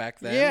seeds back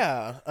then?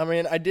 Yeah, I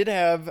mean, I did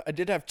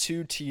have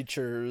two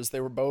teachers.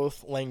 They were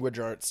both language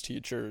arts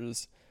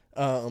teachers.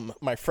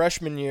 My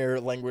freshman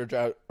year language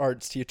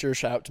arts teacher,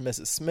 shout out to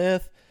Mrs.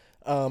 Smith.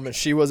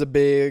 She was a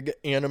big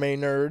anime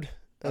nerd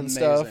and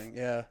stuff.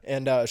 Yeah.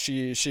 And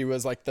she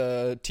was like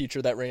the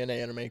teacher that ran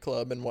anime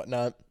club and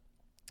whatnot.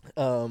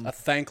 A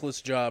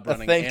thankless job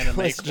running an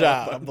anime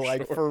club,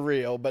 like sure. for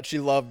real. But she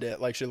loved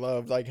it. Like she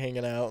loved like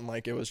hanging out, and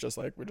like it was just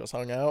like we just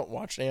hung out,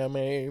 watched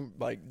anime,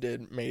 like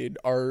made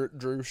art,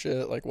 drew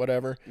shit, like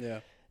whatever. Yeah.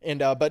 And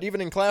but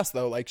even in class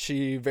though, like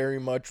she very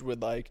much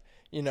would like,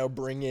 you know,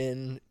 bring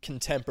in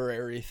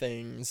contemporary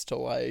things to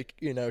like,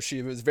 you know,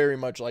 she was very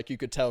much like you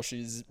could tell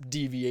she's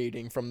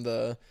deviating from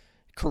the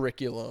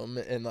curriculum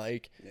and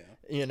like,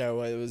 you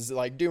know, it was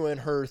like doing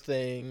her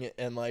thing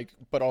and like,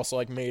 but also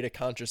like made a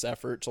conscious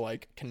effort to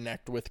like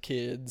connect with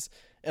kids.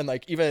 And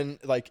like, even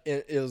like,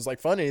 it was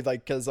like funny,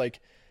 like, cause like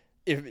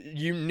if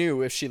you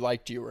knew if she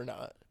liked you or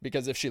not,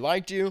 because if she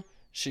liked you,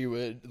 she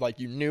would like,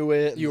 you knew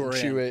it, you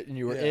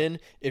were in.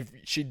 If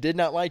she did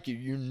not like you,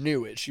 you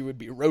knew it. She would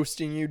be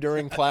roasting you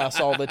during class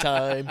all the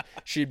time.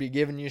 She'd be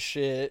giving you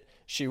shit.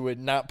 She would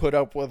not put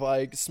up with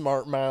like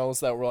smart mouths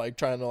that were like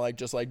trying to like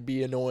just like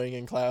be annoying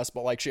in class.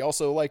 But like she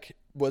also like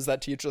was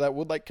that teacher that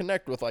would like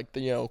connect with like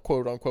the, you know,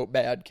 quote unquote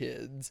bad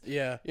kids.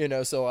 Yeah. You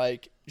know, so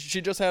like she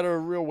just had a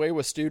real way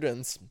with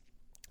students.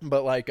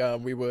 But like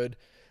we would,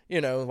 you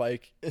know,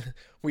 like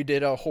we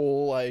did a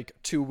whole like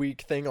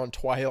 2-week thing on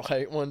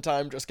Twilight one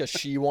time just because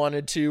she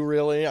wanted to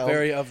really.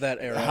 Very of that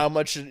era. How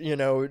much, you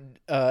know,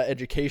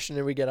 education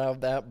did we get out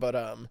of that? But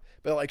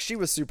like she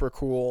was super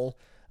cool.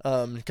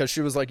 Because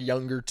she was like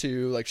younger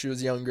too, like she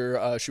was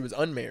younger. She was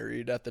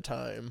unmarried at the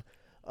time.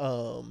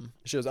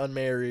 She was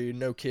unmarried,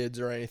 no kids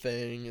or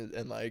anything,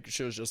 and like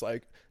she was just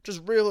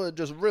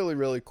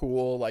really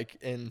cool. Like,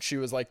 and she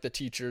was like the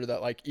teacher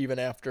that like even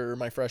after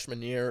my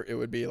freshman year, it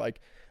would be like,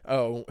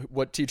 oh,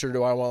 what teacher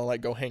do I want to like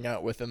go hang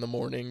out with in the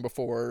morning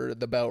before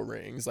the bell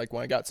rings? Like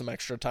when I got some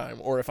extra time,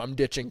 or if I'm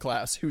ditching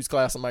class, whose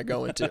class am I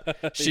going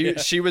to?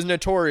 She was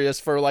notorious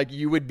for like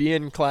you would be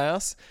in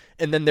class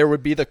and then there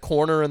would be the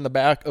corner in the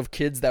back of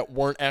kids that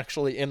weren't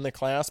actually in the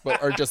class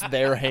but are just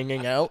there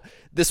hanging out.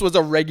 This was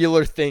a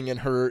regular thing in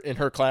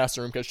her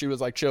classroom because she was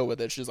like chill with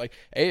it. She's like,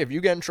 hey, if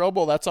you get in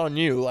trouble, that's on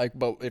you. Like,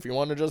 but if you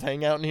want to just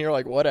hang out in here,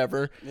 like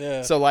whatever.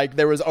 Yeah. So like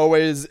there was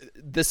always,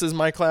 this is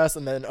my class,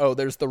 and then oh,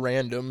 there's the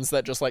randoms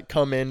that just like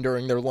come in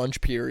during their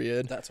lunch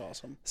period. That's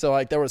awesome. So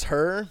like there was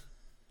her,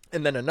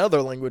 and then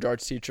another language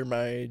arts teacher,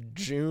 my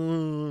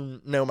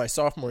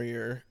sophomore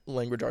year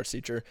language arts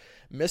teacher,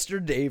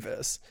 Mr.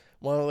 Davis,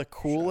 one of the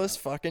coolest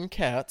fucking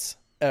cats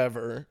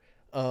ever.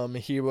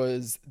 He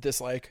was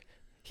this like,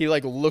 he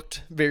like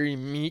looked very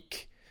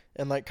meek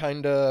and like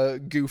kind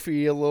of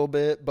goofy a little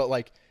bit, but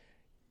like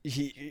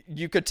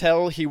you could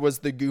tell he was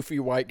the goofy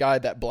white guy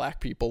that black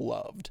people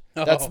loved.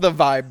 Oh. That's the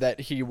vibe that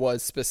he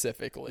was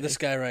specifically. This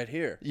guy right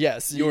here.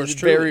 Yes. Yours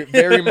truly.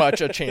 Very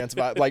much a Chance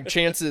vibe. Like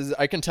Chance's,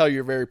 I can tell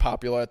you're very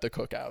popular at the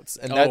cookouts.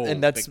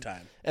 And that's big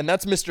time. And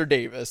that's Mr.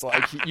 Davis.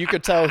 Like you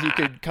could tell he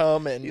could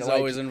come and he's like,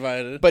 always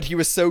invited. But he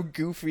was so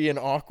goofy and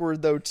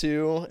awkward though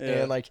too.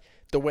 Yeah. And like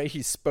the way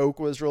he spoke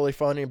was really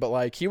funny, but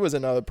like he was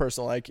another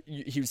person, like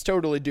he was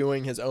totally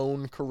doing his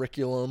own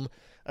curriculum.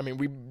 I mean,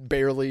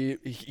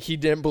 he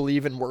didn't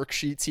believe in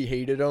worksheets. He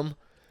hated them.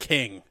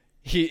 King.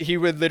 He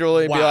would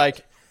literally be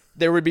like,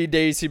 there would be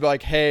days he'd be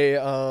like, hey,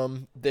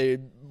 they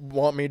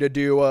want me to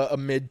do a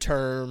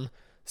midterm,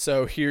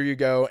 so here you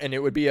go. And it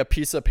would be a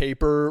piece of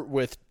paper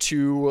with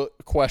 2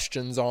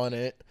 questions on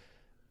it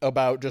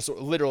about just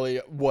literally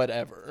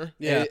whatever.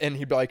 Yeah. And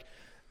he'd be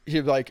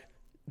like,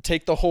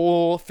 take the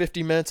whole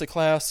 50 minutes of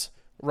class,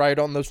 write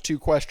on those 2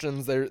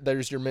 questions.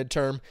 There's your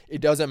midterm. It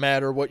doesn't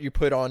matter what you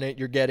put on it.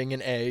 You're getting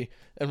an A.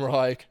 And we're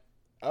like,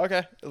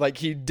 okay. Like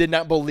he did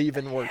not believe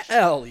in work.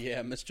 Hell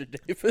yeah, Mr.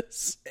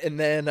 Davis. And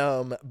then,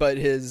 but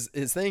his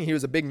thing, he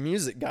was a big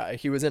music guy.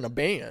 He was in a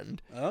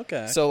band.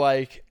 Okay. So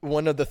like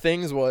one of the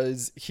things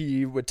was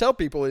he would tell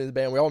people he was in a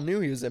band. We all knew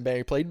he was in a band.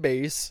 He played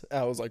bass.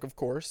 I was like, of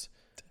course.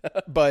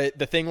 But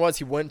the thing was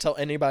he wouldn't tell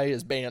anybody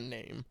his band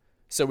name.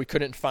 So we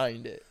couldn't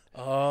find it.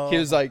 Oh, he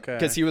was like,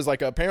 because he was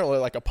like apparently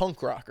like a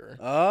punk rocker.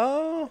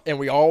 Oh, and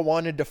we all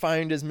wanted to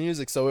find his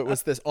music, so it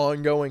was this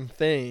ongoing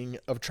thing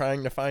of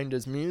trying to find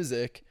his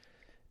music.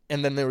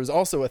 And then there was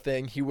also a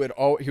thing he would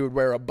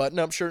wear a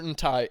button-up shirt and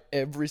tie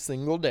every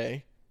single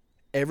day,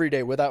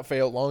 without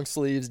fail, long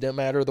sleeves. Didn't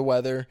matter the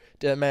weather,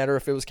 didn't matter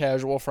if it was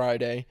casual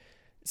Friday.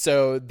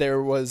 So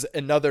there was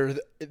another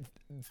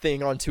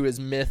thing onto his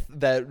myth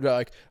that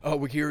like, oh,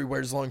 we hear he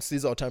wears long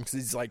sleeves all the time because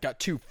he's like got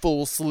 2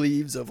 full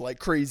sleeves of like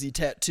crazy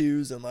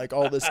tattoos and like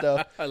all this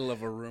stuff. I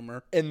love a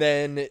rumor. And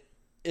then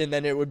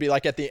it would be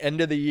like at the end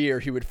of the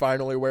year he would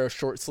finally wear a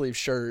short sleeve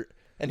shirt,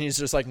 and he's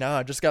just like, nah,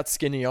 I just got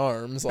skinny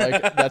arms,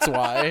 like that's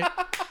why.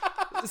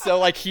 So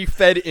like he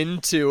fed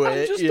into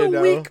it. I'm just you a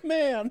know? weak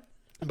man.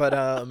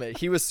 But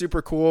he was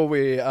super cool.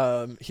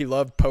 He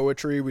loved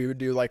poetry. We would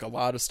do like a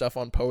lot of stuff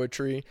on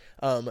poetry.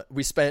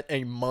 We spent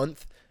a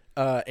month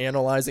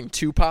analyzing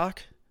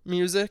Tupac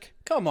music.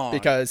 Come on.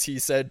 Because he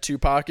said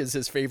Tupac is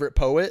his favorite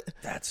poet.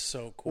 That's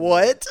so cool.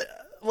 What?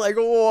 Like,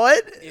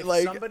 what? If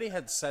like, somebody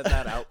had said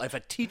that out, if a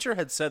teacher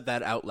had said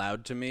that out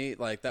loud to me,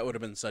 like, that would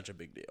have been such a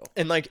big deal.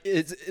 And like,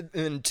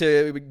 and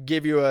to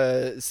give you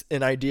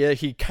an idea,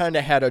 he kind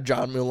of had a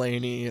John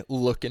Mulaney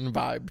looking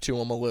vibe to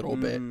him a little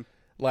bit.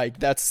 Like,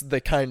 that's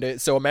the kind of...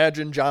 So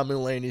imagine John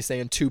Mulaney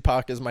saying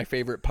Tupac is my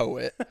favorite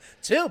poet.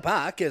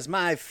 Tupac is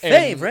my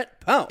favorite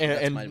poet.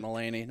 That's and my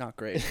Mulaney. Not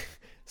great.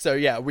 So,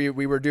 yeah, we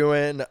were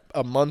doing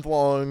a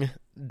month-long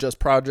just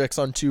projects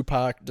on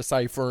Tupac,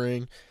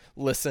 deciphering,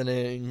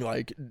 listening.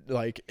 Like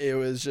it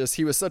was just...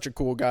 He was such a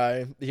cool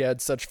guy. He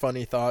had such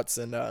funny thoughts.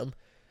 And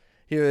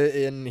he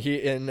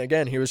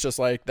was just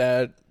like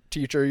that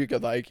teacher. You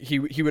could like he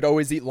would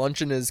always eat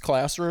lunch in his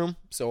classroom,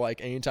 so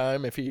like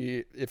anytime if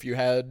you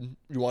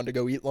wanted to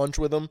go eat lunch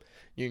with him,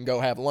 you can go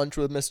have lunch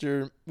with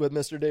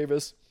Mr.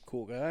 Davis.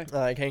 Cool guy.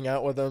 Like hang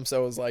out with him.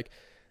 So it was like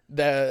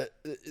that.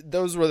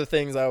 Those were the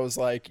things I was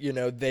like,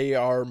 they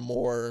are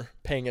more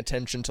paying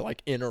attention to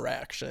like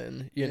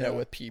interaction,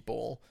 with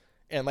people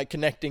and like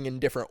connecting in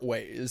different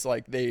ways.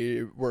 Like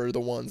they were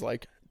the ones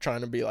like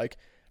trying to be like,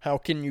 how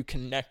can you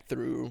connect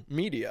through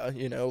media?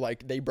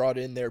 Like they brought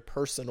in their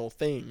personal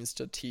things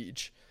to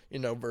teach,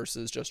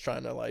 versus just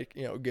trying to like,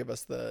 give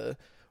us the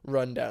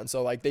rundown.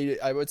 So like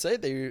I would say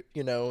they,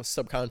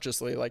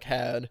 subconsciously like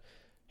had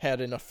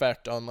an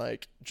effect on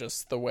like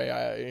just the way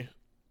I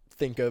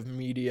think of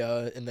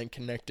media and then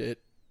connect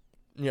it,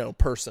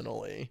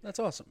 personally. That's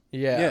awesome.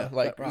 Yeah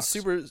like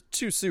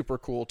two super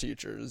cool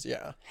teachers.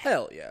 Yeah.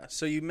 Hell yeah.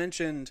 So you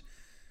mentioned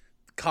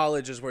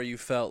college is where you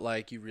felt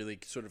like you really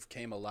sort of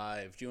came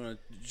alive. Do you want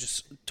to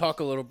just talk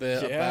a little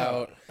bit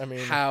about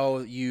how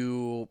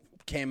you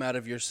came out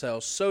of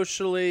yourself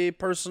socially,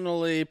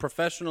 personally,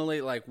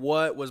 professionally? Like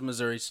what was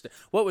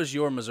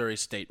your Missouri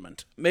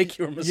statement? Make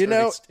your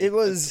Missouri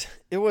statement.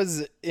 It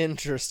was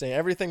interesting.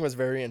 Everything was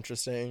very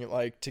interesting.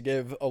 Like to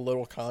give a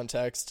little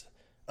context,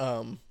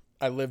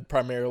 I lived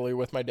primarily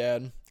with my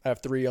dad. I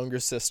have 3 younger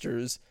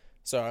sisters,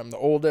 so I'm the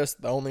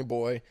oldest, the only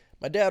boy.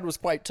 My dad was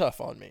quite tough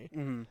on me,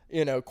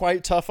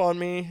 quite tough on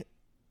me,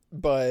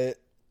 but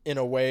in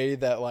a way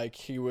that like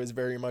he was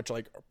very much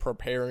like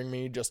preparing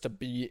me just to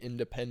be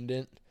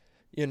independent,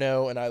 and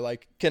I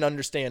like can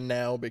understand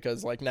now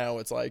because like now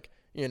it's like,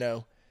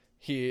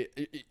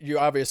 you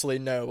obviously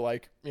know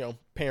like,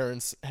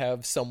 parents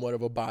have somewhat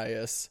of a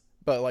bias,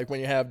 but like when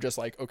you have just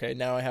like, okay,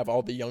 now I have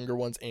all the younger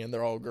ones and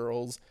they're all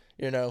girls,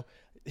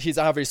 he's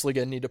obviously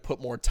going to need to put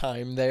more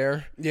time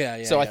there.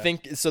 Yeah. So I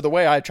think, so the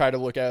way I try to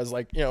look at it is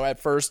like, at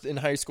first in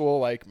high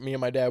school, like me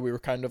and my dad, we were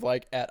kind of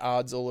like at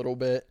odds a little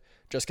bit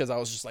just because I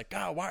was just like,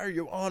 God, why are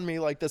you on me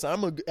like this? I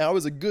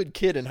was a good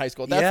kid in high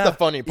school. That's the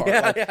funny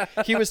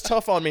part. He was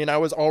tough on me and I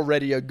was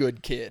already a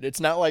good kid. It's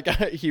not like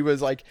he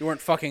was like... You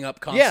weren't fucking up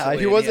constantly. Yeah,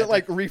 he wasn't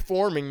like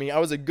reforming me. I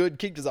was a good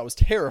kid because I was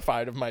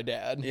terrified of my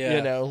dad,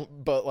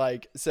 But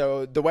like,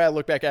 so the way I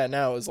look back at it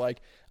now is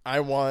like,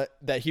 I want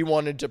that he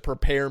wanted to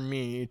prepare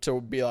me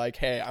to be like,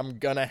 hey, I'm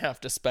going to have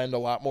to spend a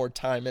lot more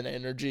time and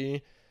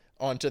energy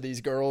onto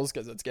these girls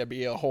because it's going to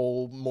be a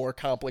whole more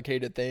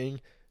complicated thing.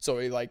 So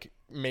he like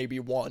maybe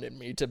wanted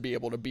me to be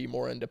able to be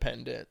more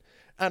independent.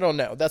 I don't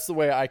know. That's the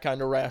way I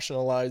kind of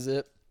rationalize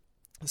it.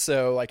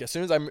 So like as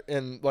soon as I'm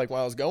in, like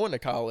when I was going to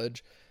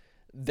college,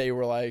 they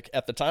were like,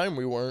 at the time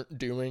we weren't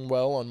doing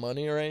well on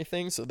money or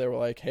anything. So they were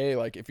like, hey,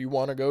 like if you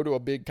want to go to a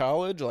big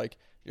college, like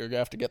you're going to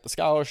have to get the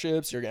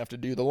scholarships. You're going to have to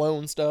do the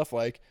loan stuff.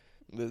 Like,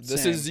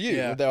 this is you.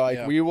 Yeah, they're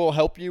like, we will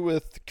help you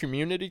with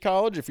community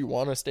college. If you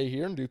want to stay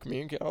here and do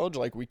community college,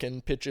 like, we can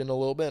pitch in a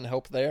little bit and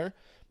help there.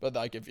 But,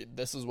 like, if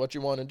this is what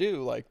you want to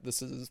do, like,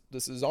 this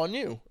is on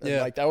you. And,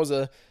 like, that was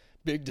a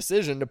big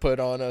decision to put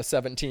on a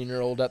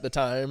 17-year-old at the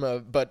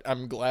time. But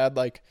I'm glad,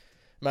 like,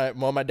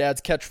 one of my dad's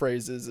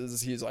catchphrases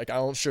is he's like, I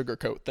don't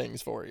sugarcoat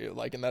things for you.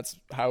 Like, and that's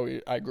how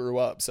I grew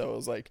up. So it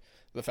was like,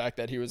 the fact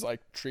that he was like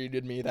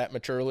treated me that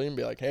maturely and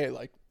be like, hey,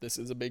 like this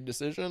is a big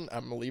decision.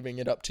 I'm leaving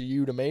it up to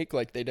you to make.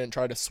 Like they didn't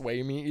try to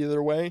sway me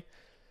either way.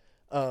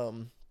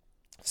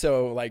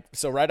 So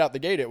right out the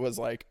gate, it was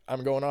like,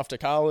 I'm going off to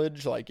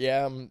college. Like,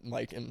 yeah, I'm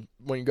like, and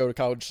when you go to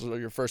college, so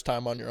your first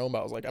time on your own, but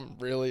I was like, I'm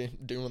really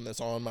doing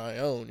this on my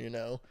own,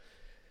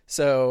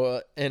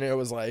 So, and it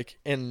was like,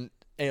 and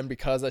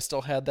because I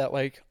still had that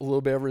like a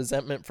little bit of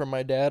resentment from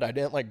my dad, I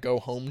didn't like go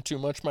home too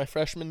much my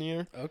freshman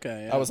year.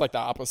 Okay. Yeah. I was like the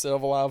opposite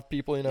of a lot of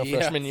people,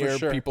 freshman year,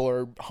 people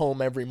are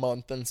home every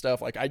month and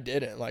stuff. Like I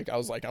didn't. Like I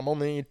was like, I'm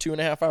only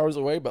 2.5 hours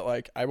away, but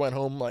like I went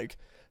home like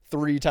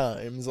 3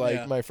 times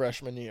my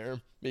freshman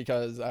year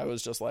because I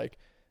was just like,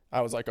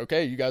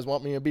 okay, you guys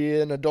want me to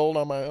be an adult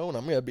on my own?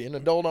 I'm going to be an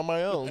adult on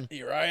my own.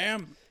 Here I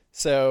am.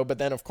 So, but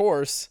then of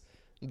course,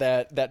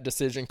 that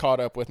decision caught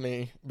up with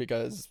me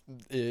because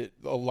I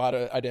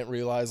didn't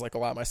realize like a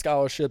lot of my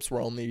scholarships were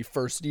only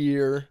first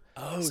year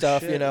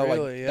stuff, shit,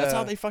 really? That's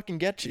how they fucking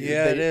get you.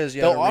 Yeah, it is.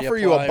 They'll offer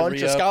you a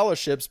bunch of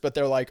scholarships, but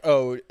they're like,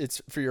 oh,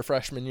 it's for your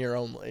freshman year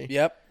only.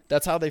 Yep.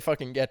 That's how they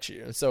fucking get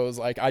you. So it was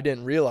like, I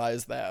didn't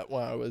realize that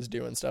when I was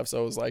doing stuff.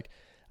 So it was like,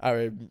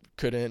 I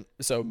couldn't.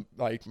 So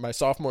like my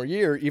sophomore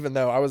year, even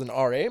though I was an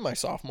RA my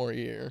sophomore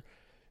year.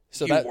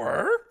 So you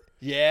were?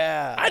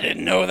 Yeah. I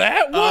didn't know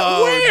that.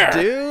 Where?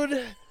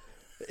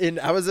 Dude.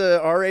 I was a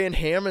RA in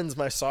Hammonds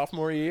my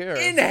sophomore year.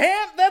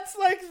 That's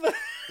like the...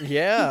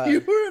 Yeah.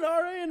 You were an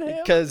RA in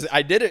Hammonds? Because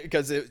I did it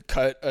because it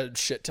cut a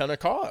shit ton of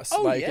costs.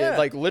 Oh, yeah. It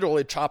like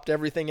literally chopped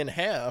everything in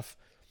half.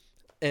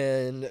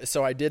 And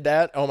so I did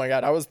that. Oh my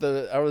God. I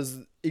was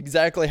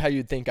exactly how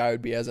you'd think I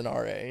would be as an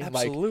RA.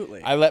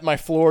 Absolutely. Like, I let my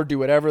floor do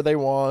whatever they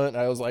want.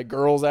 I was like,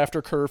 girls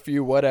after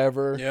curfew,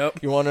 whatever. Yep.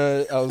 You want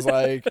to, I was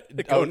like,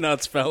 go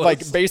nuts, fellas.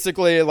 Like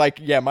basically like,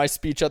 yeah, my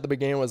speech at the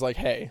beginning was like,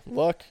 hey,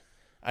 look,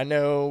 I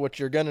know what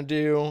you're going to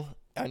do.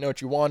 I know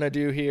what you want to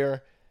do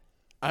here.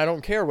 I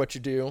don't care what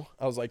you do.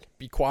 I was like,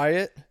 be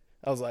quiet.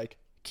 I was like,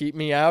 keep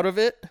me out of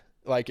it.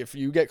 Like, if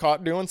you get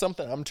caught doing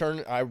something,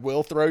 I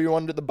will throw you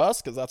under the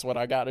bus because that's what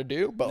I got to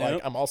do. But,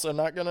 like, I'm also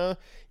not going to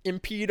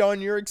impede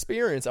on your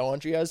experience. I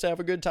want you guys to have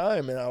a good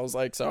time. And I was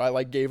like, so I,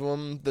 like, gave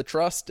them the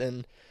trust.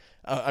 And,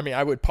 I mean,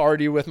 I would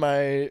party with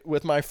my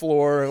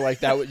floor.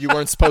 Like, that you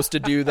weren't supposed to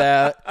do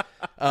that.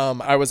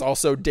 I was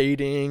also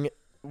dating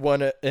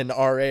an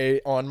RA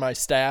on my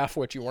staff,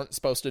 which you weren't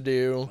supposed to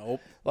do.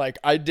 Nope. Like,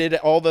 I did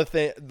all the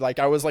thing. Like,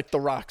 I was like the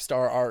rock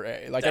star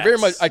RA. Like,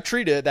 I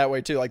treated it that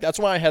way too. Like, that's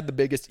why I had the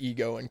biggest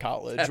ego in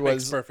college. That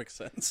makes perfect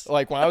sense.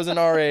 Like, when I was an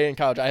RA in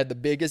college, I had the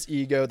biggest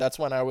ego. That's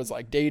when I was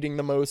like dating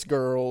the most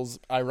girls.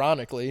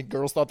 Ironically,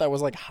 girls thought that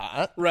was like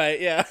hot. Right?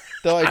 Yeah.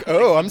 They're like,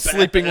 oh, I'm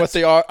sleeping with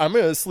I'm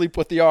gonna sleep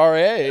with the RA,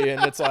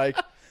 and it's like,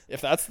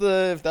 if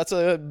that's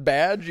a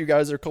badge you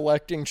guys are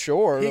collecting,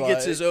 sure. He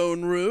gets his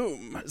own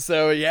room.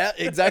 So yeah,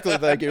 exactly.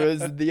 Like, it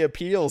was the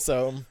appeal.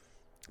 So.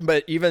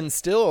 But even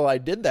still, I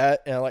did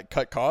that and I like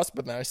cut costs,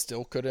 but then I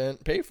still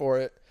couldn't pay for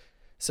it.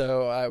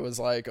 So I was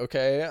like,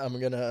 okay,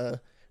 I'm going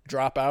to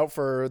drop out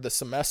for the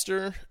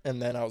semester.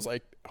 And then I was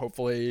like,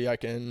 hopefully I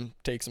can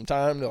take some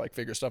time to like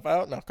figure stuff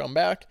out and I'll come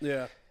back.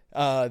 Yeah.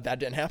 That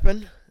didn't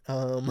happen.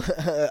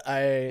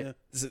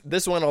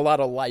 This when a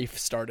lot of life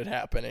started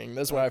happening.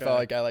 This is when I felt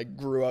like I like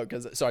grew up.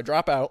 So I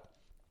drop out,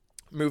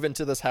 move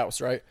into this house,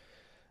 right?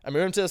 I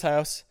move into this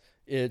house.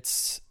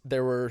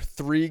 There were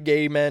 3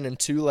 gay men and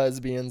 2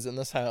 lesbians in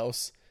this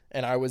house,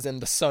 and I was in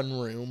the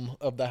sunroom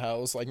of the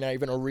house, like not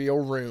even a real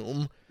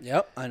room.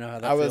 Yep, I know how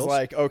that feels. feels. Was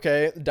like,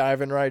 okay,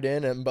 diving right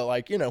in, but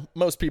like, you know,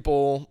 most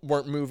people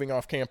weren't moving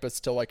off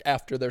campus till like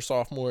after their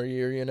sophomore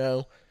year, you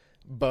know.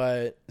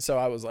 But so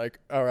I was like,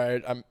 all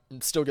right, I'm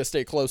still gonna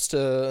stay close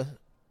to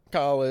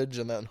college,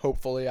 and then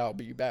hopefully I'll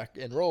be back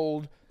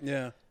enrolled.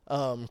 Yeah.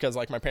 Because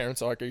like my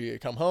parents are like, are you gonna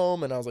come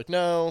home? And I was like,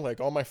 no,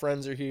 like all my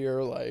friends are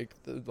here, like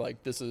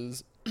this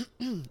is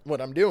what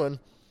I'm doing.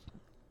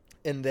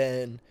 And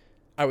then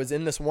I was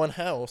in this one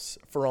house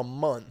for a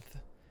month,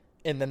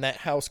 and then that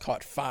house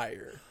caught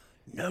fire.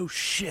 No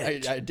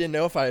shit. I didn't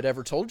know if I had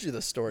ever told you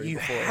this story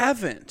before. You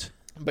haven't.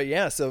 But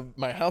yeah, so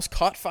my house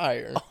caught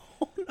fire.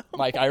 Oh no.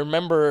 Like I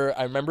remember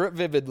it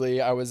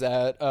vividly. I was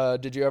at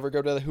did you ever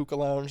go to the hookah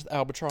lounge, the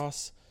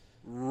Albatross?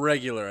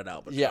 Regular at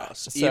Albatross. Yeah,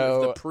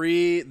 so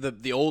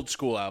the old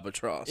school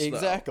Albatross.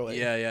 Exactly.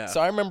 Though. Yeah.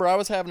 So I remember I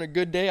was having a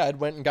good day. I'd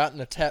went and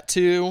gotten a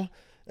tattoo,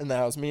 and then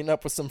I was meeting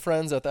up with some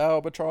friends at the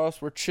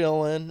Albatross. We're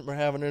chilling. We're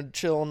having a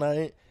chill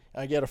night.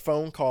 I get a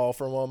phone call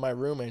from one of my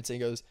roommates.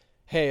 And he goes,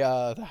 "Hey,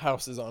 the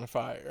house is on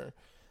fire."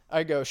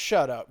 I go,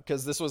 "Shut up,"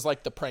 because this was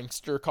like the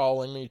prankster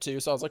calling me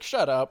too. So I was like,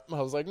 "Shut up."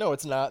 I was like, "No,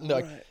 it's not." And,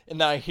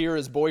 and then I hear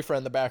his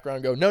boyfriend in the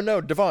background go,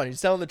 No, Devon, he's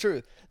telling the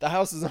truth. The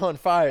house is on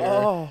fire."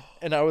 Oh.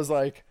 And I was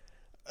like,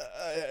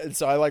 and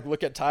so I like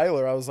look at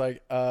Tyler. I was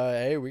like,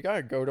 hey, we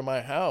gotta go to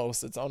my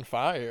house. It's on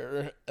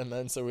fire. And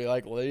then so we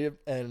like leave,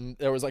 and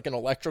there was like an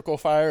electrical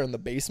fire in the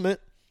basement.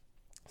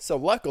 So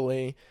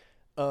luckily,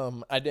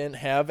 I didn't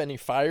have any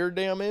fire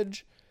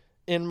damage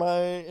in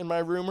my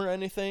room or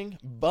anything,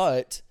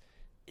 but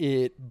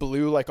it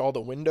blew like all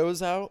the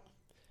windows out.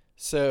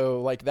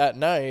 So like that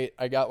night,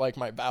 I got like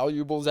my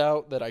valuables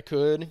out that I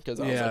could,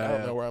 because I was like, I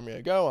don't know where I'm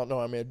gonna go. I don't know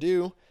what I'm gonna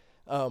do.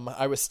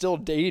 I was still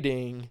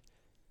dating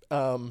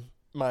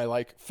my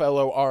like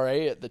fellow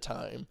RA at the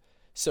time.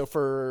 So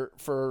for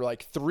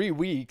like 3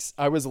 weeks,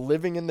 I was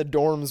living in the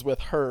dorms with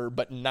her,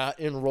 but not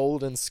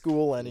enrolled in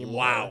school anymore.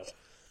 Wow.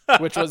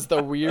 Which was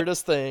the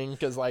weirdest thing,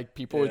 because like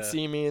people would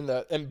see me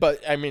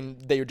but I mean,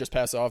 they would just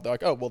pass it off. They're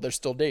like, oh well, they're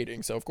still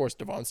dating, so of course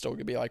Devon's still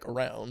gonna be like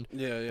around.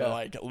 But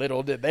like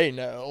little did they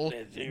know.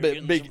 But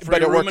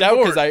it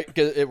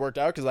worked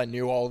out because I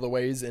knew all the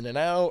ways in and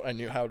out. I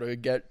knew how to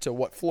get to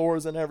what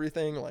floors and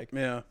everything. Like,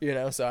 you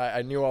know, so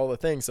I knew all the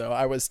things. So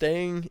I was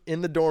staying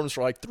in the dorms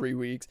for like 3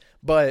 weeks.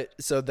 But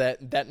so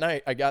that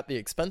night I got the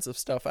expensive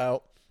stuff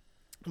out,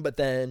 but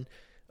then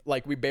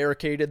like we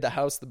barricaded the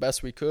house the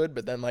best we could.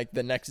 But then like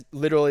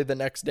literally the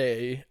next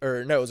day,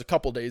 or no, it was a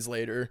couple days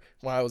later,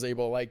 when I was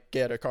able to like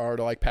get a car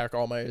to like pack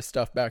all my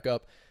stuff back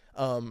up,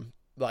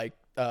 the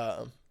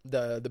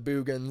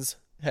Boogans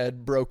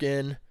had broke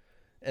in,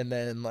 and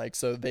then like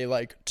so they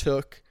like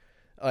took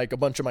like a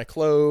bunch of my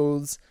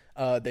clothes.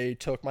 They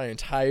took my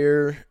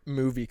entire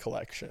movie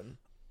collection.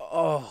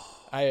 Oh,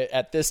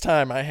 At this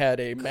time I had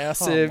a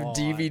massive on.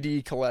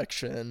 DVD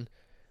collection,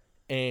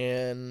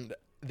 and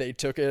they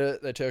took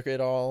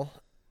it all.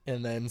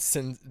 And then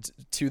since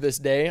to this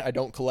day, I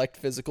don't collect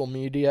physical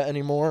media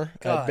anymore.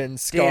 I've been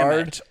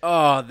scarred.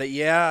 Oh,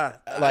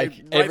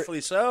 rightfully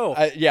so.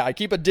 I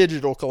keep a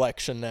digital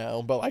collection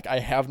now, but like I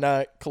have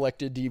not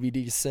collected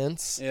DVDs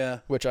since. Yeah.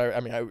 Which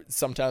I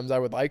sometimes I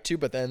would like to,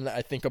 but then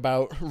I think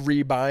about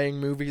rebuying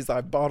movies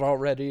I've bought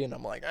already, and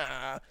I'm like,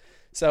 ah.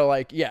 So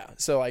like, yeah.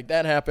 So like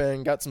that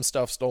happened, got some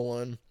stuff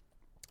stolen,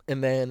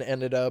 and then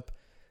ended up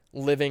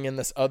living in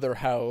this other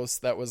house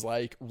that was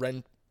like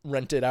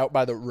rented out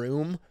by the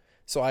room.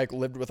 So I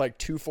lived with like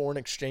 2 foreign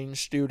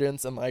exchange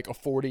students and like a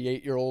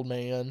 48-year-old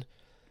man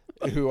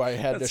who I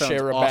had to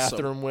share a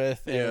bathroom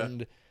with. Yeah.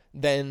 And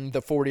then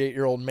the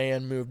 48-year-old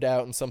man moved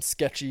out, and some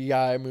sketchy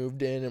guy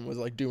moved in and was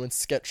like doing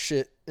sketch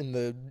shit in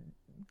the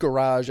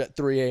garage at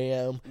 3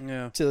 a.m.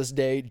 Yeah. To this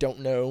day, don't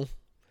know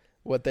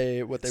what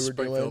they were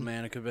Springfield, doing.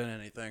 man, it could have been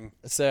anything.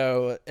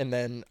 So, and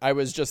then I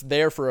was just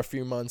there for a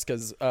few months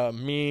because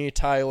me,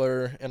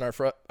 Tyler, and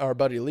our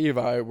buddy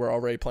Levi were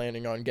already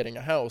planning on getting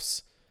a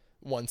house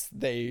once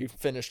they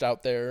finished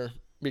out there,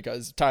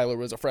 because Tyler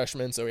was a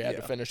freshman, so he had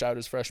to finish out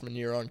his freshman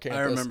year on campus.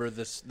 I remember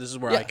this. This is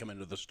where I come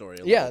into the story a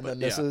little yeah, bit.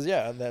 And then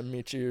and then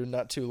meet you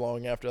not too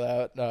long after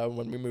that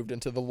when we moved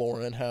into the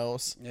Lauren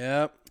house.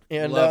 Yep.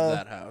 And love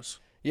that house.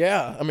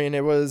 Yeah, I mean,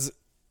 it was,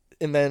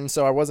 and then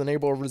so I wasn't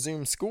able to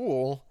resume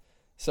school.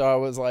 So I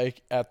was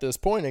like at this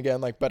point again,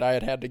 like, but I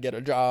had to get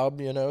a job,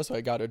 so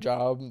I got a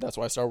job. That's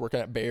why I started working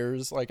at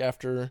Bears, like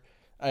after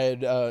I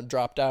had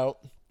dropped out.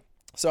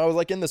 So I was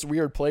like in this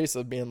weird place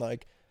of being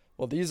like,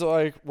 well, these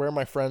are like where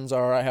my friends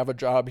are. I have a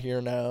job here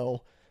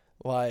now.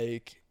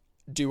 Like,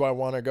 do I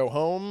want to go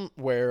home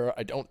where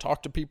I don't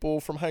talk to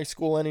people from high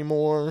school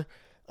anymore?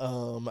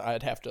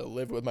 I'd have to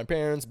live with my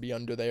parents, be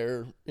under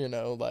their,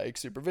 like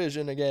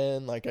supervision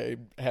again. Like I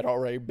had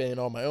already been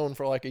on my own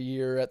for like a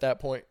year at that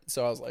point.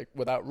 So I was like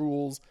without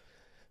rules.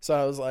 So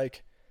I was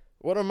like,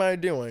 what am I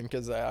doing?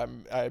 Because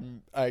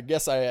I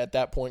guess I at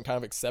that point kind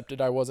of accepted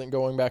I wasn't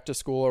going back to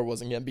school or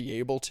wasn't going to be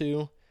able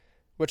to.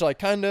 Which, like,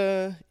 kind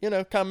of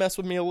messed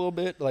with me a little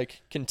bit,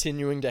 like,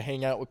 continuing to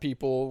hang out with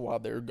people while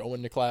they're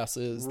going to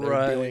classes,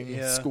 they're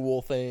doing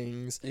school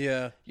things.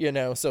 Yeah.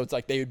 So it's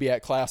like they would be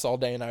at class all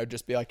day and I would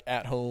just be, like,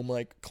 at home,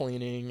 like,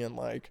 cleaning and,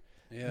 like,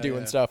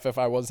 doing stuff if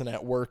I wasn't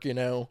at work,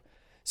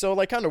 So,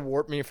 like, kind of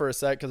warped me for a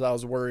sec because I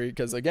was worried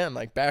because, again,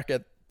 like, back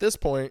at this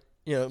point,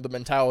 the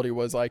mentality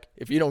was, like,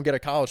 if you don't get a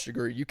college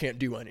degree, you can't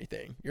do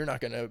anything. You're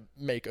not going to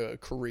make a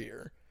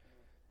career.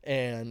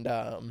 And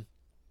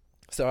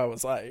so I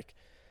was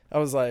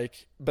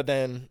like, but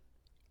then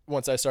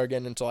once I started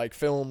getting into like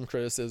film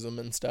criticism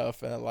and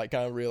stuff, and I like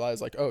kind of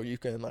realized like, oh, you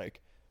can like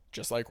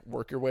just like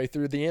work your way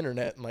through the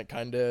internet and like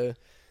kind of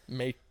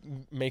make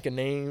a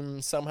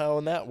name somehow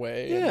in that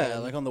way. Yeah,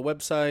 then, like on the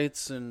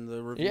websites and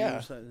the reviews.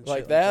 Yeah, and like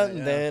shit that. Like that.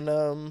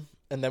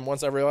 And then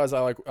once I realized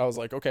I was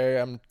like,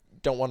 okay,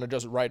 don't want to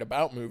just write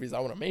about movies.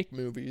 I want to make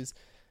movies.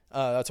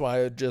 That's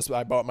why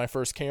I bought my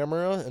first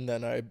camera, and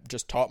then I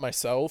just taught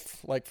myself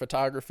like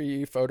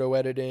photography, photo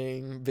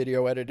editing,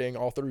 video editing,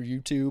 all through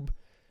YouTube.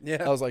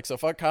 Yeah. I was like, so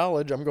fuck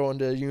college. I'm going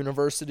to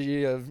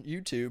University of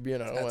YouTube,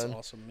 That's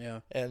awesome.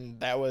 Yeah. And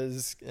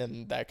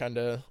that kind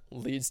of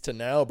leads to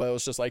now, but it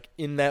was just like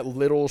in that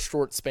little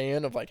short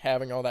span of like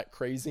having all that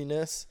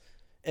craziness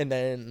and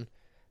then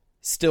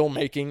still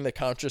making the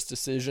conscious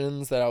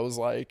decisions that I was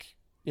like,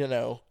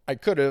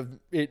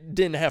 it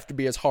didn't have to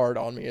be as hard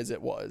on me as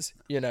it was,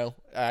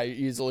 I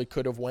easily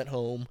could have went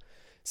home,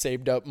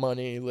 saved up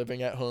money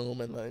living at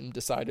home, and then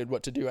decided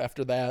what to do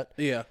after that.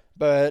 Yeah.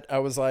 But I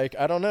was like,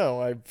 I don't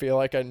know. I feel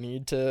like I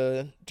need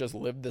to just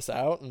live this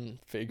out and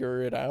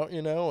figure it out,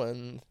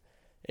 and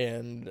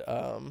then,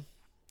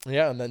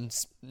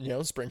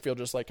 Springfield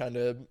just like kind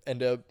of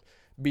ended up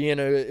being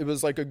it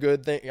was like a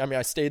good thing. I mean,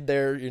 I stayed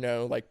there,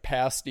 like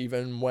past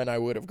even when I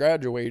would have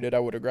graduated. I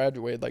would have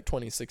graduated like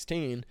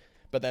 2016.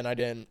 But then I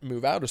didn't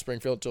move out of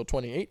Springfield until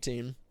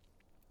 2018.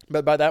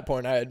 But by that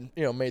point, I had,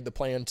 made the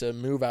plan to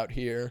move out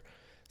here.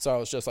 So I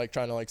was just like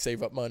trying to like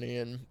save up money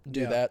and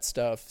do that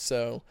stuff.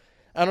 So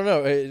I don't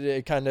know.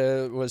 It kind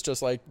of was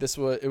just like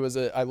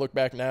I look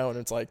back now and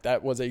it's like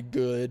that was a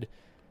good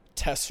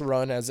test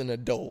run as an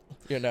adult,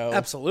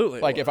 Absolutely.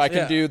 Like if I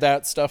can do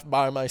that stuff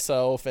by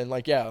myself and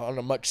like, on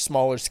a much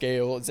smaller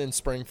scale, it's in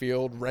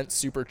Springfield, rent's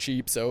super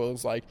cheap. So it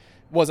was like,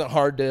 wasn't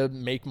hard to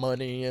make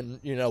money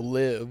and,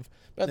 live.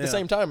 But at the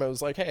same time, it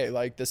was like, hey,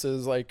 like this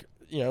is like,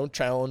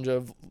 challenge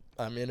of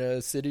I'm in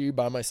a city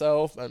by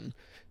myself and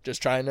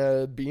just trying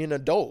to be an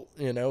adult,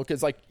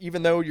 because like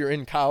even though you're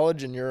in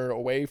college and you're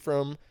away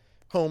from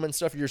home and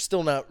stuff, you're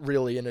still not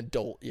really an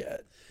adult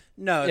yet.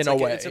 No, it's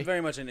it's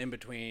very much an in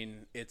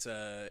between. It's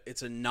a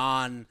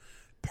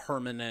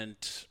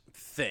non-permanent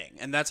thing,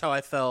 and that's how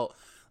I felt.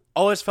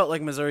 Always felt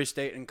like Missouri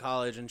State in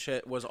college and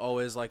shit was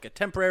always like a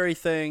temporary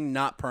thing,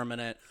 not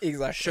permanent.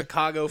 Exactly.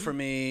 Chicago for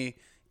me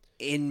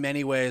in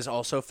many ways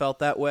also felt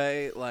that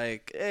way.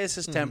 Like, this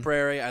is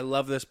temporary. I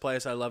love this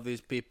place. I love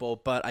these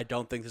people, but I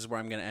don't think this is where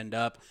I'm going to end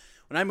up.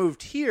 When I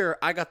moved here,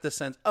 I got the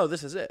sense, oh,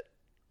 this is it.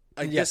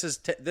 Like, this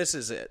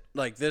is it.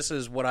 Like, this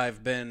is what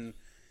I've been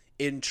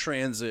in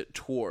transit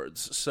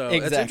towards. So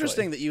It's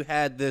interesting that you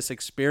had this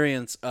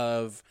experience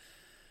of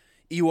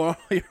you're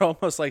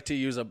almost like, to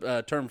use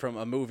a term from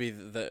a movie,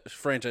 the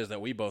franchise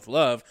that we both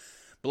love,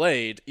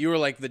 Blade. You were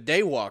like the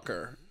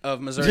daywalker of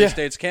Missouri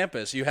State's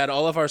campus. You had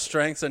all of our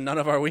strengths and none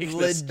of our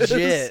weaknesses.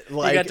 Legit. You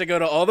got to go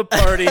to all the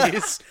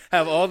parties,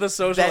 have all the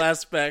social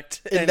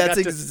aspect. And that's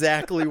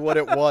exactly what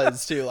it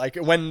was, too. Like,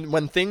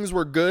 when things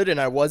were good and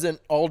I wasn't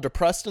all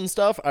depressed and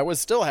stuff, I was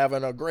still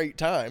having a great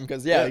time.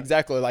 Because,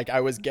 exactly. Like,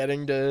 I was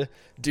getting to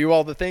do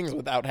all the things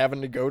without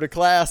having to go to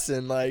class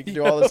and, like,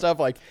 do all the stuff.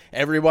 Like,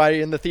 everybody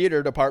in the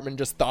theater department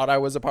just thought I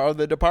was a part of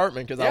the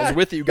department because I was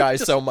with you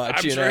guys so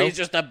much, I'm sure know? He's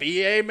just a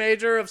BA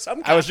major of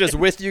some kind. I was just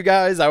with you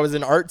guys. I was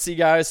an artsy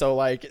guy, so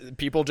like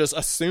people just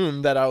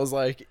assumed that I was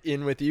like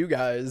in with you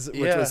guys,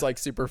 which was like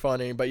super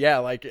funny. But yeah,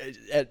 like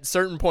at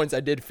certain points I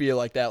did feel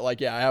like that.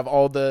 Like, I have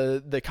all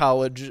the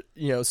college,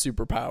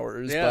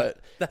 superpowers,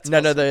 but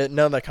none of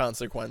the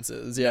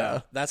consequences.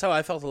 Yeah. That's how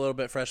I felt a little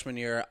bit freshman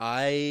year.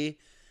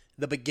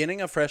 The beginning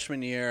of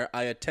freshman year,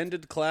 I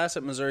attended class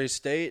at Missouri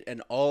State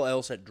and all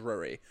else at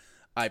Drury.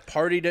 I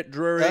partied at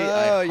Drury.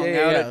 I hung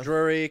out at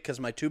Drury because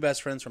my two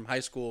best friends from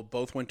high school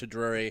both went to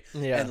Drury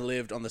and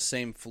lived on the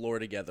same floor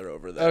together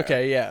over there.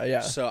 Okay,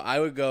 yeah. So I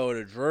would go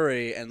to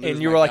Drury and lose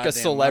you were my like a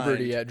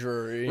celebrity mind. At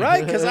Drury,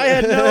 right? Because I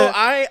had no,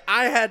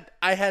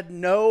 I had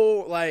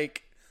no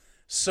like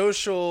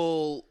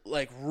social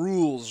like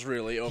rules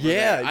really over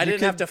there. I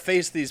didn't have to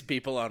face these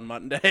people on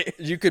Monday.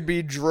 You could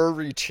be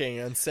Drury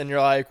Chance, and you're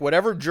like,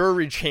 whatever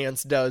Drury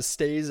Chance does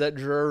stays at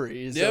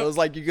Drury. So it was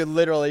like you could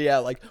literally,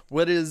 like,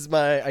 what is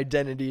my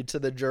identity to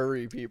the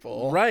Drury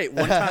people? Right.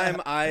 One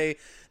time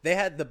they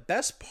had the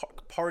best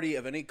party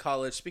of any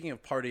college. Speaking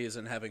of parties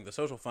and having the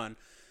social fun,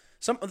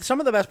 some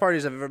of the best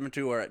parties I've ever been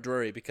to are at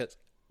Drury because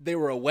they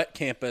were a wet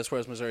campus,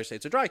 whereas Missouri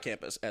State's a dry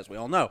campus, as we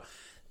all know.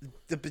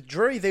 The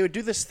Drury, they would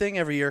do this thing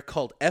every year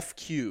called F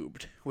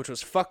Cubed, which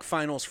was Fuck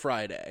Finals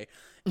Friday.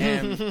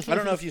 And I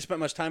don't know if you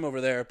spent much time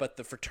over there, but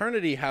the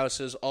fraternity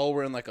houses all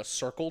were in like a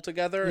circle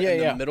together.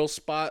 The middle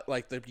spot,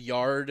 like the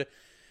yard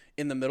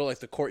in the middle, like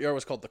the courtyard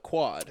was called the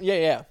Quad.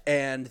 Yeah.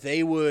 And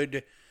they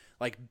would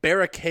like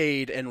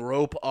barricade and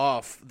rope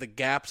off the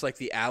gaps, like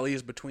the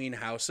alleys between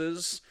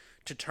houses,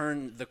 to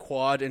turn the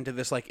Quad into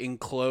this like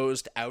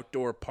enclosed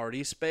outdoor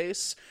party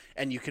space,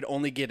 and you could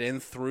only get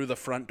in through the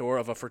front door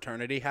of a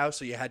fraternity house,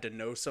 so you had to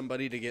know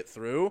somebody to get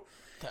through.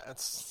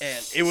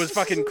 And it was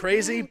fucking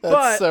crazy,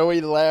 but so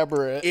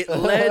elaborate. It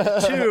led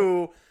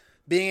to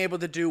being able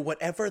to do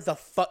whatever the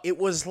fuck. It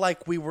was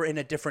like we were in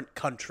a different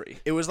country.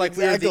 It was like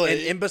we were an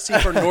embassy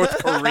for North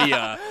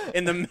Korea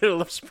in the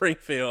middle of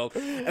Springfield,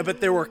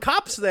 but there were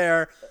cops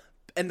there.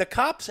 And the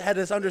cops had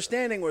this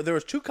understanding where there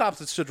was two cops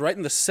that stood right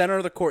in the center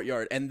of the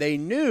courtyard, and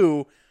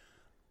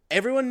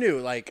everyone knew,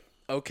 like,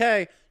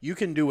 okay, you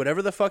can do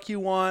whatever the fuck you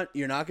want.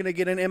 You're not going to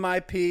get an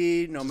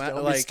MIP, no matter,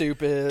 don't be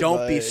stupid.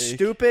 Don't be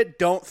stupid.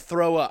 Don't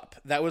throw up.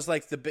 That was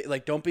like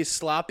don't be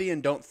sloppy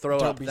and don't throw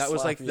up. That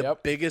was like the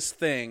biggest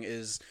thing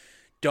is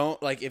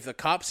don't, like, if the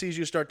cop sees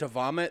you start to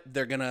vomit,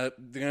 they're gonna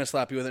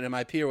slap you with an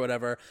MIP or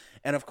whatever.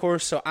 And of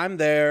course, so I'm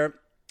there.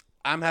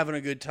 I'm having a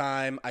good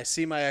time. I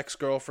see my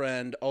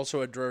ex-girlfriend,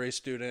 also a Drury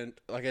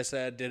student. Like I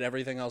said, did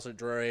everything else at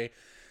Drury.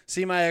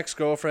 See my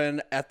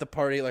ex-girlfriend at the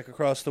party, like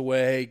across the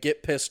way,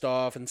 get pissed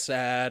off and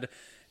sad.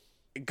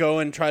 Go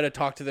and try to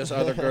talk to this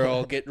other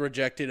girl, get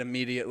rejected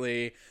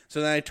immediately.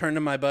 So then I turn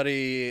to my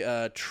buddy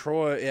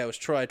Troy. Yeah, it was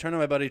Troy. I turn to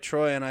my buddy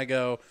Troy and I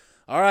go,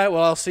 all right,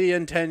 well, I'll see you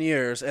in 10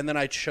 years. And then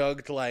I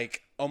chugged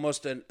like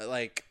almost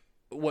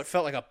what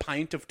felt like a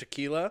pint of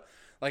tequila.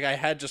 Like I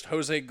had just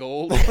Jose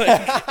Gold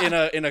like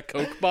in a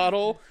Coke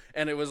bottle,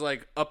 and it was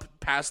like up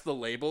past the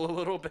label a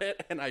little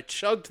bit, and I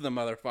chugged the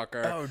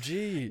motherfucker. Oh,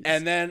 geez.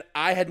 And then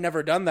I had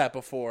never done that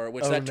before,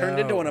 which turned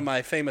into one of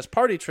my famous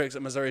party tricks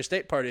at Missouri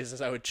State parties, is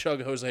I would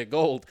chug Jose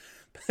Gold.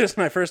 This was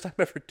my first time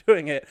ever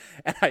doing it,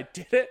 and I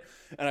did it,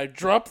 and I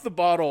dropped the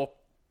bottle,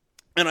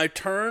 and I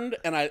turned,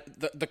 and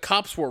the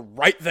cops were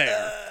right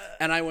there,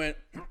 and I went...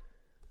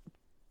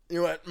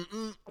 You went...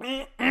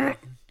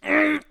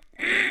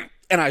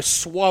 And I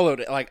swallowed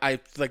it. Like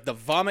the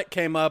vomit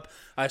came up.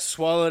 I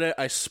swallowed it.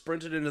 I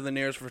sprinted into the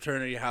nearest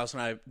fraternity house,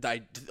 and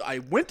I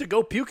went to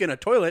go puke in a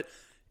toilet.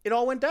 It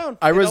all went down.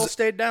 It all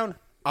stayed down.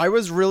 I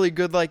was really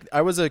good. Like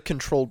I was a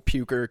controlled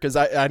puker because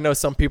I know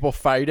some people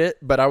fight it,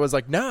 but I was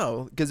like,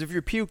 no, because if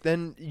you puke,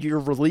 then you're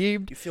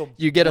relieved.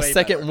 You get a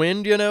second better.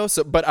 wind,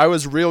 So, but I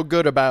was real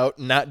good about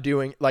not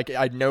doing like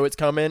I know it's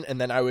coming, and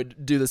then I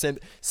would do the same.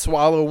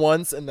 Swallow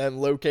once, and then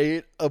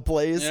locate a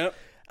place. Yep.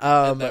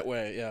 That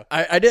way, yeah.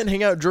 I didn't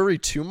hang out at Drury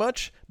too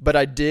much, But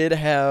I did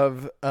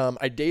have,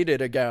 I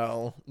dated a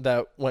gal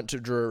that went to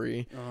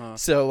Drury.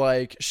 So,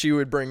 like, she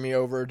would bring me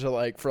over to,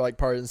 like, for, like,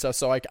 parties and stuff.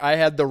 So, like, I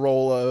had the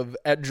role of,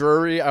 at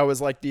Drury, I was,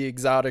 like, the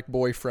exotic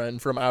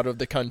boyfriend from out of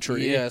the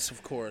country. Yes,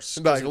 of course.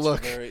 Like,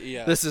 look,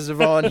 this is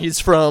Yvonne. He's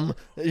from,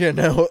 you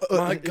know.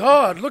 My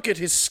God, look at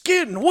his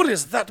skin. What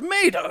is that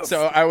made of?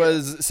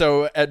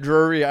 So at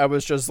Drury, I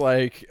was just,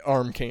 like,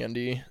 arm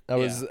candy. I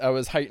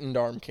was heightened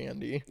arm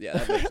candy. Yeah,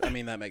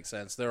 that makes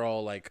sense. They're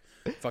all, like,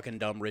 fucking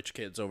dumb rich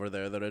kids over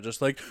there that are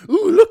just like,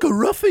 ooh, look, a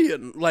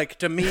ruffian. Like,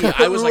 to me,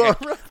 I was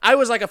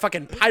like a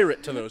fucking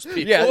pirate to those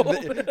people.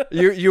 Yeah,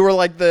 you were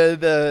like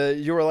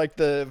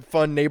the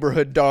fun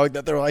neighborhood dog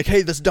that they're like,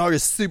 hey, this dog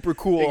is super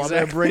cool. Exactly.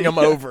 I'm gonna bring him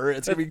over.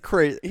 It's gonna be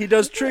crazy. He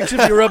does tricks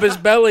if you rub his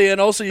belly, and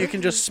also you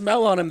can just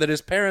smell on him that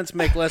his parents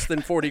make less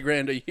than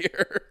 $40,000 a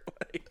year.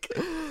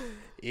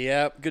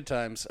 Yeah, good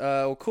times.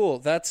 Well, cool.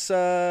 That's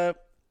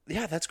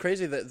that's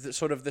crazy. That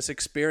sort of this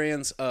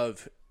experience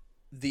of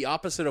the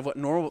opposite of what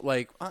normal,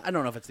 like, I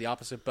don't know if it's the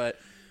opposite, but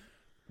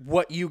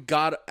what you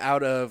got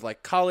out of,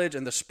 like, college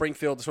and the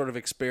Springfield sort of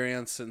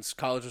experience, since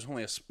college was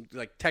only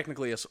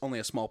technically only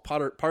a small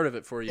part of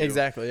it for you.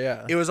 Exactly.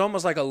 Yeah. It was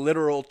almost like a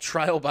literal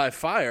trial by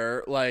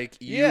fire. Like,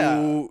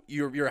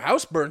 your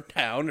house burned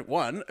down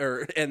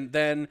and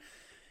then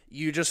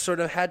you just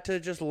sort of had to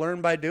just learn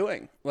by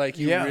doing. Like,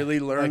 you really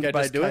learned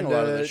by doing a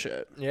lot of this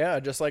shit. Yeah.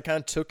 Just, like, kind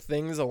of took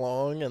things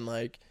along and,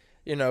 like,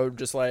 you know,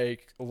 just,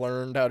 like,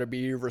 learned how to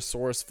be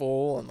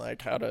resourceful and,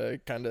 like, how to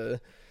kind of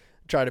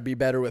try to be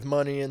better with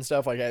money and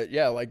stuff. Like,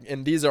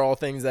 and these are all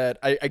things that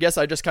I guess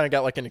I just kind of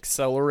got, like, an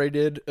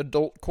accelerated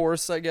adult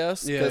course, I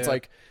guess. Yeah. It's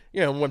like,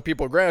 you know, when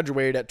people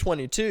graduate at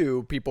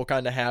 22, people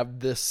kind of have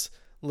this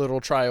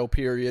little trial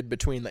period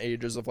between the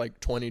ages of, like,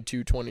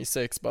 22,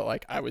 26, but,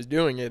 like, I was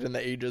doing it in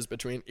the ages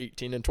between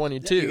 18 and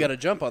 22. Yeah, you got to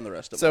jump on the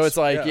rest of us. So it's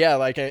like,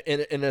 like,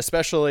 and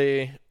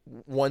especially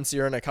once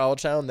you're in a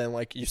college town, then,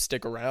 like, you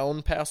stick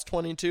around past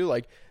 22.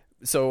 Like,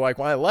 so, like,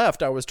 when I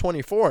left, I was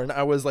 24, and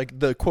I was, like,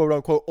 the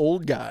quote-unquote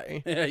old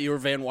guy. Yeah, you were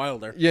Van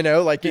Wilder. You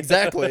know, like,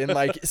 exactly. And,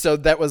 like, so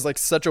that was, like,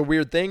 such a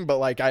weird thing, but,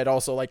 like, I'd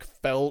also, like,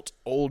 felt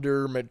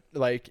older,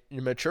 like,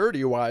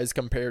 maturity-wise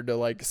compared to,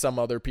 like, some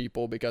other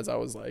people, because I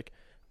was, like,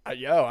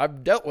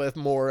 I've dealt with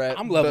more at...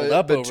 I'm leveled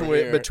up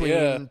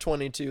between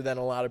 22 than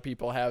a lot of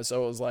people have,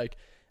 so it was, like...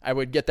 I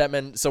would get that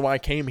so when I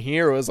came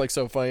here, it was, like,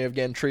 so funny of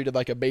getting treated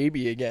like a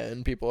baby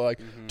again. People are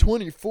like,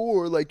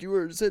 24, like, you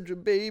were such a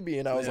baby.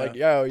 And I was like,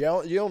 yo,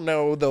 you don't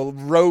know the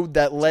road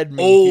that led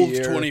me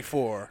here. Old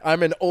 24.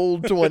 I'm an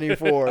old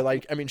 24.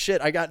 Like, I mean,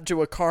 shit, I got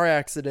into a car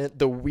accident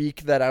the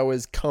week that I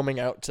was coming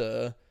out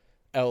to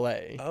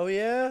L.A. Oh,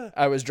 yeah?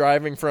 I was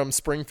driving from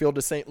Springfield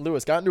to St.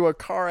 Louis. Got into a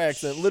car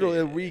accident literally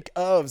a week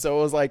of. So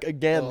it was like,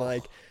 again,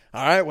 like...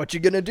 All right, what you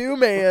gonna do,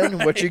 man?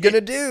 Right. What you gonna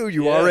do?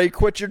 You already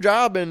quit your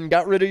job and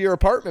got rid of your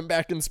apartment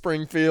back in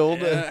Springfield.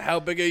 Yeah, how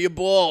big are your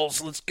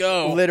balls? Let's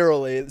go.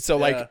 Literally. So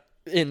like,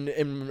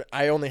 in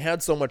I only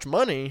had so much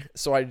money,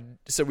 so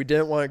we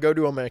didn't want to go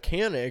to a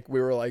mechanic. We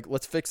were like,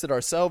 let's fix it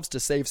ourselves to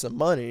save some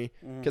money,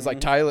 because like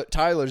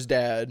Tyler's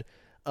dad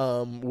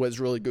was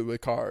really good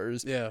with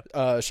cars. Yeah.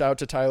 Shout out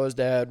to Tyler's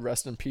dad.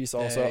 Rest in peace.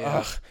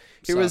 Also,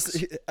 he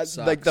was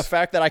like, the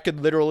fact that I could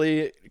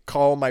literally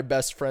call my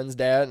best friend's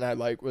dad and I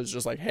like was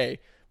just like, hey,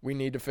 we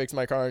need to fix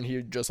my car, and he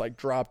just like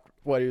dropped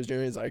what he was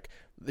doing. He's like,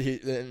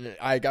 and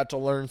I got to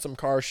learn some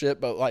car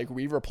shit, but like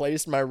we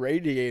replaced my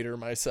radiator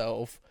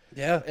myself.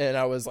 Yeah. And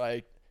I was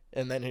like,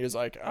 and then he was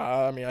like,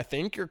 I mean, I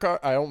think your car,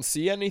 I don't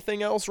see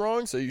anything else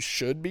wrong, so you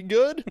should be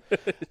good.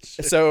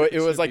 So it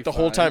was like the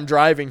whole time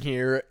driving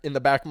here, in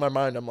the back of my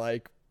mind, I'm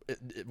like,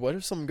 what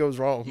if something goes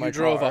wrong with my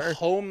car? You drove a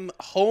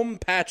home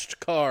patched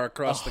car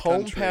across the country.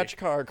 A home patched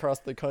car across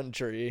the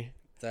country.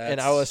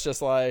 And I was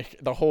just like,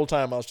 the whole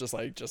time I was just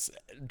like, just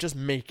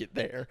make it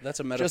there.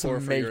 That's a metaphor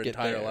for your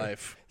entire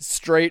life.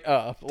 Straight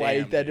up. Damn,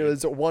 like, that it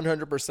was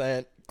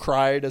 100%.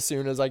 Cried as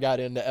soon as I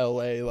got into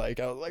LA. Like,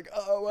 I was like,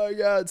 oh my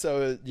God.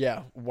 So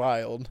yeah,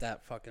 wild.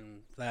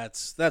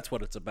 That's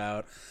what it's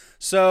about.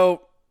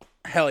 So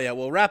hell yeah.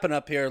 Well, wrapping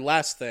up here,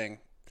 last thing,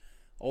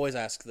 always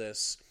ask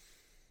this.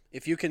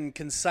 If you can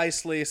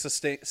concisely,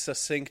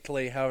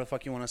 succinctly, however the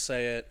fuck you want to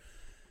say it,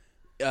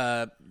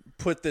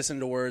 put this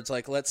into words,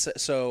 like, let's say,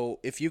 so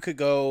if you could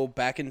go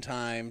back in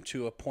time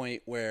to a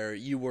point where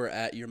you were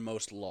at your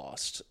most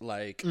lost,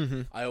 like,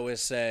 I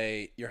always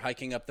say, you're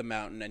hiking up the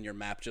mountain and your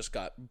map just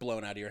got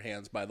blown out of your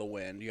hands by the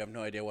wind. You have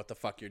no idea what the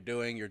fuck you're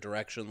doing. You're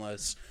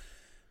directionless.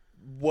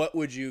 What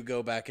would you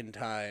go back in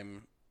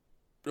time,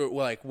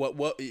 like,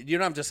 what you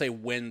don't have to say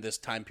when this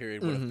time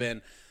period would have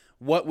been.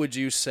 What would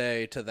you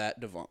say to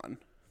that, Devon?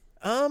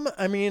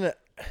 I mean,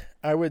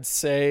 I would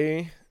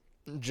say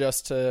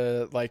just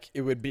to, like,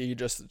 it would be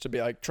just to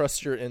be like,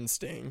 trust your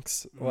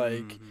instincts.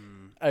 Like,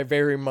 I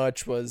very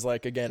much was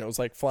like, again, it was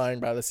like flying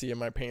by the seat of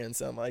my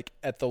pants. And like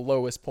at the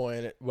lowest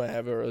point,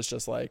 whenever, it was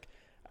just like,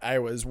 I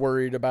was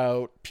worried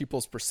about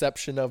people's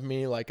perception of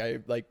me. Like,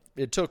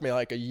 it took me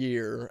like a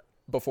year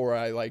before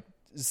I like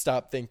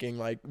stopped thinking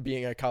like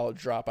being a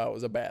college dropout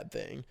was a bad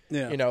thing.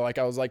 Yeah. You know, like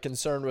I was like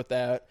concerned with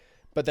that,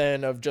 but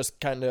then of just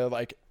kind of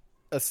like,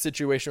 a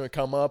situation would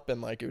come up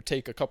and like it would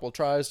take a couple of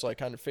tries to like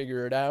kind of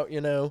figure it out,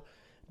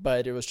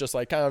 but it was just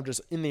like kind of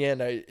just in the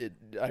end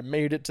I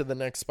made it to the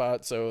next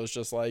spot. So it was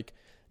just like,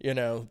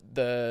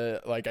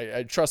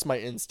 I trust my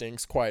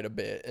instincts quite a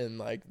bit, and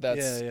like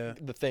that's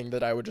the thing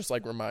that I would just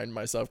like remind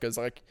myself, because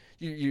like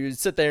you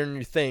sit there and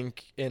you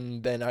think,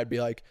 and then I'd be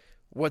like,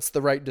 what's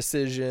the right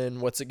decision?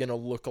 What's it gonna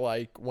look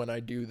like when I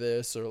do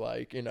this? Or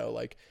like,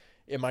 like,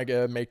 am I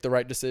gonna make the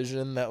right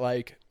decision that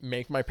like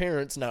make my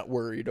parents not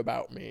worried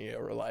about me,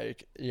 or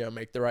like,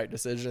 make the right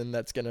decision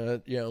that's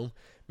gonna,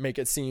 make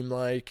it seem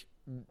like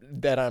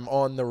that I'm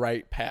on the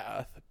right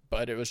path.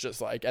 But it was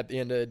just like at the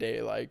end of the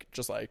day, like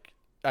just like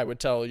I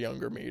would tell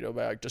younger me to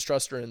like just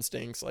trust your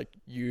instincts. Like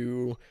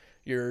your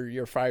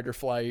fight or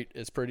flight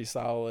is pretty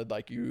solid.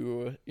 Like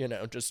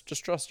just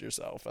trust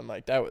yourself, and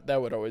like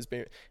that would always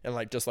be, and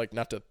like just like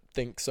not to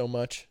think so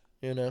much.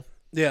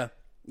 Yeah.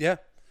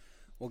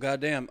 Well,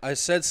 goddamn, I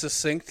said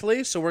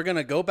succinctly, so we're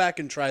gonna go back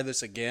and try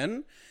this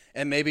again,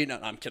 and maybe no,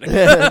 I'm kidding.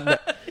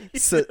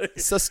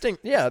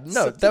 Succinct. Yeah,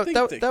 no,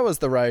 that was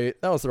the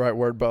right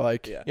word, but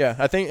like, yeah,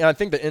 I think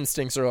the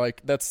instincts are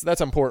like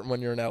that's important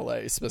when you're in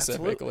LA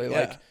specifically. Absolutely,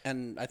 like,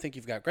 and I think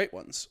you've got great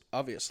ones.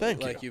 Obviously,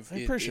 thank like you. I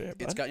appreciate it.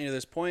 It's gotten you to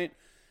this point,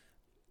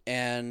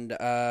 and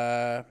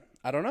I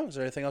don't know. Is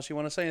there anything else you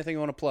want to say? Anything you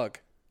want to plug?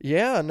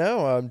 Yeah,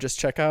 no, just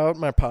check out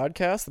my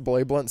podcast, The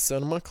Boy Blunt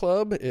Cinema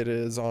Club. It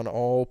is on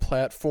all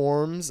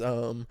platforms.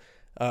 I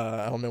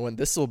don't know when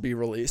this will be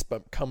released,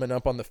 but coming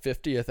up on the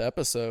 50th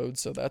episode,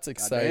 so that's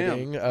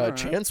exciting. Right.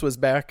 Chance was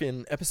back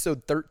in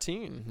episode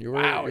 13. You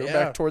were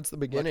back towards the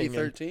beginning. Lucky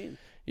 13.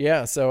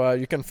 Yeah, so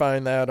you can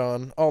find that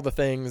on all the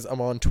things. I'm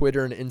on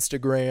Twitter and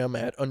Instagram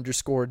at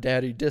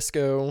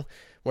 @DaddyDisco,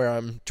 where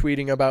I'm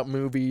tweeting about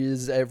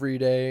movies every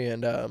day,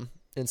 and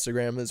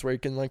Instagram is where you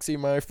can like see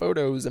my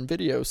photos and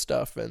video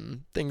stuff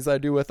and things I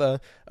do with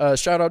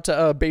shout out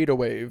to Beta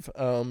Wave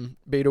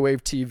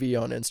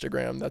TV on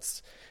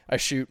Instagram. I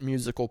shoot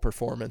musical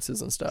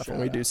performances and stuff, and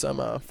we do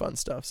some fun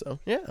stuff. So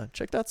yeah,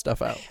 check that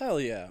stuff out.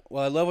 Hell yeah.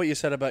 Well, I love what you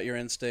said about your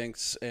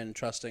instincts and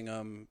trusting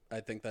them.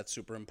 I think that's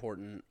super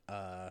important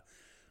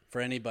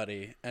for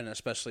anybody, and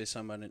especially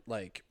someone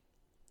like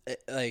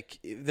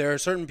there are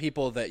certain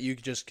people that you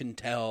just can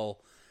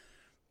tell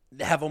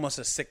have almost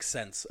a sixth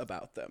sense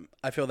about them.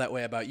 I feel that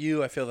way about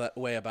you. I feel that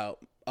way about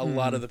a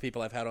lot of the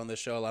people I've had on this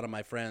show, a lot of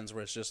my friends,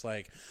 where it's just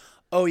like,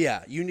 oh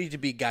yeah, you need to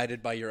be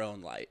guided by your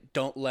own light.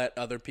 Don't let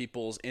other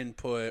people's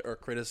input or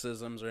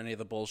criticisms or any of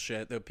the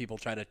bullshit that people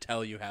try to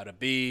tell you how to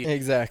be.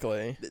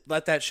 Exactly.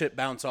 Let that shit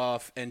bounce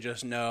off and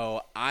just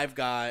know I've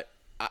got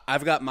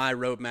my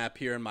roadmap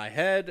here in my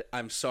head.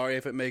 I'm sorry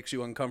if it makes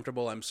you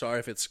uncomfortable. I'm sorry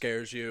if it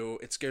scares you.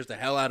 It scares the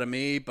hell out of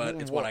me, but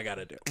it's what I got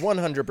to do.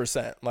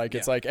 100%. Like,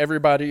 it's like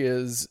everybody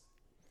is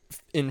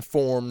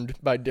informed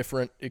by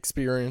different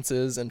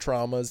experiences and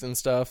traumas and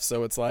stuff.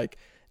 So it's like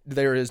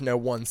there is no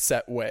one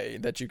set way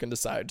that you can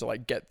decide to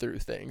like get through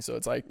things. So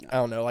it's like, I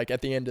don't know, like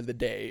at the end of the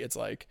day, it's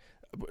like,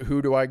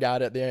 who do I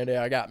got at the end of the day?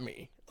 I got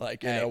me.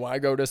 Like, you know, when I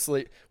go to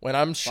sleep, when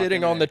I'm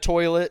shitting on the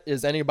toilet,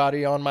 is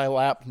anybody on my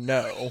lap?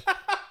 No.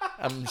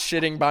 I'm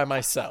shitting by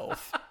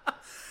myself.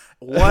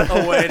 What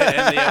a way to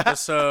end the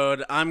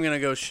episode. I'm going to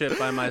go shit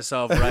by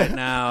myself right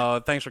now.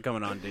 Thanks for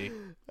coming on, D.